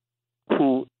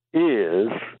who is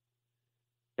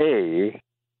a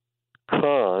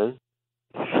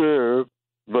conservative?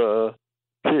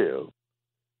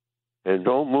 And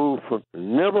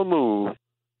never move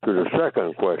to the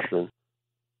second question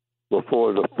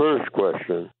before the first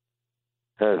question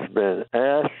has been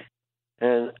asked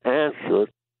and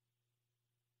answered.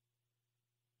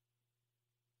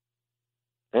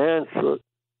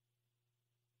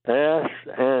 Asked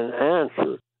and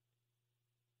answered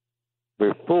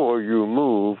before you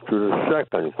move to the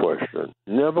second question.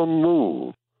 Never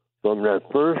move from that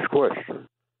first question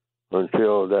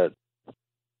until that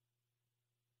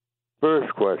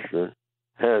first question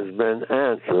has been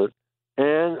answered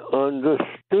and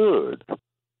understood.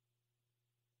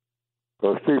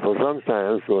 Because people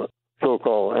sometimes will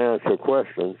so-called answer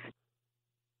questions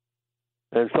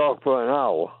and talk for an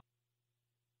hour.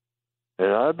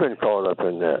 And I've been caught up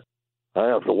in that. I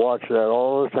have to watch that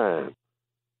all the time.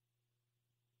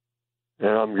 And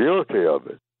I'm guilty of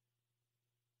it.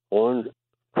 On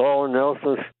Carl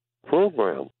Nelson's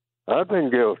program, I've been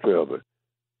guilty of it.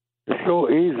 It's so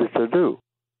easy to do.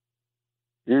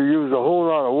 You use a whole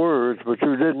lot of words, but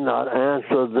you did not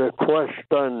answer the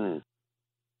question.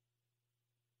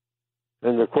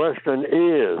 And the question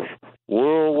is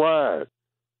worldwide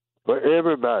for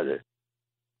everybody.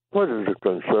 What is a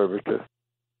conservative?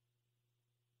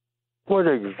 What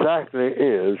exactly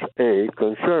is a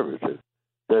conservative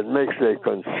that makes a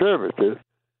conservative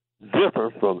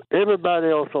different from everybody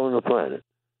else on the planet?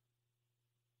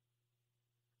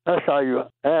 That's how you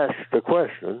ask the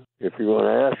question. If you want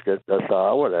to ask it, that's how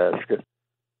I would ask it.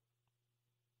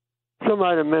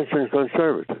 Somebody mentioned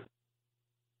conservative.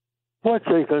 What's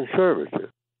a conservative?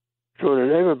 So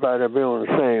that everybody be on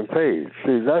the same page.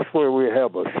 See, that's where we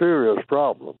have a serious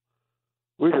problem.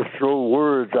 We just throw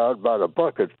words out by the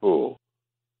bucketful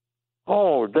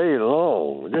all day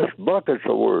long, just buckets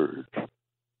of words.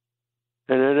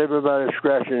 And then everybody's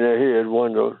scratching their head,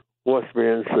 wonder what's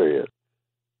being said.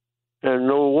 And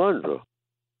no wonder.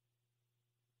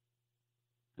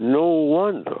 No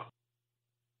wonder.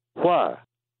 Why?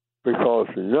 Because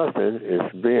nothing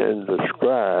is being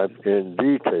described in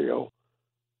detail.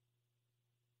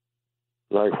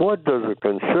 Like, what does a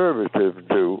conservative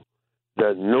do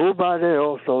that nobody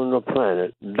else on the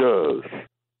planet does?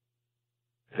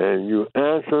 And you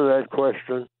answer that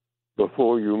question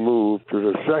before you move to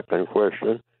the second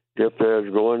question, if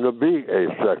there's going to be a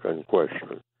second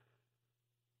question.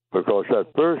 Because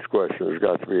that first question has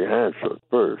got to be answered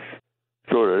first,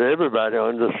 so that everybody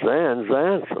understands the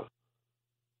answer.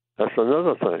 That's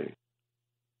another thing.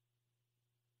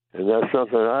 And that's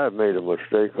something I've made a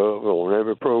mistake of on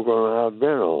every program I've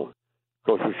been on,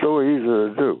 because it's so easy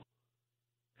to do.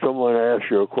 Someone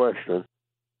asks you a question,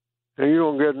 and you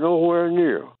don't get nowhere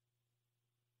near.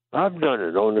 I've done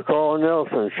it on the Carl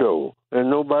Nelson show, and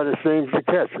nobody seems to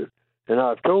catch it. And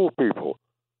I've told people,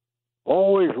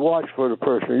 always watch for the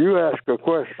person. You ask a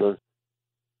question,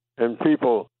 and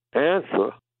people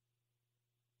answer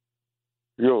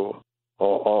you,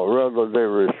 or rather they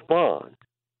respond.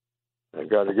 I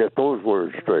got to get those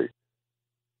words straight.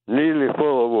 Neely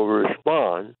Fuller will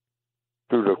respond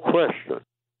to the question.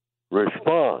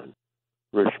 Respond.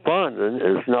 Responding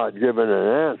is not giving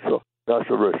an answer. That's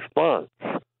a response.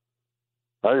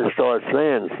 I just start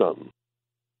saying something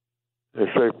and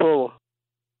say, Fuller,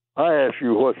 I ask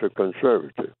you what's a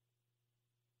conservative.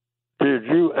 Did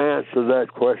you answer that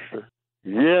question?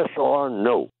 Yes or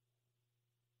no?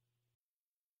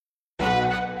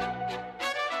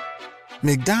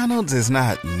 McDonald's is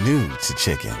not new to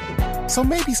chicken. So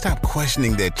maybe stop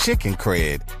questioning their chicken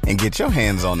cred and get your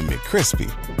hands on the McCrispy.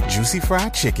 Juicy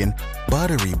fried chicken,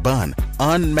 buttery bun,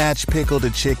 unmatched pickle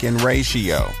to chicken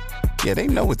ratio. Yeah, they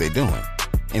know what they're doing.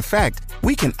 In fact,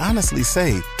 we can honestly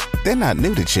say they're not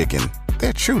new to chicken.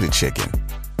 They're true to chicken.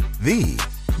 The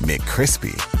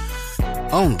McCrispy.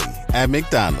 Only at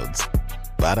McDonald's.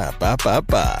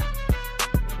 Ba-da-ba-ba-ba.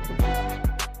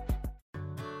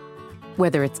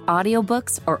 Whether it's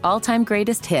audiobooks or all-time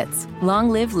greatest hits, long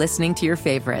live listening to your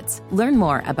favorites. Learn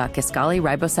more about Kisqali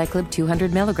Ribociclib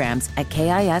 200 milligrams at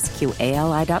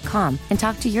KISQALI.com and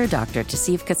talk to your doctor to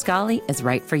see if Kisqali is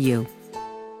right for you.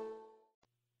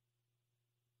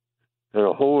 And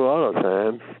a whole lot of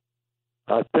times,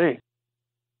 I think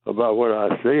about what I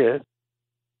said,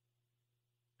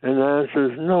 and the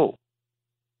answer is no.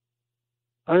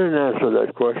 I didn't answer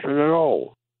that question at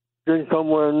all. Didn't come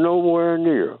nowhere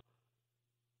near.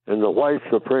 And the white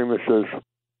supremacists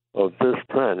of this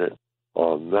planet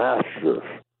are masters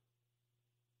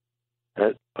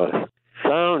at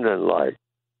sounding like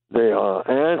they are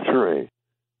answering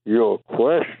your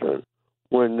question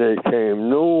when they came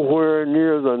nowhere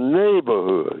near the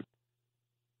neighborhood.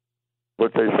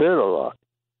 But they said a lot.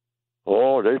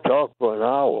 Oh, they talked for an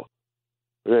hour.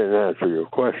 They didn't answer your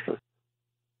question.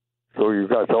 So you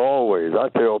got to always, I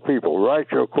tell people,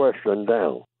 write your question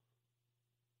down.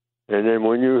 And then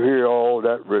when you hear all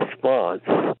that response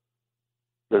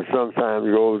that sometimes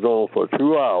goes on for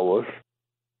 2 hours,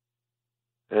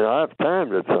 and I've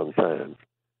timed it sometimes,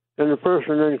 and the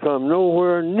person didn't come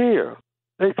nowhere near.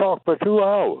 They talked for 2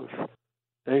 hours.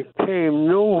 They came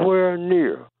nowhere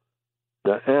near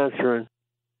to answering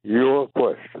your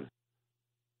question.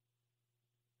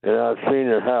 And I've seen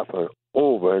it happen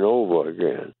over and over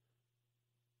again,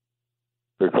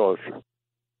 because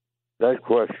that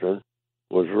question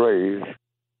was raised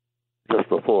just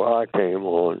before I came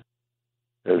on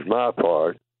as my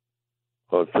part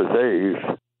of today's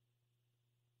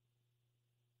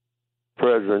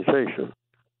presentation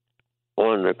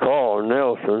on the Carl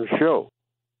Nelson show.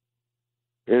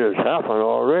 It has happened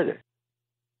already.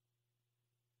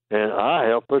 And I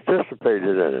have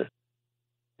participated in it.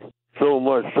 So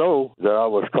much so that I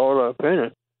was caught up in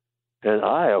it, and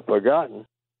I have forgotten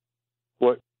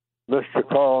what Mr.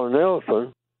 Carl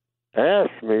Nelson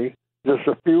asked me just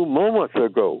a few moments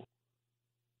ago.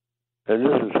 And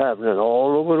this is happening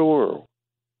all over the world.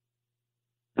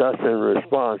 That's in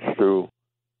response to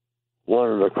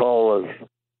one of the callers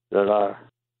that I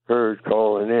heard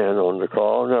calling in on the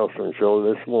Carl Nelson show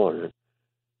this morning,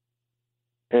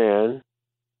 and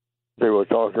they were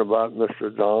talking about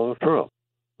Mr. Donald Trump,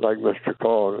 like Mr.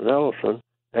 Carl Nelson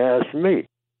asked me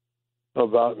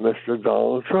about Mr.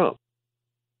 Donald Trump.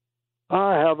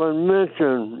 I haven't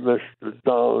mentioned Mr.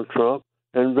 Donald Trump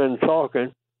and been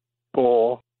talking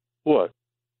for, what,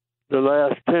 the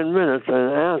last 10 minutes in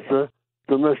answer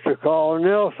to Mr. Carl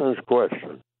Nelson's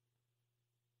question.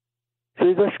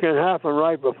 See, this can happen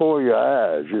right before your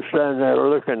eyes. You stand there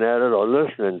looking at it or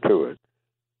listening to it,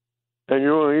 and you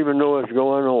don't even know what's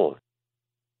going on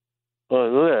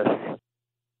unless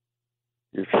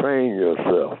you train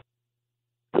yourself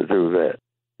to do that.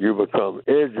 You become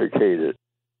educated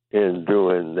in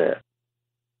doing that.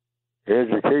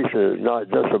 Education is not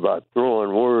just about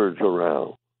throwing words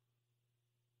around.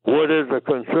 What is a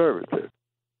conservative?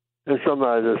 And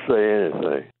somebody just say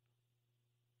anything.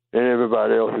 And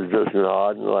everybody else is just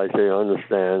nodding like they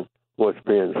understand what's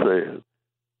being said.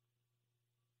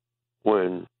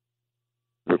 When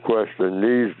the question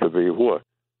needs to be what?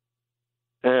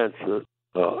 Answered,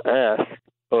 asked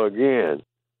again.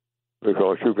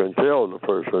 Because you can tell the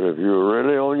person if you're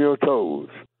really on your toes.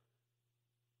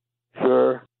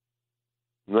 Sir,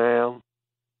 ma'am,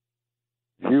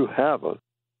 you haven't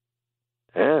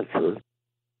answered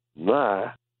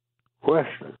my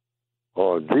question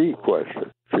or the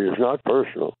question. See, it's not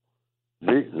personal.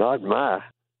 Not my.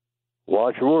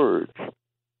 Watch words.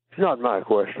 It's not my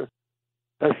question.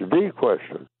 That's the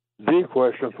question. The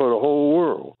question for the whole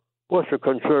world. What's a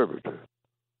conservative?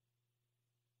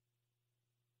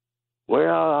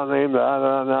 Well,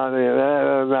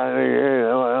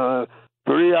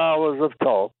 3 hours of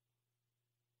talk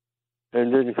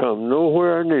and didn't come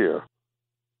nowhere near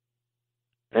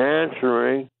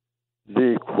answering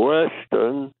the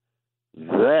question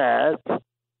that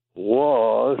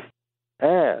was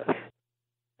asked.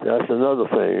 That's another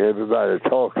thing. Everybody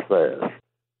talks fast.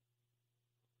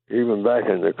 Even back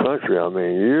in the country,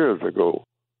 years ago,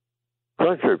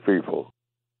 country people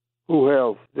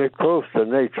they're close to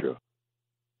nature.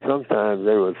 Sometimes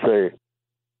they would say,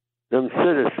 them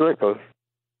city slickers,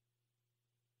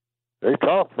 they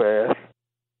talk fast,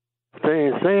 but they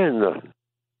ain't saying nothing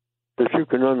that you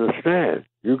can understand.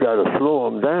 You got to slow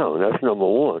them down. That's number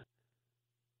one.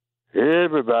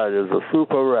 Everybody is a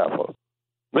super rapper.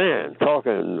 Man,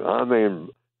 talking,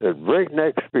 at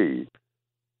breakneck speed.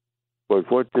 But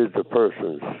what did the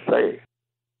person say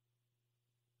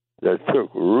that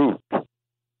took root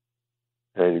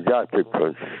and got the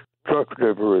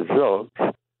constructive results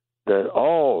that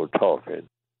all talking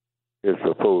is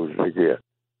supposed to get?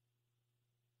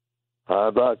 How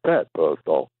about that,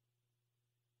 Buzzsaw?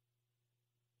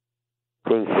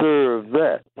 Conserve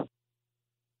that,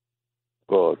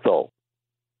 Buzzsaw.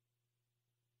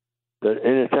 That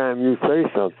anytime you say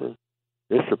something,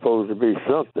 it's supposed to be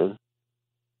something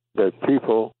that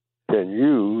people can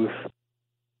use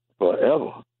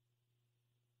forever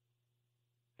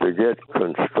to get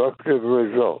constructive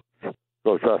results,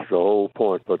 because that's the whole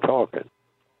point for talking.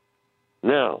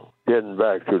 Now, getting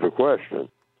back to the question,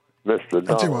 Mr.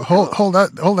 Donald. Hold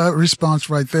that response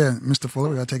right there, Mr. Fuller.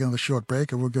 We got to take another short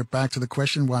break, and we'll get back to the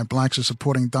question why blacks are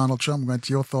supporting Donald Trump. We'll get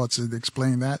to your thoughts and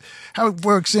explain that, how it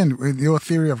works in with your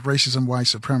theory of racism, white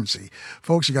supremacy.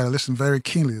 Folks, you got to listen very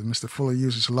keenly as Mr. Fuller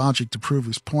uses logic to prove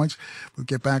his points. We'll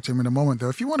get back to him in a moment, though.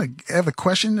 If you want to have a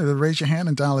question, raise your hand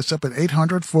and dial us up at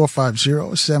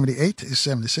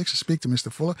 800-450-7876 to speak to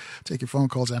Mr. Fuller. Take your phone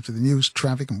calls after the news,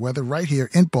 traffic, and weather right here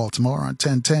in Baltimore on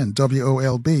 1010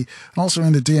 WOLB, and also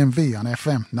in the DMV on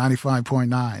FM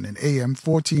 95.9 and AM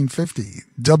 1450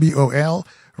 WOL,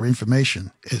 where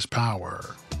information is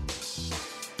power.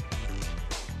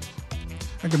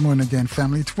 And good morning again,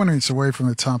 family. 20 minutes away from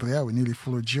the top of the hour, Neely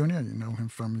Fuller Jr. You know him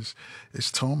from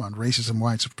his tome on racism,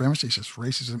 white supremacy. He says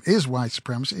racism is white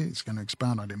supremacy. He's going to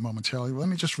expound on it momentarily. Let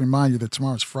me just remind you that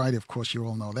tomorrow's Friday. Of course, you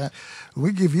all know that.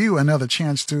 We give you another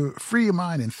chance to free your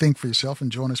mind and think for yourself,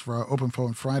 and join us for our Open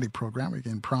Phone Friday program. We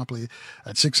begin promptly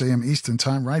at 6 a.m. Eastern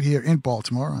Time right here in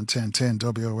Baltimore on 1010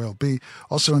 WOLB.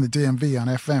 Also in the DMV on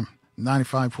FM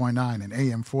 95.9 and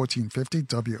AM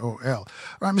 1450 WOL. All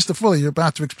right, Mr. Fuller, you're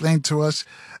about to explain to us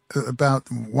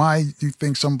about why you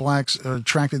think some blacks are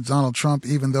attracted to Donald Trump,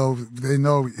 even though they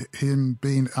know him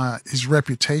being his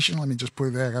reputation. Let me just put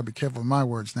it there. I got to be careful with my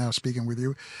words now speaking with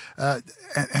you.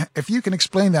 If you can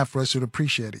explain that for us, we'd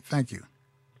appreciate it. Thank you.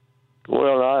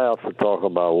 Well, I have to talk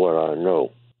about what I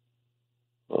know.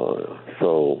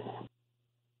 So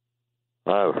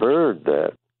I've heard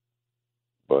that,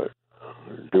 but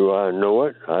do I know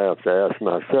it? I have to ask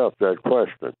myself that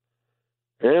question.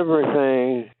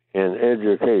 Everything in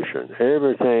education,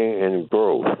 everything in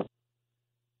growth,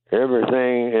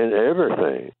 everything in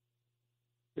everything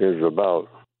is about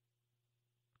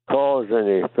cause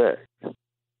and effect.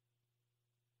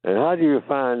 And how do you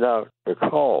find out the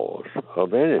cause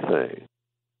of anything?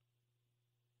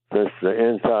 Since the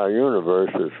entire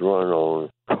universe is run on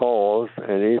cause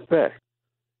and effect,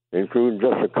 including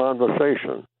just a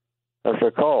conversation. That's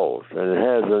a cause, and it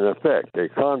has an effect. A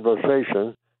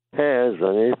conversation has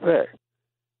an effect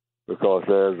because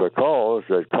there's a cause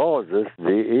that causes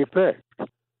the effect.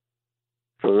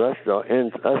 So that's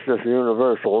just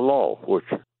universal law, which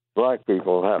black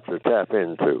people have to tap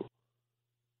into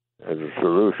as a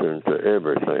solution to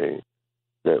everything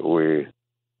that we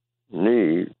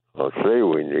need or say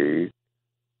we need,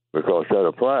 because that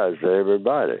applies to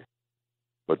everybody.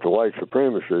 But the white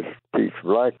supremacists teach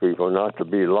black people not to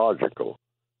be logical,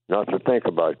 not to think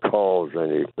about cause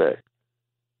and effect.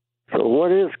 So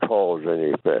what is cause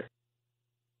and effect?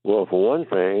 Well, for one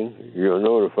thing, you're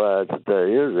notified that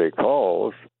there is a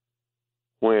cause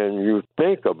when you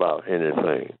think about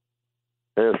anything.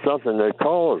 There's something that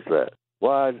caused that.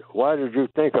 Why did you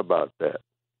think about that?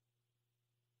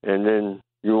 And then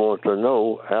you want to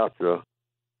know after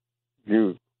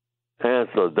you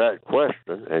answer that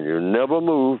question, and you never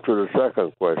move to the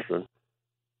second question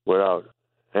without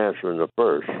answering the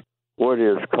first. What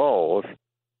is cause?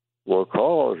 Well,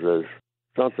 cause is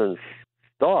something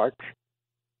starts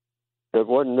that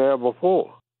wasn't there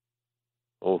before.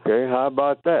 Okay, how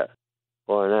about that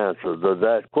for an answer to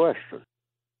that question?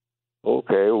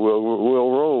 Okay, we'll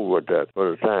roll with that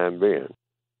for the time being.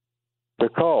 The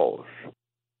cause.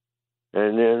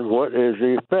 And then what is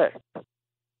the effect?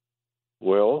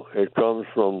 Well, it comes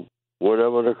from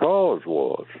whatever the cause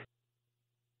was.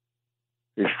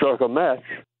 He struck a match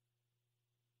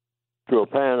to a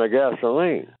pan of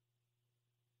gasoline.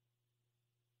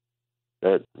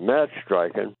 That match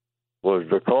striking was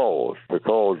the cause. The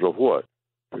cause of what?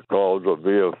 The cause of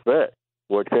the effect.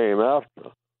 What came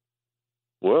after?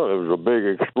 Well, it was a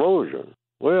big explosion.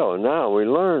 Well, now we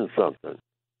learned something.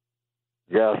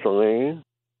 Gasoline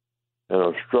and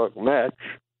a struck match,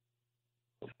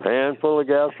 a pan full of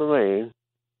gasoline,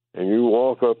 and you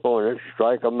walk up on it,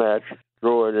 strike a match,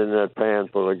 throw it in that pan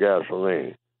full of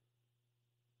gasoline.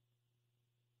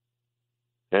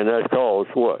 And that caused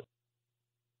what?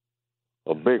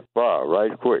 A big fire,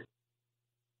 right quick.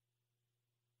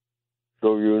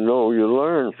 So you know you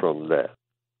learn from that.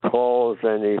 Cause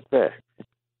and effect.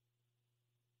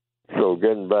 So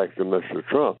getting back to Mr.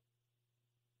 Trump,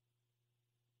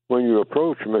 when you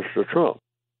approach Mr. Trump,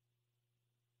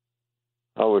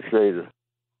 I would say,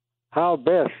 how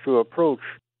best to approach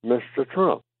Mr.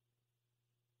 Trump?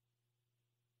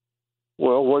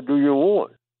 Well, what do you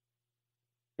want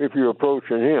if you're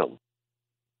approaching him?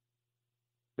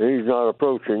 He's not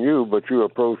approaching you, but you're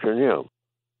approaching him.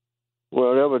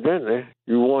 Well, evidently,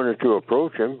 you wanted to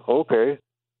approach him. Okay,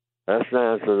 that's the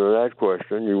answer to that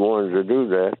question. You wanted to do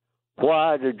that.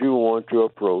 Why did you want to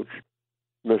approach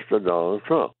Mr. Donald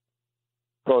Trump?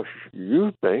 Because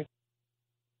you think,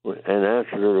 in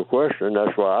answer to the question,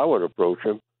 that's why I would approach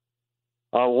him.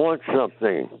 I want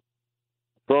something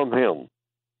from him.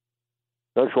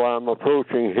 That's why I'm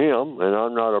approaching him, and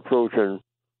I'm not approaching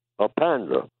a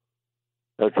panda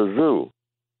at the zoo.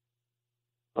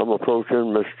 I'm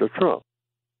approaching Mr. Trump.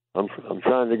 I'm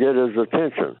trying to get his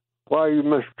attention. Why are you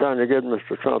trying to get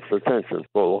Mr. Trump's attention,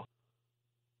 Fuller?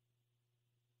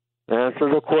 Answer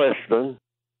the question,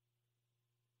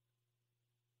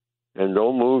 and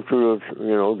don't move to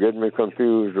get me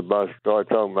confused start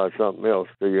talking about something else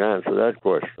till you answer that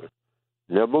question.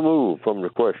 Never move from the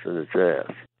question that you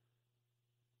ask.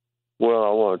 Well, I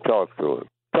want to talk to him.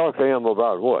 Talk to him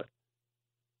about what?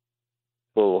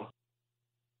 Fuller?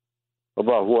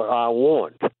 About what I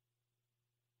want.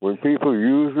 When people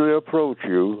usually approach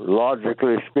you,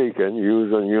 logically speaking,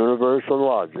 using universal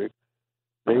logic,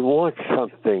 they want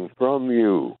something from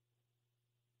you.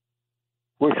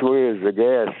 Which way is the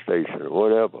gas station?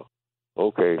 Whatever.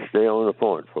 Okay, stay on the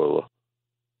point, Fuller.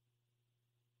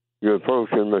 You're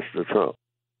approaching Mr. Trump.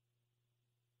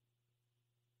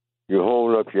 You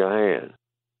hold up your hand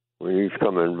when he's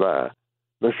coming by.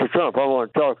 Mr. Trump, I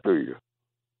want to talk to you.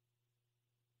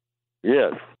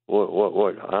 Yes.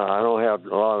 What? I don't have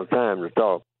a lot of time to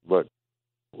talk, but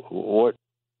what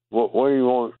do you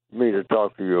want me to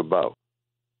talk to you about?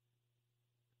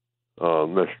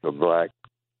 Mr. Black,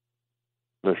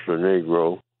 Mr.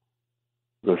 Negro,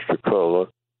 Mr. Color.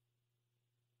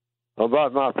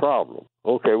 About my problem.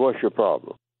 Okay, what's your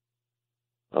problem?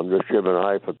 I'm just giving a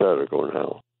hypothetical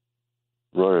now.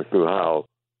 Running through how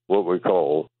what we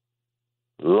call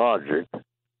logic,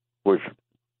 which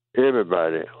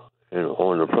everybody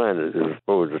on the planet is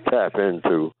supposed to tap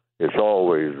into, it's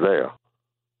always there.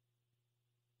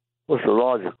 What's the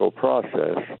logical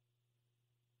process?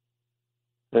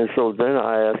 And so then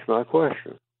I ask my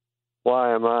question.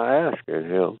 Why am I asking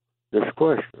him this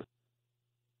question?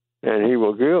 And he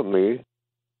will give me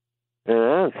an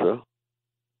answer,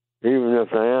 even if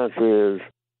the answer is,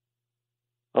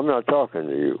 I'm not talking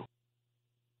to you.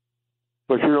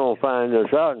 But you don't find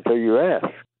this out until you ask.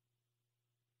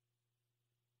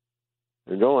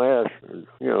 And don't ask,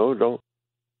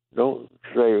 don't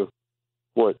say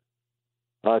what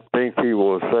I think he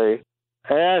will say.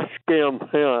 Ask him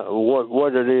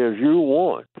what it is you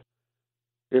want.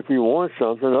 If you want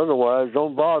something, otherwise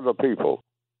don't bother people.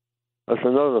 That's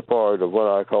another part of what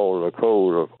I call the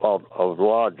code of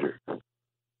logic.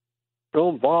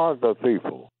 Don't bother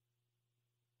people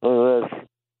unless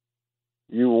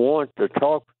you want to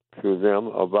talk to them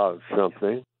about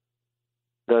something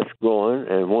that's going,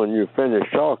 and when you finish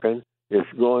talking,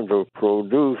 it's going to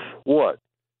produce what?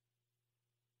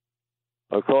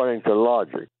 According to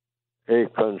logic, a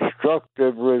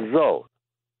constructive result.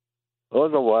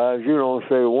 Otherwise, you don't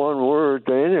say one word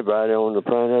to anybody on the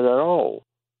planet at all.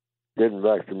 Getting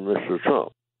back to Mr.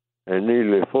 Trump and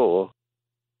Neely Fuller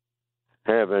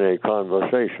having a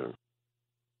conversation.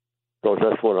 Because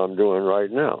that's what I'm doing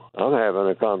right now. I'm having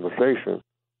a conversation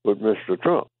with Mr.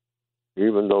 Trump,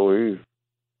 even though he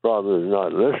probably is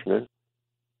not listening.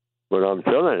 But I'm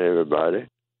telling everybody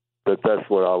that that's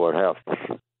what I would have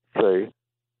to say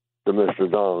to Mr.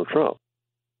 Donald Trump,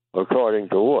 according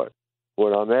to what?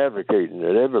 What I'm advocating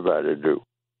that everybody do,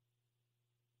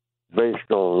 based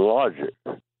on logic.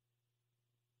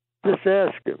 Just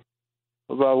ask him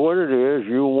about what it is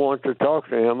you want to talk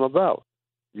to him about.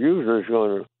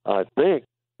 Usually I think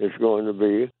it's going to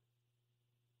be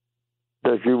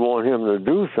that you want him to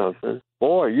do something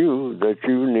for you that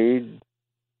you need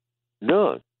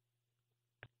done.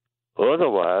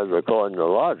 Otherwise, according to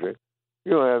logic,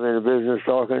 you don't have any business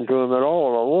talking to him at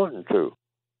all or wanting to.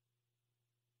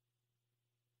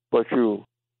 But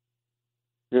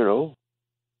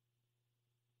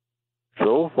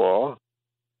so far,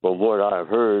 from what I've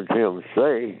heard him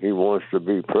say, he wants to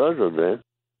be president.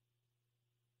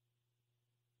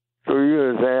 So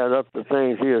you just add up the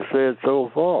things he has said so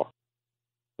far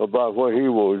about what he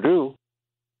will do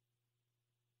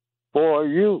for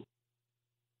you.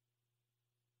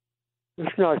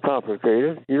 It's not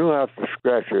complicated. You don't have to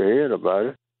scratch your head about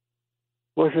it.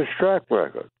 What's his track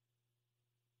record?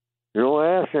 You don't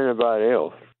ask anybody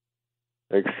else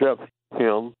except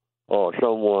him or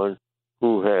someone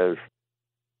who has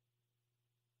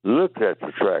looked at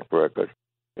the track record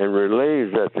and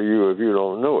relays that to you if you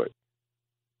don't know it.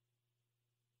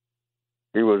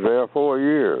 He was there 4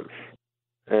 years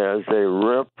as a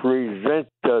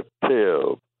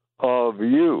representative of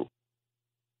you.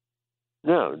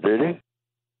 Now, did he?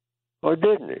 Or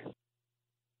didn't he?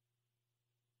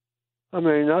 I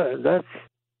mean, that's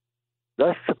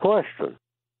the question.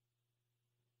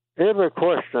 Every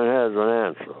question has an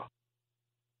answer.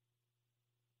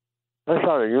 That's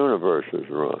how the universe is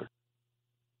run.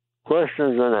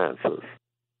 Questions and answers.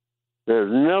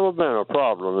 There's never been a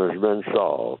problem that's been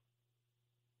solved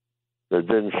that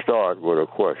didn't start with a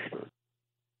question.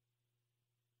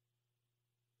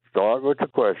 Start with the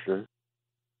question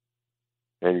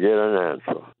and get an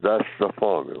answer. That's the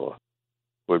formula.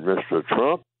 With Mr.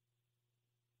 Trump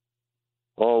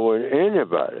or with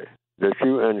anybody that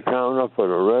you encounter for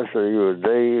the rest of your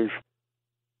days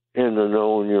in the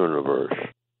known universe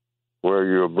where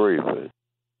you're breathing.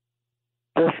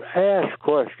 Just ask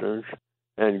questions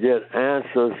and get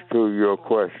answers to your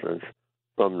questions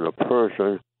from the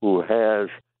person who has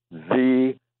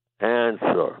the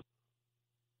answer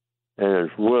and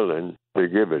is willing to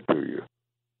give it to you.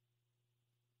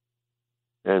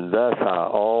 And that's how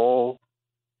all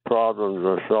problems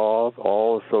are solved,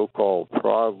 all so-called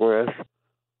progress,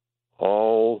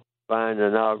 all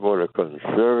finding out what a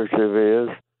conservative is,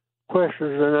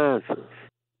 questions and answers.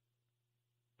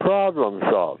 Problem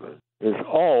solving is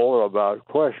all about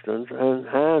questions and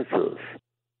answers.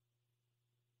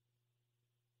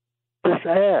 Just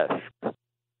ask.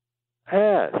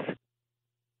 Ask.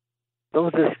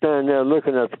 Don't just stand there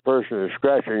looking at the person and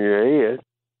scratching your head.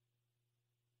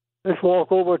 Just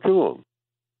walk over to them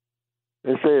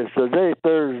and say, is today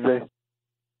Thursday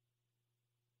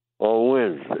or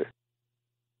Wednesday?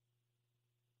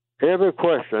 Every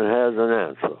question has an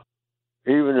answer,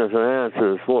 even if the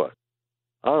answer is what?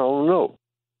 I don't know.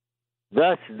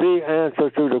 That's the answer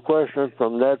to the question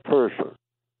from that person.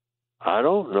 I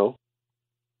don't know.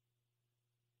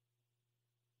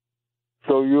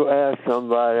 So you ask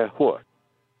somebody what?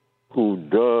 Who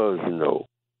does know.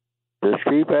 Just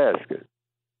keep asking.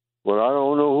 Well, I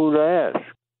don't know who to ask.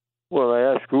 Well,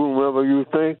 ask whomever you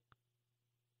think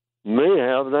may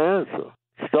have the answer.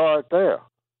 Start there.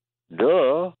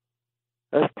 Duh.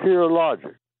 That's pure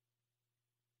logic.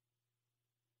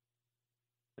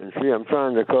 And see, I'm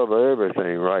trying to cover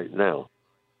everything right now.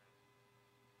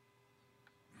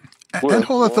 And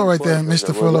hold that thought right there,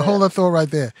 Mr. Fuller. Hold that thought right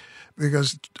there.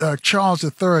 Because Charles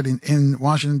III in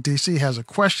Washington, D.C. has a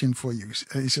question for you.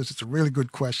 He says it's a really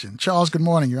good question. Charles, good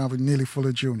morning. You're on with Neely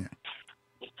Fuller Jr.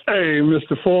 Hey,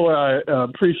 Mr. Fuller, I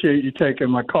appreciate you taking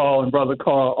my call, and Brother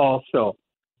Carl also.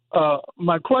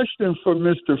 My question for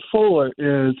Mr. Fuller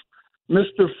is,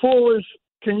 Mr. Fuller,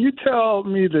 can you tell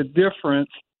me the difference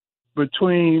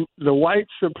between the white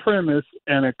supremacist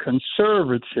and a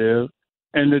conservative,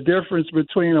 and the difference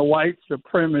between a white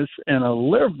supremacist and a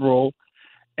liberal?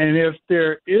 And if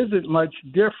there isn't much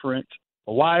difference,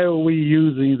 why are we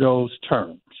using those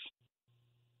terms?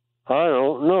 I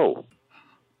don't know.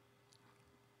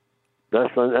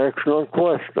 That's an excellent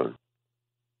question.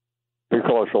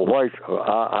 Because a white,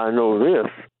 I know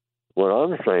this, what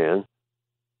I'm saying,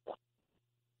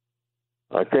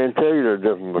 I can't tell you the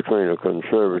difference between a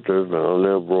conservative and a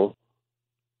liberal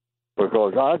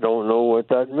because I don't know what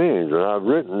that means. And I've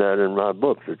written that in my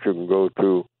book that you can go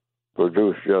to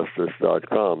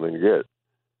producejustice.com and get.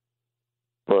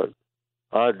 But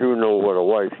I do know what a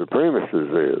white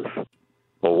supremacist is.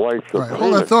 A white supremacist. Right,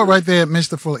 hold that thought right there,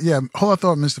 Mr. Fuller. Yeah, hold that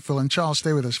thought, Mr. Fuller. And Charles,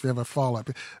 stay with us if you have a follow-up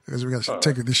because we got to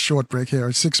take this short break here.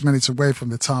 It's 6 minutes away from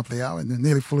the top of the hour. And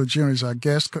Neely Fuller Jr. is our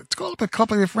guest. Call up a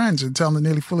couple of your friends and tell them that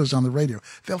Neely Fuller's on the radio.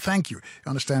 They'll thank you.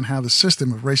 You understand how the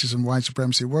system of racism and white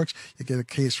supremacy works. You get a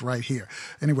case right here.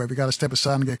 Anyway, we got to step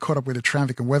aside and get caught up with the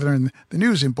traffic and weather and the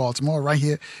news in Baltimore, right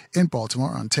here in Baltimore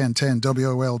on 1010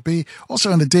 WOLB.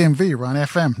 Also in the DMV, we're on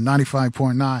FM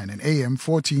 95.9 and AM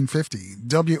 1450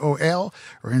 WOL,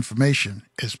 where information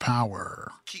is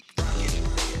power.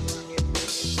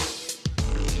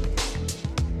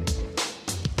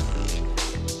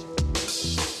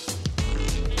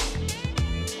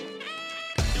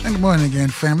 And good morning again,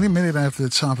 family. A minute after the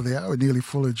top of the hour, Neely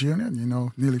Fuller Jr. You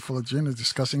know, Neely Fuller Jr. is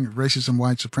discussing racism,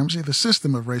 white supremacy, the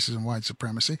system of racism, white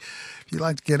supremacy. If you'd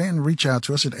like to get in, reach out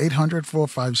to us at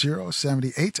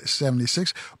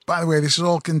 800-450-7876. By the way, this is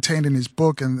all contained in his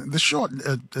book, and the short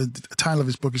title of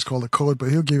his book is called The Code, but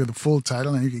he'll give you the full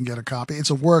title, and you can get a copy. It's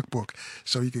a workbook,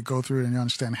 so you could go through it and you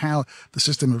understand how the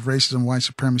system of racism, white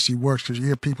supremacy works, because you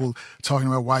hear people talking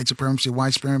about white supremacy,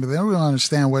 but they don't really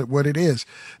understand what it is.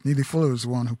 Neely Fuller is the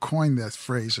one who coined that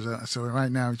phrase. So right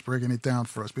now he's breaking it down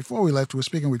for us. Before we left, we were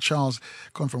speaking with Charles,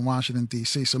 calling from Washington,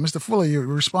 D.C. So, Mr. Fuller, you're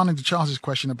responding to Charles's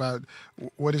question about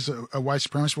what is a white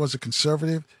supremacist, what is a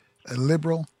conservative, a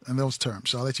liberal, and those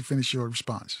terms. So I'll let you finish your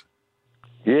response.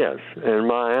 Yes, and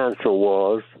my answer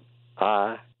was,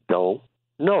 I don't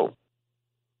know,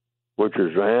 which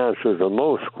is the answer to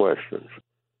most questions.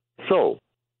 So,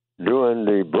 during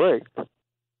the break,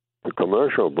 the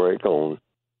commercial break on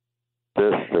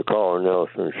the Carl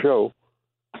Nelson Show,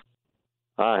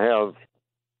 I have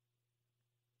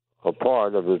a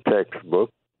part of the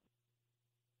textbook,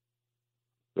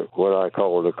 what I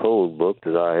call the code book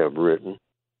that I have written,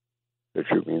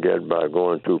 that you can get by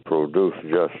going to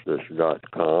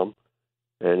producejustice.com.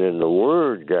 And in the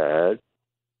word guide,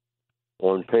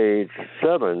 on page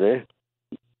 70,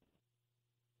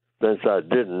 since I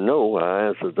didn't know, I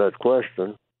answered that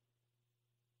question.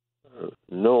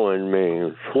 Knowing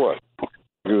means what?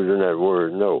 Using that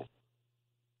word know.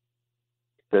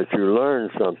 That you learn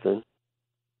something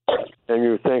and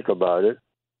you think about it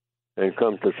and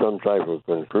come to some type of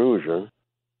conclusion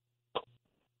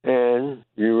and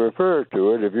you refer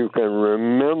to it if you can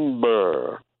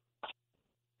remember.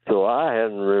 So I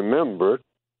hadn't remembered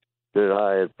that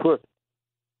I had put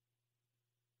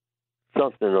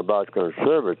something about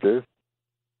conservative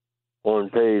on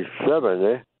page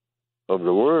 70 of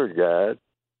the word guide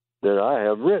that I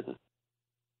have written.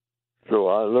 So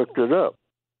I looked it up,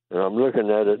 and I'm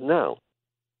looking at it now.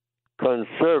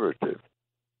 Conservative.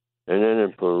 And then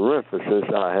in parenthesis,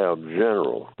 I have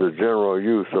general, the general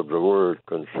use of the word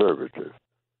conservative.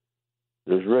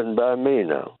 It's written by me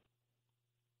now.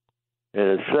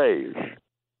 And it says,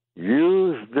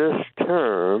 use this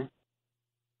term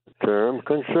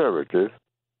conservative,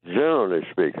 generally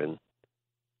speaking,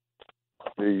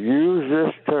 to use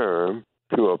this term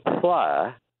to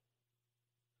apply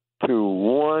to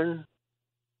one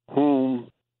who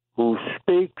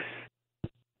speaks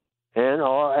and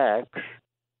or acts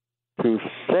to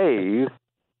save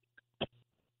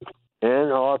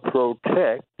and or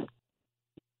protect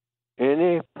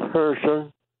any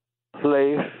person,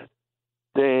 place,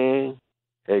 thing,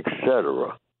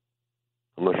 etc.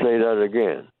 I'm going to say that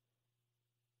again.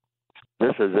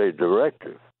 This is a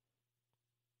directive,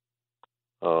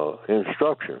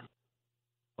 instruction,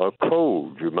 a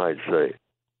code, you might say,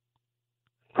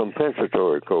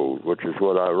 compensatory code, which is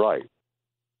what I write.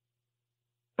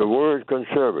 The word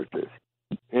conservative,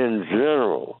 in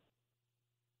general,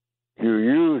 you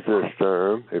use this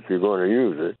term, if you're going to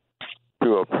use it,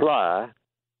 to apply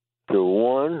to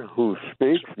one who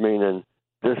speaks, meaning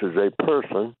this is a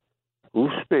person who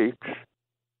speaks.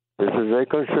 This is a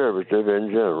conservative in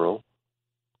general,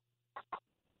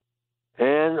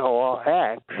 and or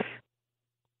acts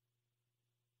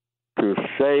to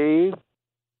save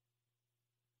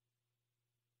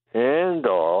and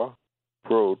or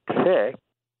protect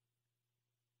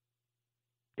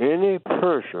any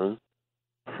person,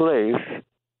 place,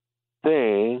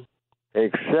 thing,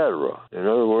 etc. In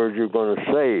other words, you're going to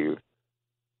save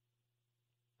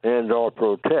and or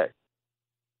protect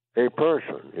a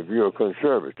person, if you're a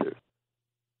conservative,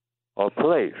 a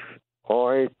place,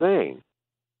 or a thing.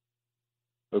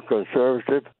 A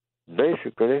conservative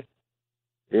basically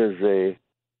is a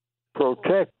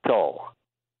protector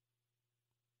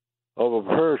of a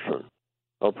person,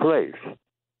 a place,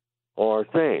 or a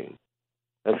thing.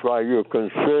 That's why you're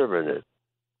conserving it.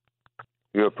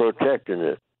 You're protecting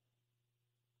it.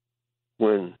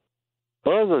 When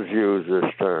others use this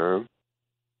term,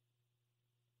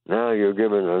 now you're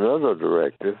giving another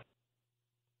directive.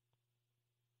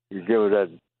 You give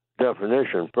that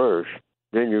definition first,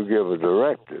 then you give a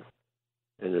directive.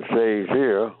 And it says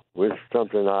here, with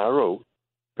something I wrote,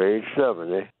 page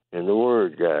 70 in the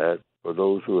Word Guide, for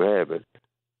those who have it,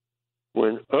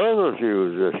 when others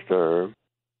use this term,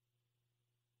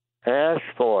 ask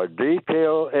for a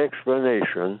detailed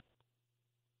explanation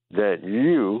that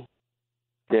you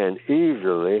can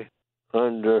easily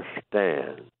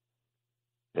understand.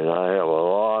 And I have a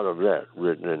lot of that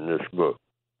written in this book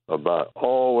about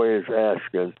always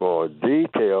asking for a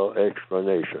detailed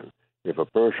explanation. If a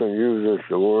person uses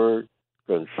the word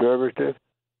conservative,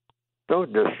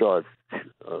 don't just start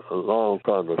a long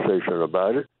conversation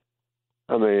about it.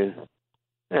 I mean,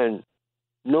 and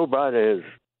nobody has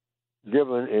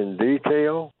given in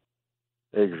detail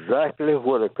exactly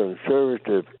what a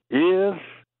conservative is,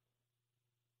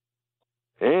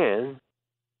 and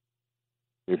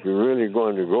if you're really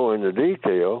going to go into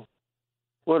detail,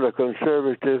 what a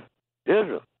conservative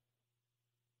isn't.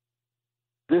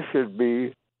 This should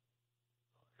be,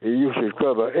 you should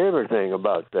cover everything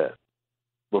about that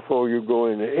before you go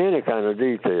into any kind of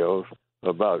details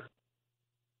about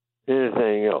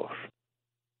anything else.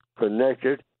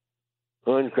 Connected,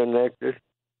 unconnected,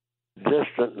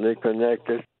 distantly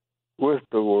connected with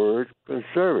the word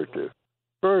conservative.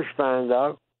 First, find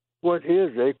out what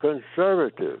is a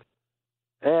conservative.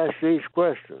 Ask these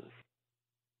questions.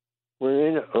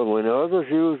 When others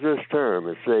use this term,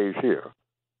 it says here,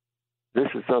 this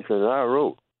is something I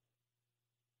wrote,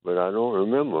 but I don't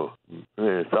remember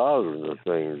thousands of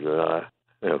things that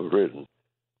I have written.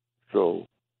 So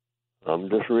I'm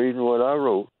just reading what I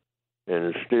wrote, and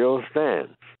it still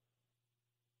stands.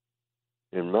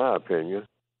 In my opinion,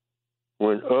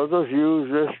 when others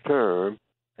use this term,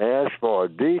 ask for a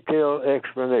detailed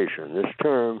explanation. This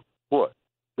term, what?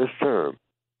 This term,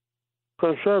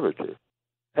 conservative.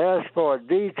 Ask for a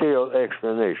detailed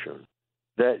explanation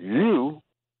that you,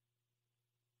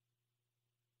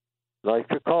 like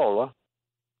the caller,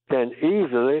 can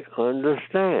easily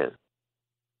understand.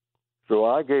 So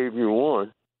I gave you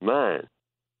one, mine,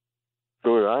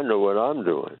 so that I know what I'm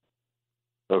doing.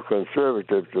 A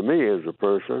conservative to me is a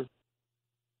person,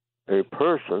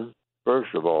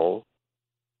 first of all,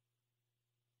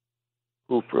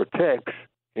 who protects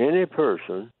any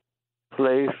person,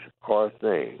 place, or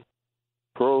thing.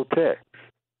 Protects.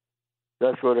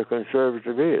 That's what a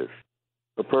conservative is.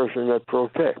 A person that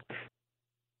protects.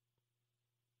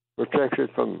 Protects it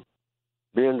from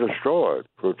being destroyed.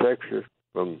 Protects it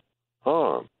from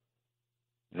harm.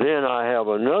 Then I have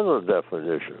another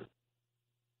definition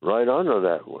right under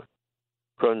that one.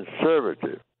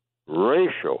 Conservative.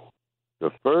 Racial.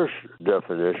 The first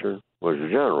definition was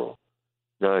general.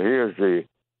 Now here's the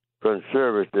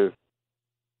conservative,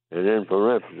 and in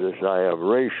parenthesis I have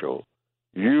racial.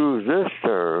 Use this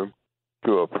term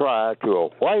to apply to a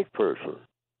white person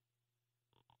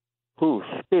who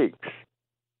speaks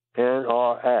and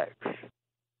or acts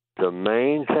to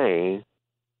maintain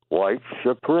white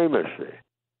supremacy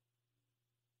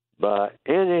by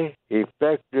any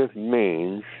effective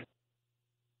means,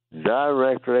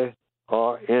 directly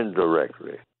or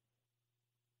indirectly.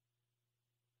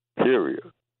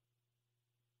 Period.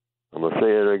 I'm going to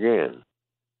say it again.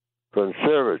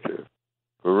 Conservative,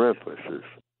 parenthesis,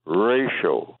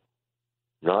 racial.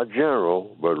 not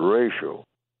general, but racial,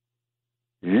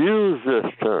 use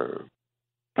this term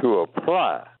to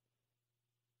apply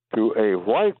to a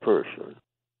white person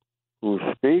who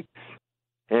speaks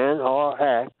and or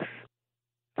acts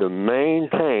to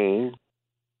maintain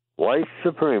white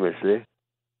supremacy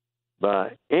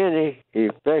by any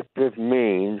effective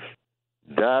means,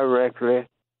 directly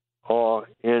or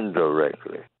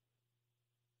indirectly.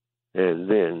 And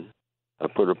then I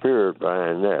put a period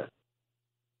behind that.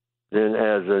 Then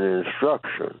as an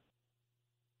instruction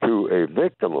to a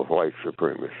victim of white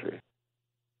supremacy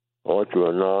or to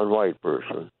a non-white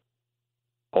person,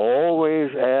 always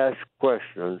ask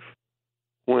questions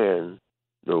when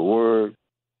the word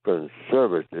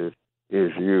conservative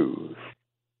is used.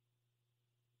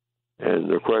 And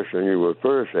the question you would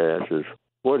first ask is,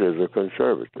 what is a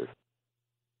conservative?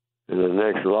 And the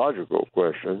next logical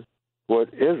question, what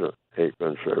isn't a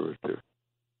conservative?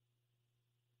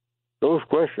 Those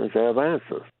questions have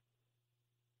answers.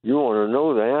 You want to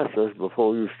know the answers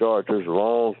before you start this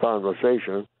long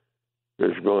conversation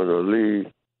that's going to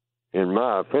lead, in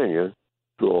my opinion,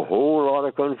 to a whole lot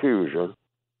of confusion,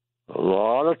 a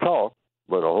lot of talk,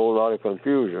 but a whole lot of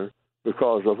confusion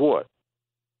because of what?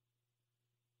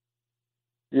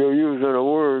 You're using a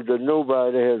word that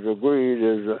nobody has agreed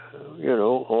is,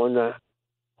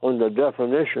 on the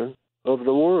definition of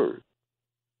the word.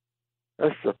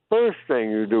 That's the first thing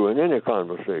you do in any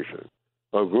conversation.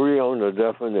 Agree on the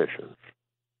definitions,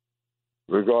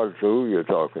 regardless of who you're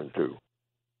talking to.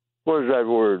 What does that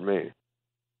word mean?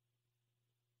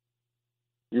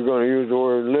 You're going to use the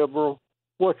word liberal?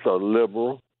 What's a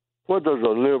liberal? What does a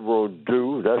liberal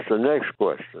do? That's the next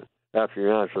question after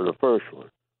you answer the first one.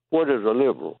 What is a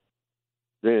liberal?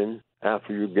 Then,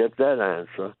 after you get that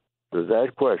answer to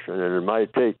that question, and it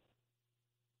might take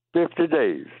 50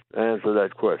 days to answer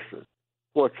that question,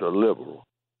 what's a liberal?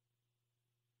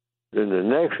 Then the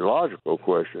next logical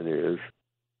question is,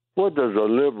 what does a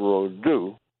liberal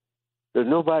do that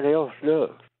nobody else does?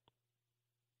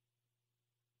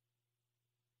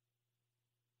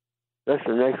 That's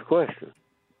the next question.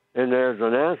 And there's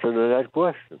an answer to that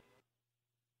question.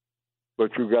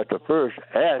 But you got to first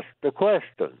ask the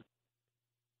question.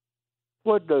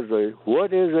 What is a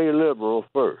liberal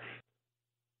first?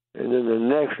 And then the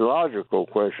next logical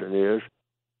question is,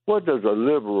 what does a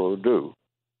liberal do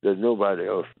that nobody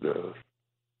else does?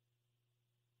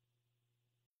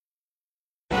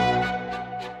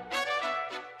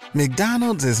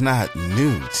 McDonald's is not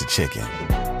new to chicken.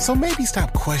 So maybe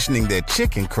stop questioning their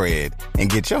chicken cred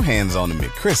and get your hands on the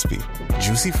McCrispy.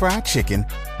 Juicy fried chicken,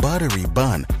 buttery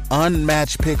bun,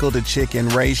 unmatched pickle to chicken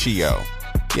ratio.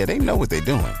 Yeah, they know what they're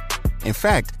doing. In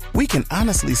fact, we can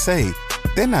honestly say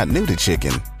they're not new to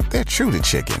chicken. They're true to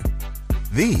chicken.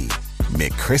 The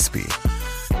McCrispy.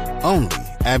 Only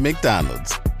at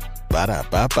McDonald's.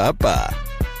 Ba-da-ba-ba-ba.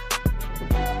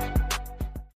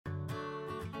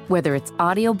 Whether it's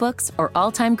audiobooks or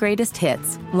all-time greatest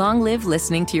hits, long live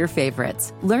listening to your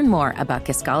favorites. Learn more about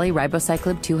Kisqali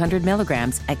Ribociclib 200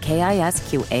 milligrams at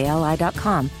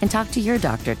KISQALI.com and talk to your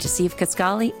doctor to see if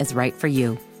Kisqali is right for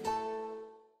you.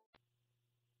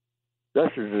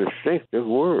 That's a distinctive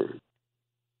word.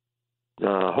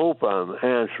 Now, I hope I'm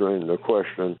answering the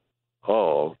question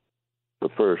of the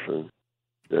person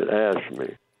that asked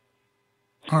me.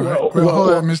 All right. Well, hold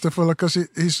on, Mr. Fuller, because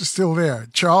he's still there.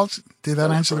 Charles, did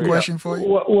that answer the question for you?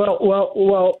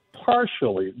 Well,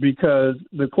 partially, because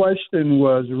the question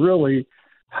was really,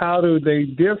 how do they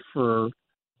differ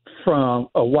from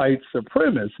a white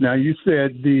supremacist? Now, you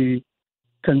said the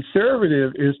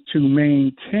conservative is to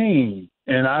maintain,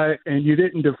 and you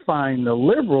didn't define the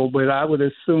liberal, but I would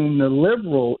assume the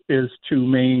liberal is to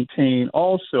maintain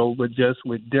also, but just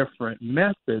with different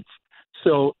methods.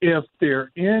 So if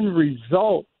their end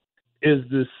result is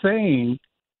the same,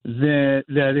 then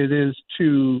that it is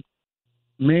to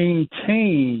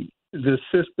maintain the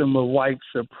system of white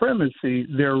supremacy,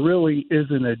 there really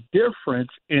isn't a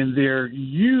difference, and they're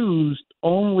used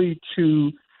only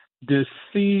to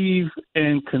deceive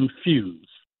and confuse.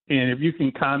 And if you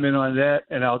can comment on that,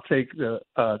 and I'll take the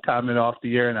comment off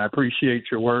the air, and I appreciate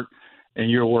your work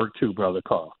and your work too, Brother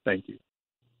Carl. Thank you.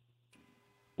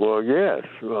 Well, yes.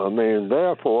 I mean,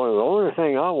 therefore, the only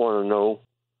thing I want to know,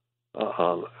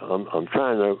 I'm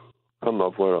trying to come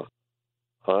up with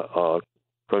a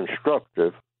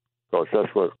constructive, because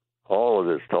that's what all of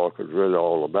this talk is really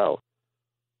all about.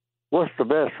 What's the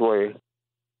best way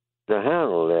to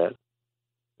handle that?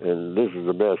 And this is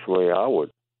the best way I would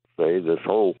say, this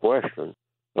whole question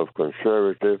of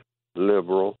conservative,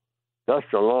 liberal,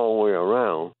 that's a long way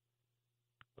around.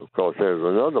 Of course, there's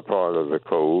another part of the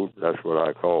code, that's what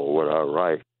I call what I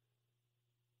write,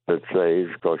 that says,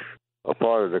 because a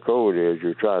part of the code is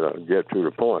you try to get to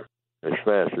the point as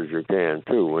fast as you can,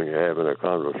 too, when you're having a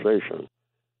conversation,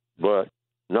 but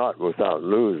not without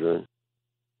losing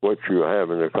what you're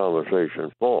having the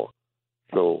conversation for.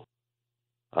 So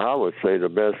I would say the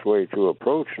best way to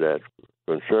approach that,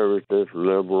 conservative,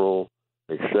 liberal,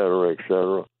 et cetera,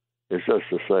 is just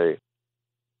to say,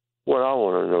 what I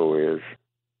want to know is,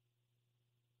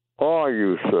 are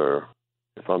you, sir,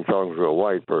 if I'm talking to a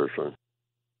white person,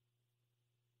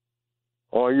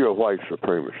 are you a white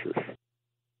supremacist?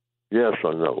 Yes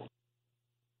or no?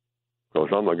 Because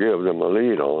I'm going to give them a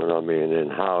lead on, in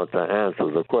how to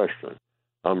answer the question.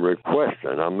 I'm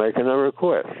requesting. I'm making a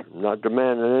request. I'm not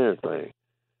demanding anything.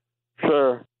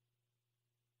 Sir,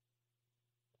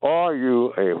 are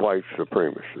you a white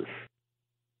supremacist?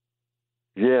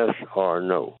 Yes or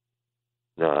no?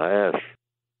 Now, I asked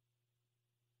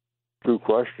 2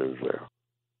 questions there,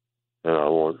 and I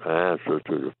want an answer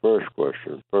to the first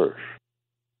question first.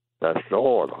 That's the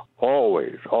order.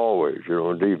 Always. You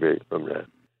don't deviate from that.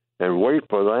 And wait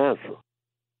for the answer.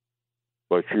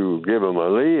 But you give them a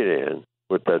lead in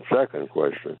with that second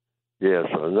question, yes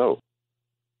or no.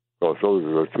 Because those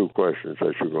are the 2 questions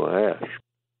that you're going to ask.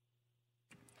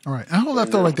 All right. And hold that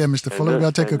thought right there, Mr. Fuller. We've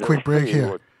got to take a quick break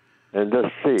here. And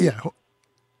just see. Yeah.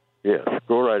 Yes,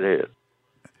 go right ahead.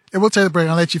 And we'll take a break.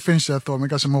 I'll let you finish that thought. We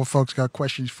got some more folks got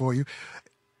questions for you.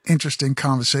 Interesting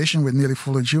conversation with Neely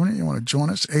Fuller Jr. You want to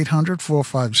join us?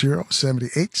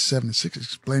 800-450-7876,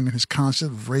 explaining his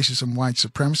concept of racism, white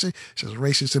supremacy. He says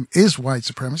racism is white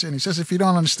supremacy. And he says if you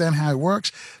don't understand how it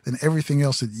works, then everything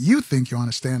else that you think you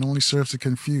understand only serves to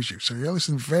confuse you. So you're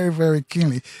listening very, very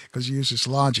keenly because he uses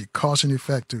logic, cause and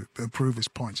effect to prove his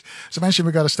points. So eventually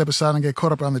we got to step aside and get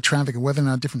caught up on the traffic and weather in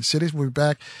our different cities. We'll be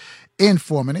back in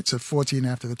 4 minutes at 14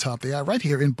 after the top of the hour, right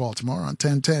here in Baltimore on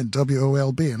 1010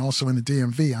 WOLB and also in the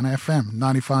DMV on FM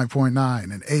 95.9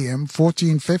 and AM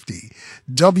 1450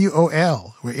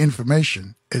 WOL, where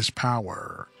information is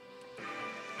power.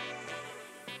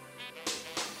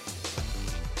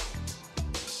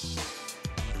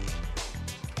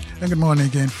 And good morning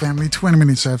again, family. 20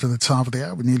 minutes after the top of the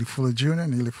hour with Neely Fuller Jr.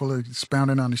 Neely Fuller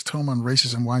expounding on his tome on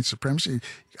racism and white supremacy.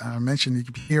 I mentioned you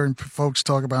keep hearing folks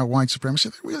talk about white supremacy.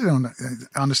 They really don't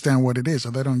understand what it is,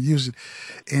 or they don't use it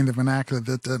in the vernacular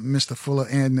that Mr. Fuller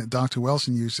and Dr.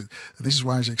 Wilson used it. This is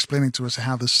why he's explaining to us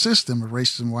how the system of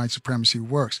racism and white supremacy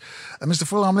works. Mr.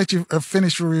 Fuller, I'm going to let you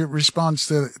finish your response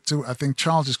to, I think,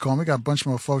 Charles's call. We got a bunch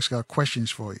more folks got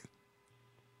questions for you.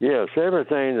 Yes,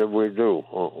 everything that we do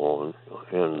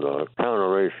in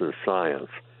counter-racist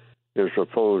science is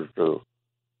supposed to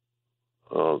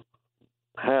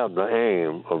have the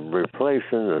aim of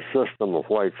replacing the system of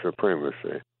white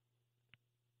supremacy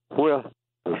with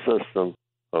the system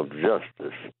of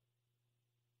justice,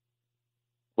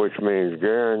 which means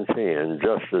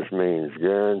justice means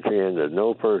guaranteeing that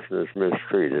no person is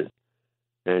mistreated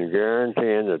and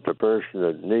guaranteeing that the person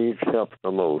that needs help the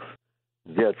most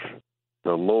gets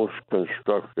the most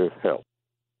constructive help.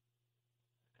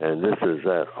 And this is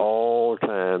at all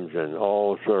times, in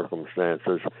all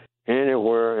circumstances,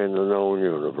 anywhere in the known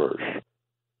universe.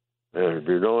 And if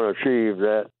you don't achieve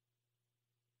that,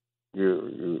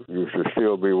 you should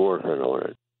still be working on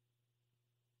it.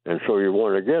 And so you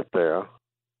want to get there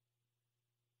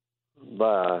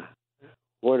by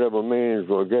whatever means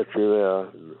will get you there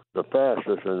the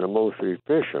fastest and the most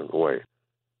efficient way.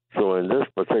 So in this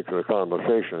particular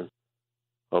conversation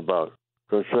about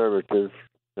conservatives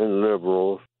and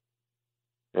liberals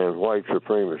and white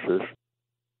supremacists,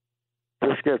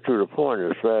 just get to the point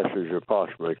as fast as you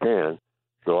possibly can.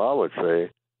 So I would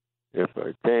say, if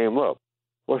it came up,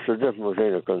 what's the difference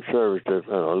between a conservative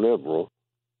and a liberal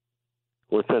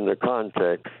within the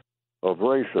context of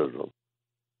racism?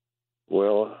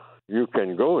 Well, you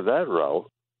can go that route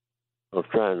of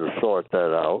trying to sort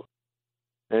that out,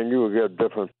 and you will get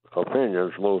different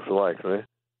opinions, most likely,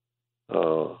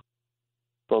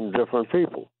 from different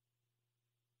people.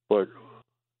 But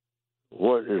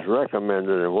what is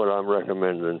recommended and what I'm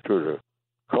recommending to the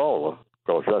caller,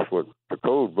 because that's what the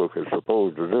code book is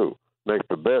supposed to do, make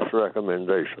the best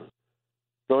recommendation.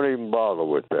 Don't even bother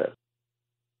with that.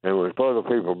 And when other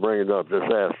people bring it up,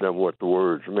 just ask them what the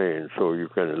words mean so you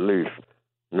can at least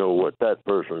know what that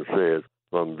person says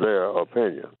from their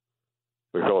opinion,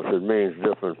 because it means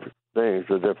different things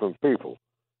to different people.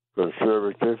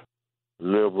 Conservative,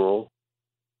 liberal,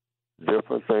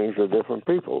 different things to different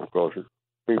people, because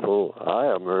I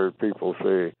have heard people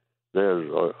say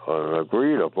there's an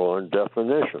agreed upon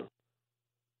definition.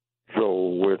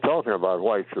 So we're talking about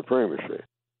white supremacy.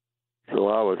 So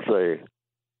I would say,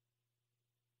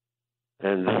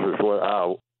 and this is what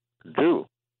I do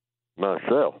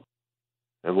myself,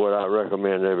 and what I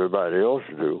recommend everybody else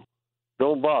do,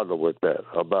 don't bother with that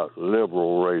about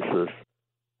liberal races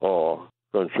or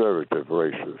conservative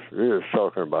races. You're just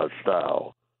talking about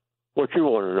style. What you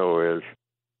want to know is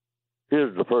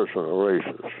the person a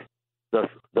racist?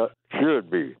 That should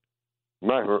be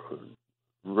my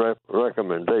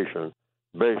recommendation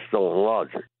based on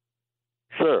logic.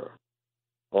 Sir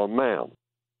or ma'am,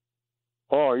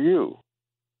 are you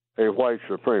a white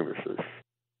supremacist?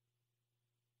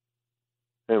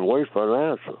 And wait for the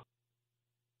answer.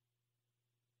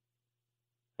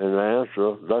 And the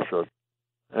answer, that's an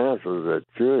answer that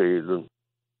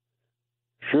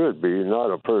should be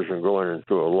not a person going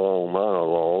into a long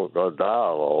monologue or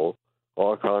dialogue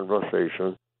or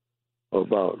conversation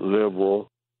about liberal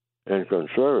and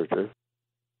conservative.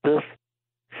 Just,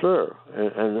 sir,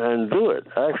 and do it.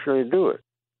 Actually do it.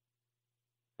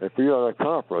 If you want to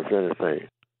accomplish anything,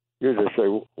 you just say,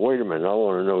 wait a minute, I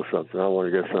want to know something. I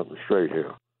want to get something straight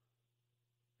here.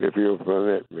 If you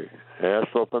permit me, ask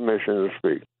for permission to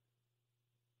speak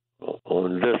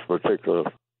on this particular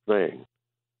thing.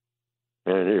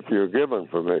 And if you're given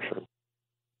permission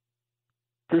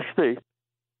to speak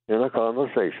in a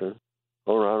conversation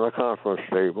around a conference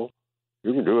table,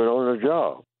 you can do it on the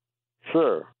job.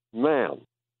 Sir, ma'am,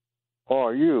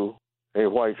 are you a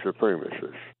white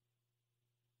supremacist?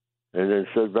 And then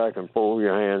sit back and fold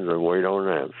your hands and wait on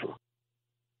an answer.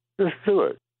 Just do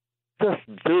it.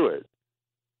 Just do it.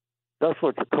 That's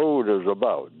what the code is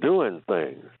about, doing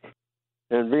things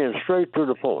and being straight to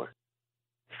the point.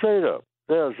 Straight up.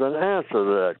 There's an answer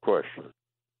to that question.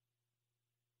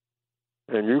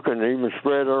 And you can even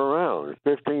spread it around.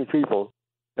 15 people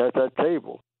at that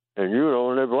table, and you're the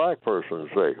only black person,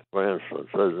 say, for instance,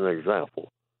 as an example.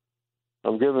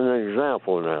 I'm giving an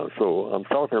example now, so I'm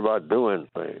talking about doing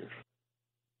things.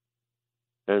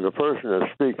 And the person is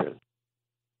speaking.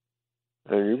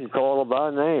 And you can call her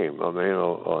by name,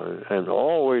 and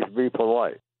always be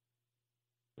polite.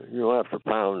 You don't have to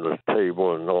pound the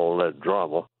table and all that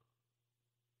drama.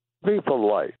 Be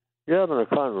polite. You're having a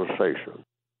conversation.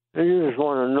 And you just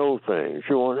want to know things.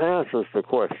 You want answers to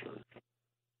questions.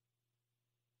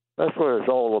 That's what it's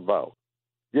all about.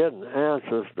 Getting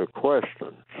answers to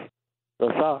questions.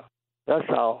 That's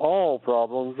how all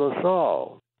problems are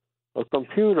solved. A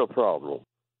computer problem.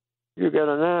 You get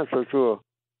an answer to a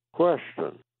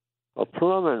question. A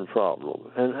plumbing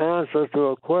problem. An answer to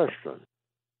a question.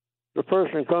 The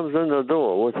person comes in the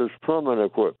door with his plumbing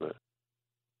equipment,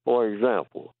 for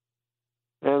example.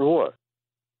 And what?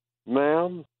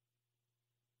 Ma'am,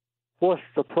 what's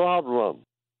the problem?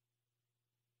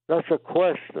 That's a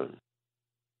question.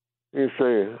 You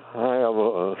say, I have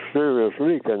a serious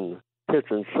leak in the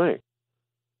kitchen sink,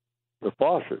 the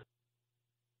faucet,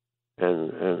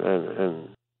 and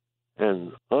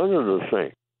under the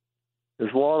sink.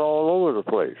 There's water all over the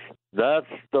place. That's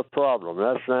the problem.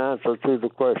 That's the answer to the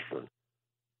question.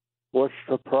 What's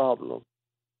the problem?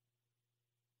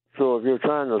 So if you're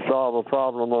trying to solve a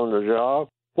problem on the job,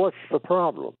 what's the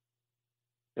problem?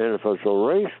 And if it's a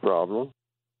race problem,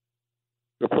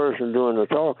 the person doing the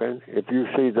talking, if you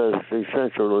see that it's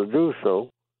essential to do so,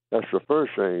 that's the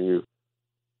first thing you...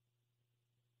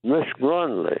 Miss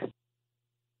Grundley,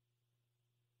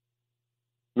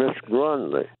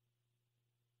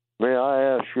 may I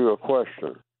ask you a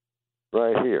question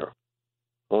right here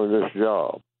on this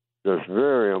job that's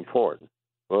very important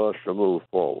for us to move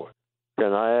forward?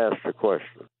 Can I ask the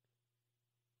question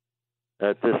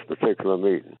at this particular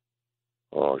meeting?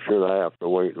 Or should I have to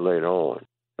wait later on?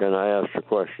 Can I ask the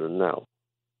question now?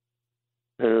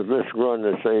 And if Miss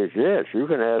Grundy says, yes, you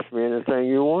can ask me anything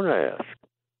you want to ask.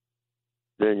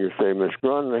 Then you say, Miss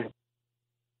Grundy,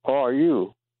 are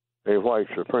you a white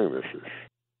supremacist?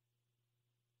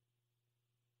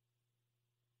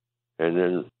 And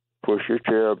then push your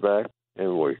chair back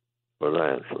and wait for the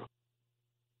answer.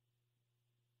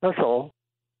 That's all.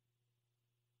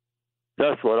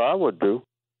 That's what I would do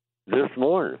this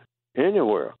morning,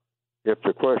 anywhere. If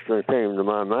the question came to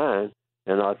my mind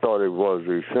and I thought it was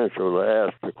essential to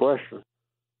ask the question,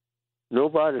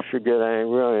 nobody should get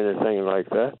angry or anything like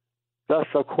that. That's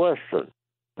a question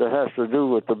that has to do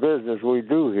with the business we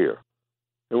do here.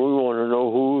 And we want to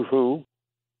know who's who,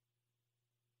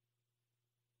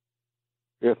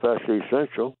 if that's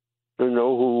essential, to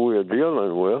know who we're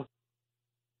dealing with.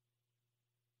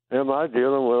 Am I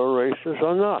dealing with a racist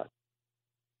or not?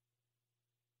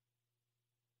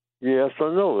 Yes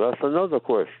or no? That's another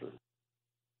question.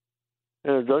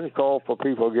 And it doesn't call for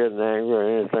people getting angry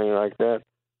or anything like that.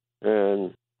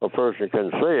 And a person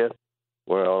can say it,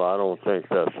 well, I don't think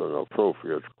that's an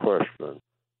appropriate question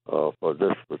for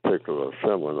this particular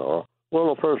seminar.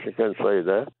 Well, a person can say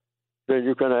that. then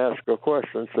you can ask a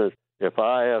question. Since if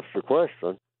I ask the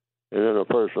question, and then a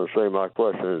person say my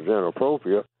question is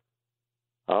inappropriate,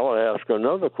 I will ask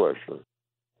another question.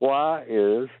 Why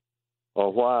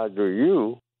do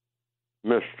you,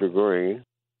 Mr. Green,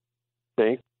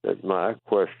 think that my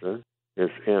question is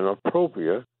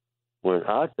inappropriate when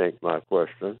I think my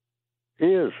question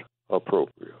is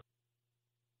appropriate?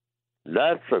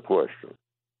 That's a question.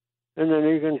 And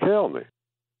then he can tell me.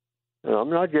 And I'm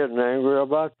not getting angry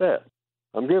about that.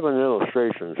 I'm giving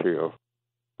illustrations here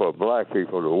for black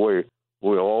people the way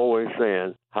we're always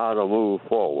saying how to move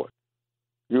forward.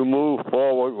 You move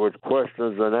forward with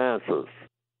questions and answers.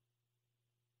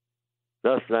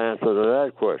 That's the answer to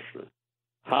that question.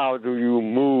 How do you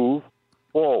move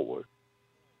forward?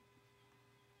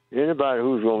 Anybody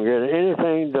who's going to get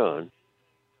anything done,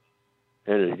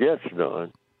 and it gets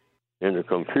done, in the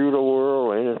computer world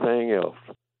or anything else,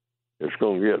 it's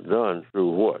going to get done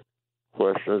through what?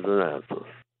 Questions and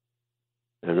answers.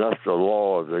 And that's the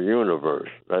law of the universe.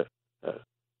 That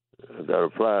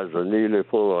applies to Neely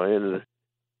Fuller or any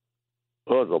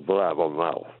other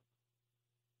blabbermouth.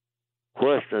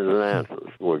 Questions and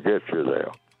answers will get you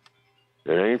there.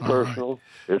 It ain't personal,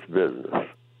 it's business.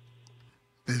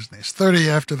 Business. 30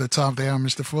 after the top there,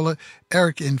 Mr. Fuller.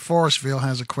 Eric in Forestville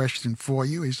has a question for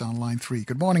you. He's on line 3.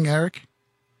 Good morning, Eric.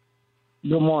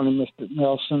 Good morning, Mr.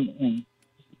 Nelson, and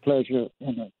pleasure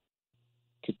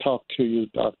to talk to you,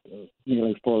 Dr.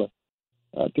 Neely Fuller.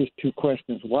 Just 2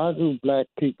 questions. Why do black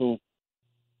people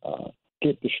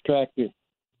get distracted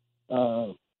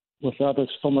with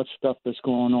so much stuff that's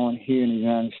going on here in the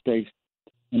United States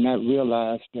and not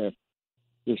realize that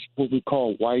this, what we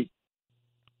call white,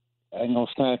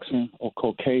 Anglo-Saxon, or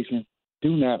Caucasian,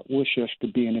 do not wish us to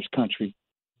be in this country?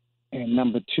 And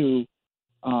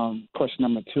question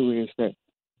number 2 is that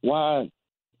why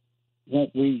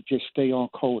won't we just stay on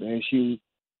code as you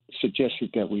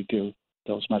suggested that we do?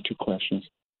 Those are my 2 questions.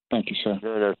 Thank you, sir. And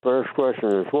the first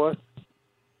question is what?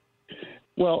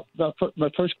 Well, my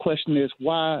first question is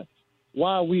why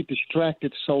are we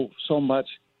distracted so much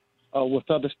with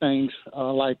other things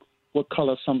like what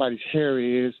color somebody's hair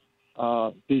is,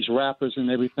 these rappers and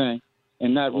everything,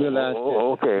 and not realize.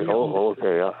 Okay.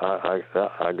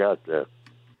 I got that.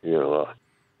 You know,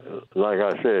 like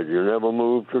I said, you never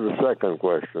move to the second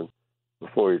question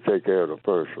before you take care of the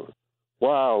first one.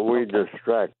 Why are we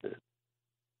distracted?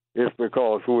 It's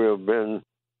because we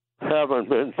haven't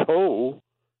been told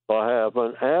or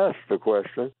haven't asked the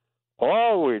question.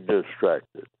 Are we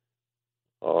distracted?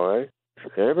 All right.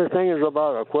 Everything is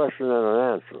about a question and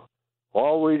an answer.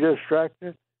 Are we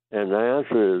distracted? And the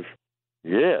answer is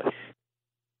yes,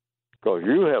 because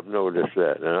you have noticed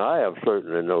that, and I have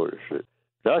certainly noticed it.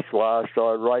 That's why I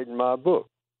started writing my book,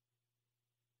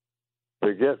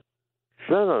 to get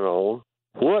centered on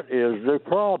what is the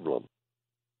problem.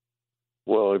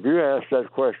 Well, if you ask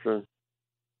that question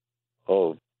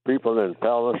of people in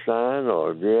Palestine,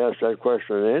 or if you ask that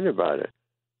question to anybody,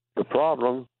 the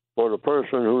problem for the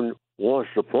person who wants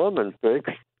the plumbing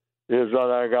fixed is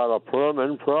that I got a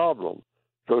plumbing problem.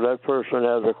 So that person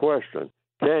has a question.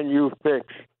 Can you fix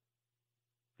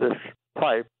this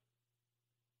pipe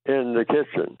in the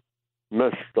kitchen,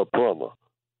 Mr. Plumber?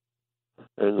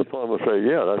 And the plumber say,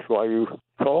 yeah, that's why you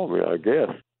called me, I guess.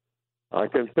 I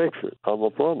can fix it. I'm a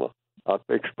plumber. I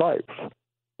fix pipes.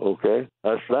 Okay?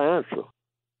 That's the answer.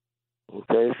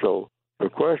 Okay? So the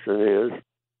question is,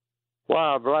 why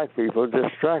are black people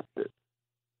distracted?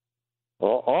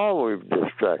 Or are we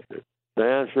distracted? The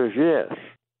answer is yes.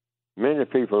 Many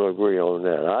people agree on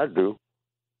that. I do.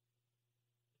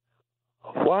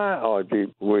 Why are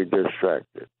we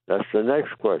distracted? That's the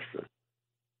next question.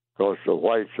 Because the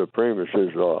white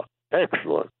supremacists are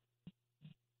excellent.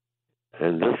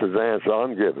 And this is the answer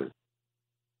I'm giving.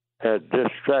 At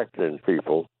distracting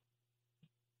people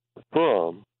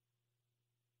from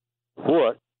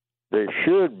what they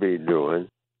should be doing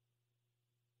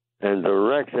and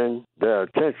directing their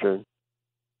attention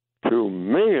to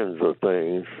millions of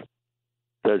things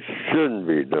that shouldn't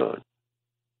be done.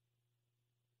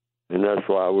 And that's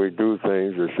why we do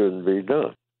things that shouldn't be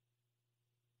done.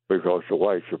 Because the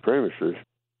white supremacists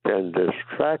can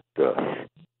distract us.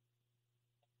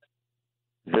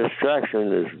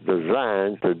 Distraction is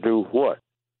designed to do what?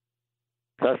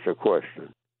 That's the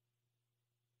question.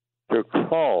 To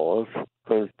cause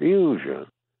confusion.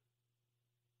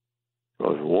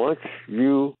 Because once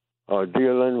you are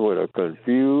dealing with a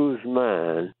confused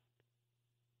mind,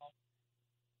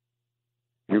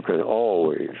 you can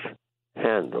always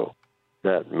handle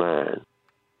that mind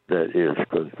that is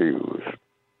confused.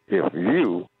 If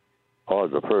you are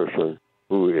the person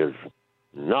who is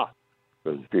not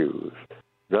confused,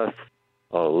 that's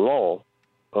a law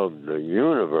of the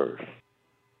universe.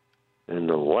 And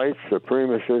the white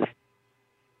supremacists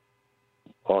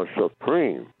are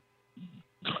supreme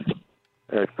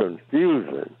at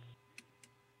confusing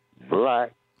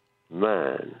black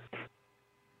minds.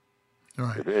 All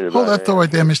right. Hold that thought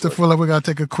right there, Mr. Fuller. We're going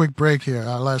to take a quick break here.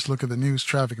 Our last look at the news,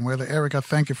 traffic, and weather. Eric, I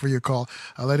thank you for your call.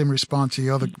 I'll let him respond to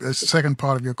the second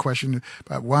part of your question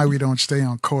about why we don't stay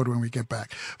on code when we get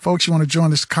back. Folks, you want to join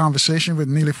this conversation with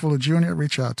Neely Fuller Jr.,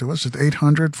 reach out to us at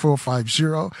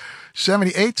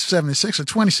 800-450-7876 or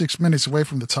 26 minutes away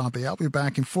from the top of the hour. I'll be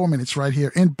back in 4 minutes right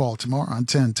here in Baltimore on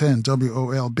 1010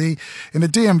 WOLB. In the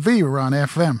DMV, we're on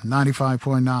FM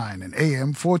 95.9 and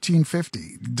AM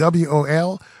 1450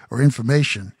 WOL, where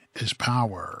information is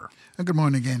power. And good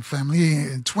morning again,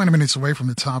 family. 20 minutes away from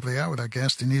the top of the hour with our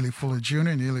guest, Neely Fuller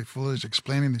Jr. Neely Fuller is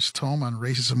explaining his tome on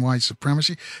racism, white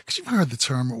supremacy. Because you've heard the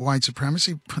term white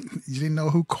supremacy, but you didn't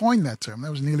know who coined that term.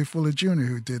 That was Neely Fuller Jr.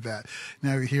 who did that.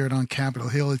 Now you hear it on Capitol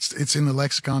Hill. It's in the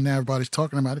lexicon now. Everybody's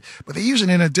talking about it. But they're using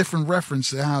it in a different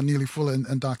reference to how Neely Fuller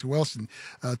and Dr. Wilson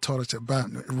taught us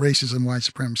about racism, white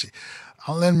supremacy.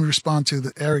 I'll let me respond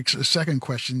to Eric's second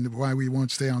question, why we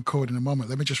won't stay on code, in a moment.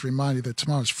 Let me just remind you that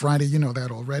tomorrow's Friday. You know that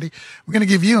already. We're going to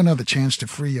give you another chance to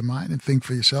free your mind and think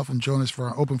for yourself and join us for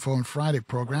our Open Phone Friday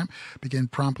program. Begin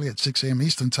promptly at 6 a.m.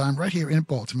 Eastern Time right here in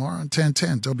Baltimore on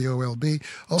 1010 WOLB.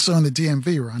 Also on the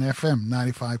DMV, we're on FM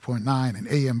 95.9 and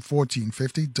AM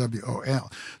 1450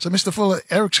 WOL. So, Mr. Fuller,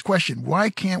 Eric's question,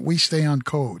 why can't we stay on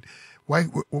code?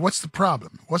 What's the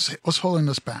problem? What's holding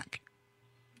us back?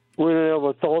 We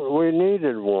never thought we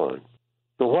needed one.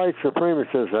 The white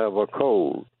supremacists have a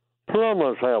code.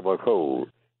 Plumbers have a code.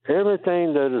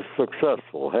 Everything that is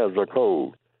successful has a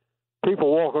code.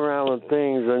 People walk around with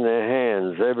things in their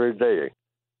hands every day.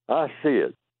 I see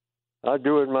it. I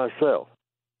do it myself.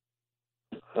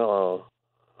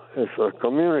 It's a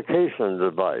communication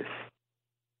device.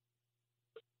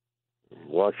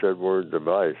 Watch that word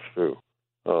device, too.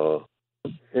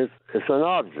 It's an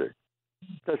object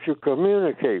that you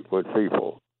communicate with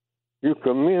people. You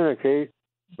communicate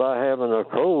by having a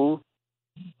code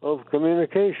of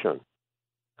communication.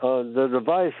 The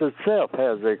device itself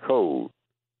has a code.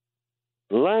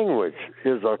 Language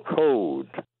is a code.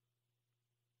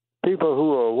 People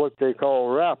who are what they call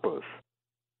rappers,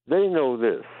 they know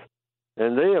this,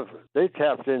 and they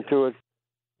tapped into it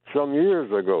some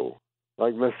years ago,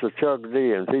 like Mr. Chuck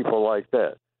D and people like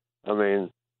that. I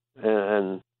mean,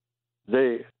 and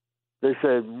they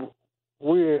said,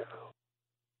 we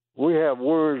have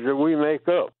words that we make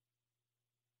up.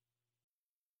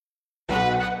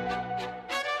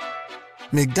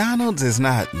 McDonald's is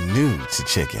not new to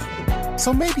chicken.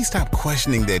 So maybe stop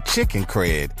questioning their chicken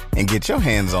cred and get your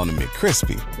hands on the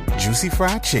McCrispy. Juicy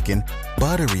fried chicken,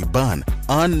 buttery bun,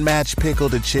 unmatched pickle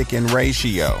to chicken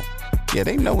ratio. Yeah,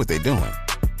 they know what they're doing.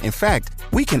 In fact,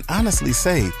 we can honestly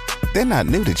say they're not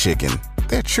new to chicken.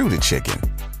 They're true to chicken.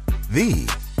 The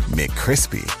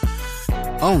McCrispy.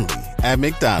 Only at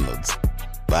McDonald's.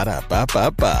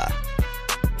 Ba-da-ba-ba-ba.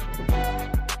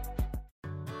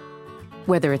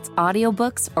 Whether it's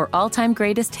audiobooks or all-time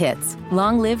greatest hits,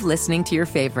 long live listening to your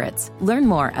favorites. Learn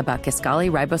more about Kisqali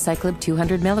Ribociclib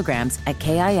 200 milligrams at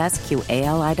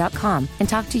KISQALI.com and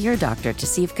talk to your doctor to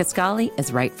see if Kisqali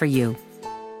is right for you.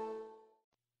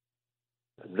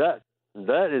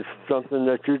 That is something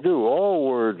that you do. All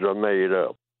words are made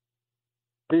up.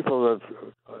 People have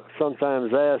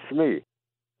sometimes asked me,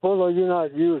 well, are you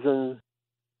not using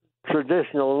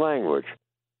traditional language?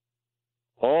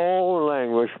 All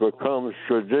language becomes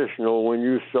traditional when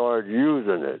you start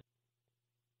using it.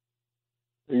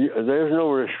 There's no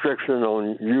restriction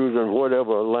on using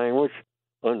whatever language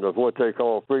under what they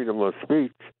call freedom of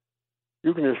speech.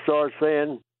 You can just start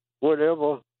saying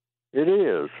whatever it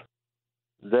is.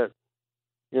 That,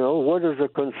 what is a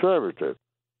conservative?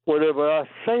 Whatever I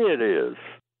say it is.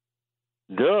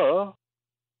 Duh.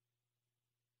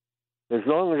 As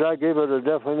long as I give it a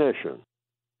definition,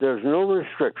 there's no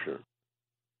restriction.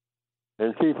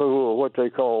 And people who are what they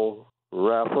call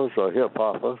rappers or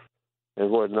hip-hoppers and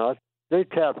whatnot, they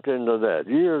tapped into that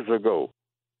years ago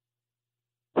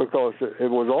because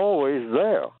it was always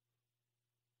there.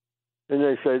 And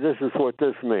they say, this is what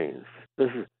this means.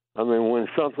 When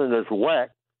something is whack,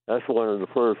 that's one of the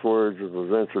first words that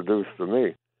was introduced to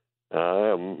me. I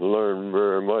haven't learned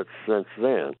very much since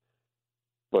then.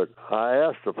 But I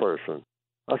asked the person,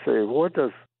 I say, what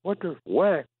does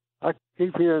whack? I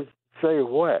keep hearing say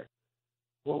whack.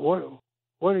 What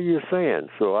are you saying?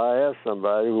 So I asked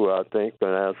somebody who I think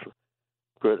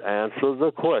could answer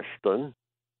the question,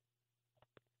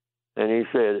 and he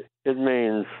said it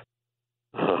means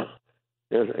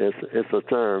it's a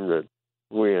term that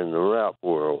we in the rap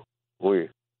world, we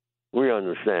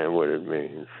understand what it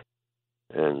means.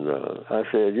 And I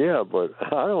said, yeah, but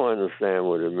I don't understand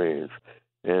what it means.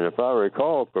 And if I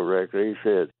recall correctly, he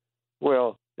said,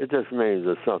 well, it just means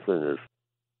that something is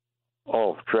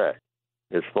off track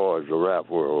as far as the rap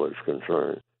world is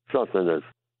concerned, something that's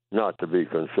not to be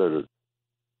considered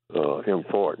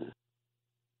important.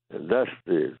 And that's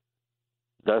the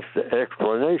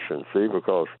explanation, see,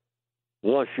 because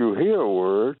once you hear a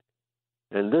word,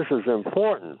 and this is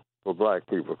important for black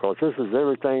people, because this is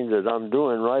everything that I'm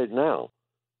doing right now,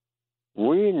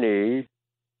 we need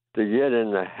to get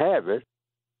in the habit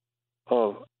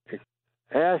of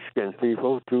asking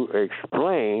people to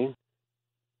explain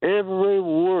every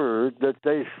word that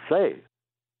they say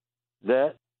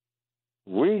that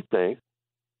we think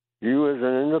you as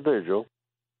an individual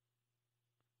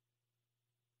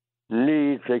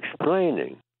needs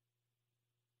explaining.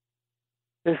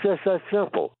 It's just that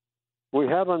simple. We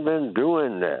haven't been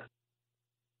doing that.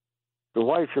 The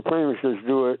white supremacists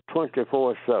do it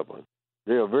 24/7.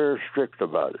 They are very strict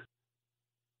about it.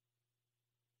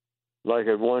 Like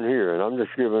at one hearing, I'm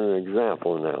just giving an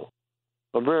example now.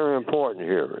 A very important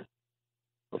hearing.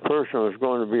 A person was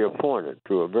going to be appointed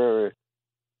to a very,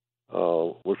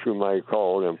 what you might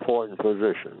call, important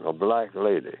position, a black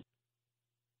lady.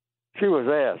 She was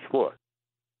asked what?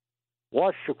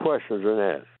 Watch the questions and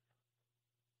ask.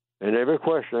 And every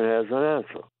question has an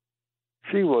answer.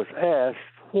 She was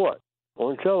asked what?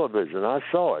 On television. I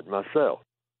saw it myself.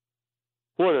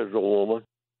 What is a woman?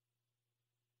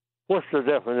 What's the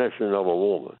definition of a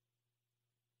woman?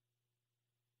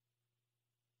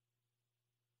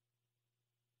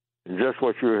 And just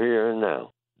what you're hearing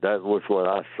now, that was what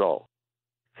I saw.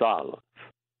 Silence.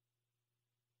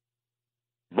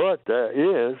 But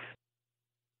there is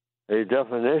a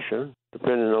definition,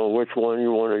 depending on which one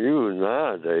you want to use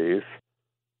nowadays,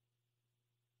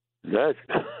 that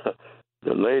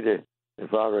the lady,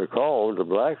 if I recall, the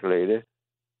black lady,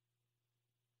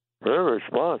 her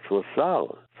response was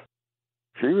silence.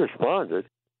 She responded.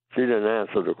 She didn't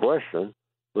answer the question,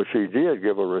 but she did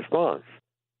give a response.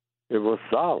 It was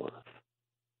silence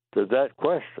to that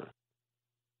question.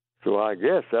 So I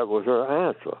guess that was her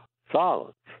answer,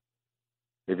 silence.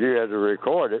 If you had to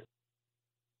record it,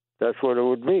 that's what it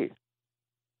would be.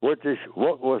 What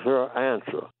was her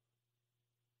answer?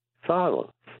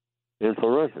 Silence, in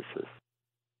parentheses.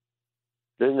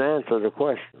 Didn't answer the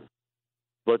question.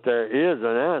 But there is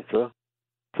an answer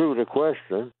to the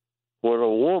question, what a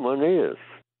woman is.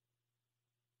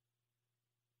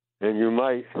 And you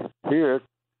might hear it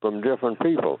from different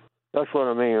people. That's what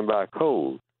I mean by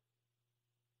code.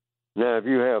 Now, if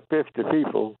you have 50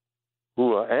 people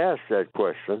who are asked that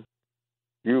question,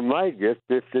 you might get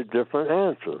 50 different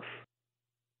answers.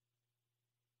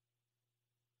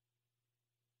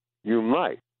 You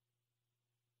might.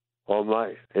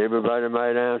 Or everybody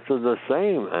might answer the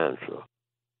same answer.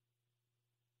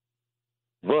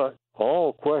 But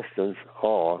all questions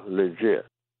are legit.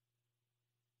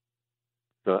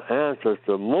 The answer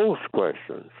to most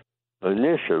questions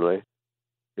initially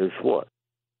is what?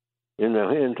 In the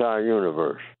entire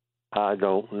universe, I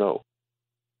don't know.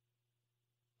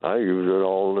 I use it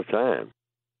all the time.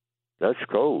 That's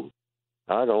code.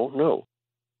 I don't know.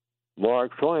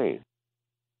 Mark Twain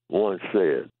once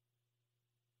said,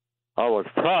 I was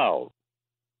proud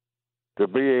to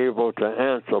be able to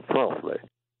answer promptly.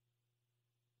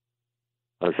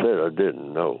 I said I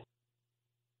didn't know.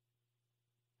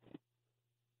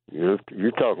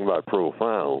 You're talking about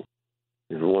profound.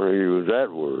 If you want to use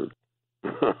that word.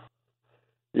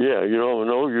 Yeah, you don't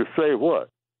know, you say what?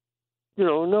 You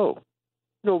don't know.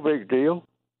 No big deal.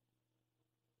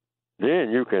 Then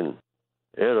you can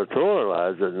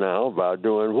editorialize it now by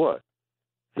doing what?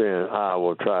 Saying, I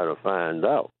will try to find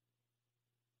out.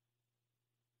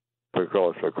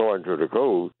 Because according to the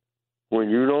code, when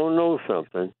you don't know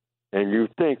something and you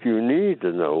think you need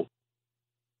to know,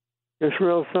 it's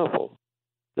real simple.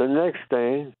 The next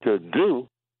thing to do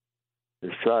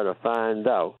is try to find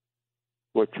out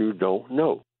what you don't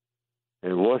know.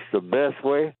 And what's the best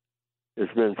way?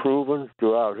 It's been proven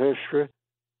throughout history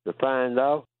to find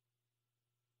out.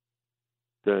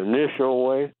 The initial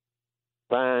way,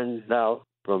 find out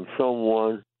from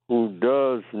someone who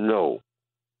does know.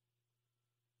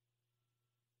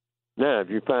 Now, if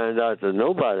you find out that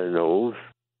nobody knows,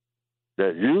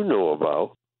 that you know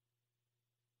about,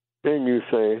 then you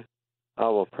say, I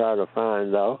will try to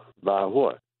find out by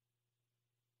what?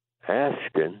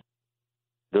 Asking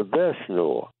the best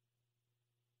knower.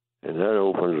 And that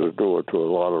opens the door to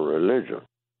a lot of religion.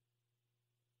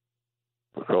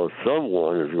 Because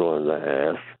someone is going to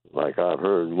ask, like I've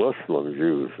heard Muslims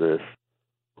use this,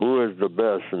 Who is the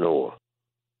best knower?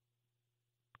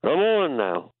 Come on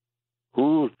now.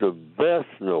 Who's the best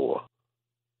knower?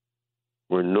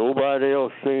 When nobody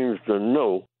else seems to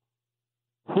know,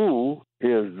 who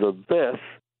is the best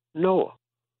knower?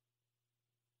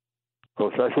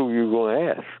 Because that's who you're going to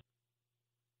ask.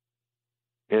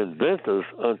 Inventors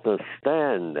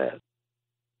understand that.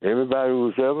 Everybody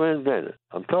who's ever invented.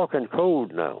 I'm talking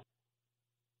code now.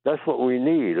 That's what we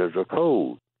need is a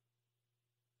code.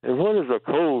 And what is a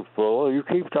code for? You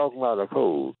keep talking about a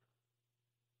code.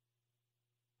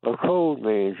 A code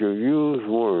means you use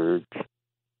words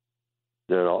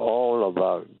that are all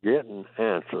about getting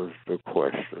answers to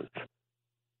questions.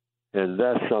 And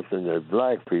that's something that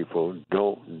black people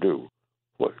don't do.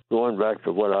 Going back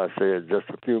to what I said just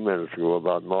a few minutes ago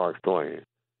about Mark Twain.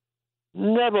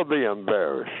 Never be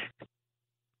embarrassed.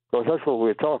 Because that's what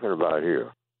we're talking about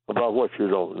here, about what you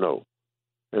don't know.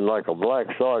 And like a black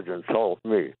sergeant taught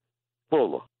me,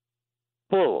 Fuller.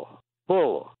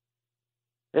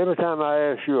 Every time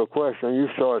I ask you a question, you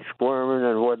start squirming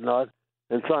and whatnot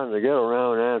and trying to get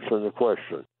around answering the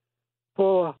question.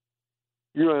 Fuller,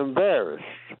 you're embarrassed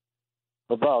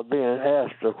about being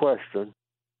asked a question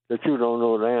that you don't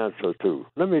know the answer to.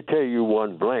 Let me tell you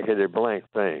one blankety blank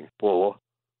thing, Fuller.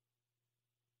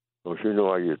 Don't you know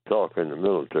how you talk in the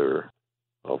military,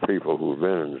 or people who've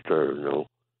been in the service know.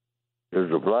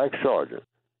 There's a black sergeant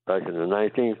back in the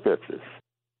 1950s.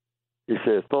 He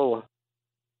said, Fuller,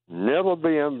 never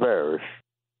be embarrassed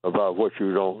about what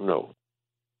you don't know.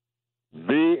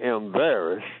 Be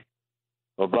embarrassed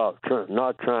about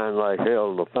not trying like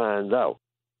hell to find out.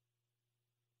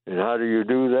 And how do you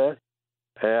do that?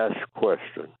 Ask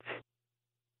questions.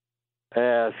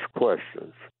 Ask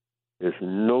questions. There's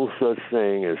no such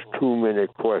thing as too many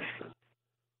questions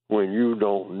when you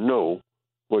don't know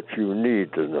what you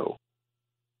need to know.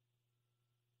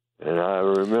 And I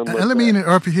remember. And let me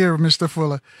interrupt you here, Mr.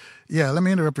 Fuller. Yeah, let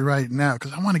me interrupt you right now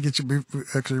because I want to get you,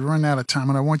 because we're running out of time,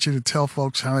 and I want you to tell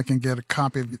folks how they can get a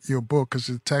copy of your book, because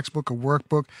it's a textbook, a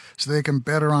workbook, so they can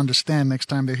better understand next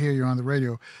time they hear you on the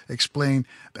radio explain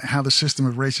how the system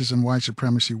of racism and white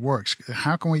supremacy works.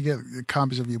 How can we get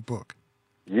copies of your book?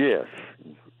 Yes.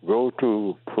 Go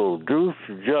to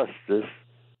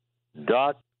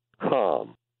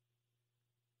producejustice.com.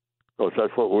 Because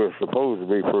that's what we're supposed to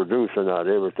be producing out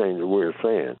everything that we're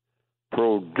saying.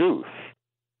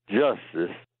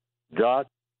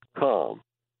 Producejustice.com.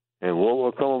 And what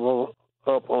will come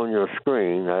up on your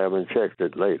screen, I haven't checked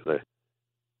it lately,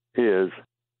 is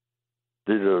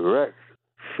the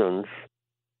directions,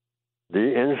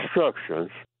 the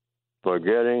instructions for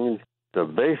getting the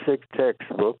basic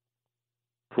textbook,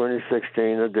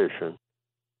 2016 edition,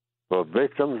 for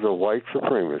victims of white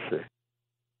supremacy.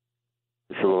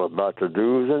 So about the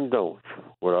do's and don'ts,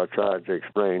 what I tried to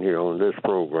explain here on this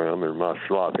program in my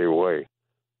sloppy way.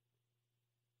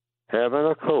 Having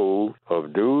a code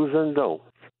of do's and don'ts,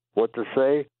 what to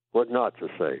say, what not to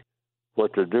say,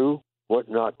 what to do, what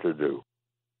not to do,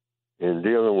 in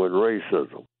dealing with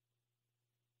racism.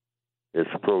 It's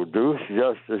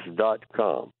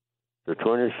producejustice.com. The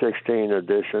 2016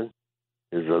 edition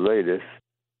is the latest,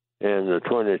 and the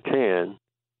 2010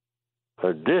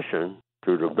 addition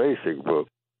to the basic book,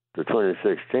 the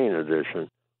 2016 edition,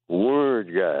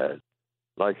 word guide,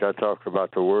 like I talked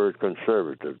about the word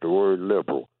conservative, the word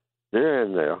liberal. They're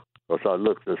in there, because I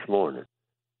looked this morning.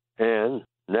 And,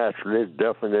 naturally,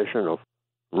 definition of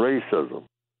racism.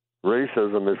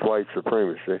 Racism is white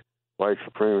supremacy. White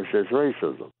supremacy is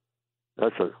racism.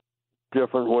 That's a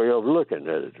different way of looking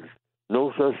at it. There's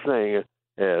no such thing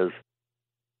as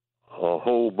a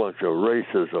whole bunch of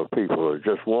races of people, or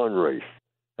just one race.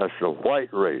 That's the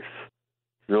white race.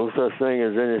 No such thing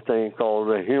as anything called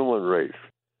the human race.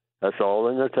 That's all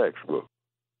in the textbook.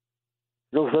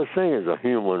 No such thing as a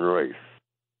human race.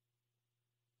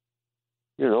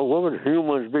 You know, what would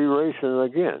humans be racing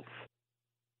against?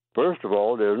 First of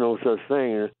all, there's no such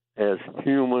thing as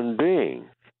human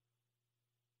beings.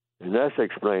 And that's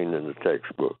explained in the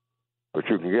textbook. But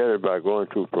you can get it by going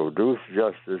to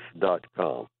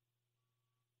producejustice.com.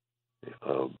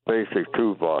 Basic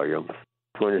 2 volumes,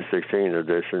 2016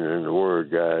 edition, and the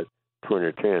Word Guide,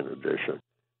 2010 edition.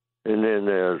 And then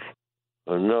there's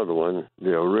another one,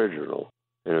 the original,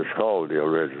 and it's called the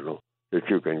original, that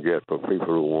you can get for people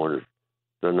who wanted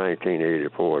the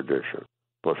 1984 edition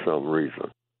for some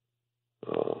reason.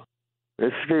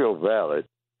 It's still valid,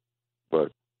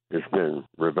 but it's been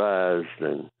revised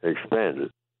and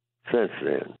expanded since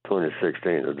then,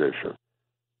 2016 edition.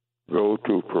 Go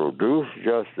to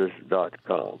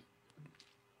producejustice.com.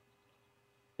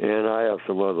 And I have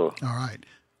some other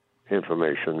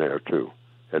information there, too,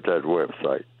 at that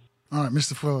website. All right,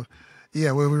 Mr. Fuller.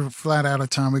 Yeah, we're flat out of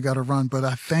time. We got to run, but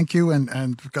I thank you, and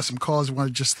we've got some calls. I want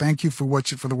to just thank you for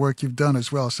for the work you've done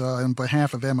as well. So, on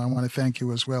behalf of them, I want to thank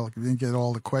you as well. We didn't get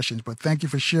all the questions, but thank you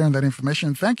for sharing that information.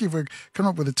 And thank you for coming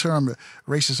up with the term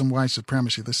racism, white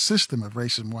supremacy, the system of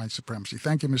racism, white supremacy.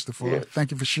 Thank you, Mr. Fuller. Yes.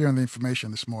 Thank you for sharing the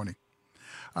information this morning.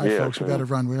 All right, Yes, folks, we got to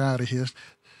run. We're out of here.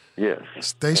 Yes.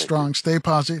 Stay strong. Stay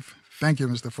positive. Thank you,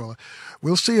 Mr. Fuller.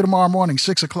 We'll see you tomorrow morning,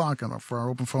 6 o'clock, for our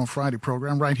Open Phone Friday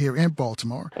program right here in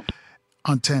Baltimore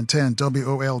on 1010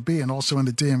 WOLB and also in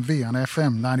the DMV on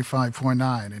FM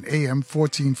 95.9 and AM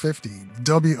 1450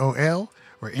 WOL,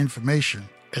 where information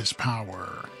is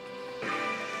power.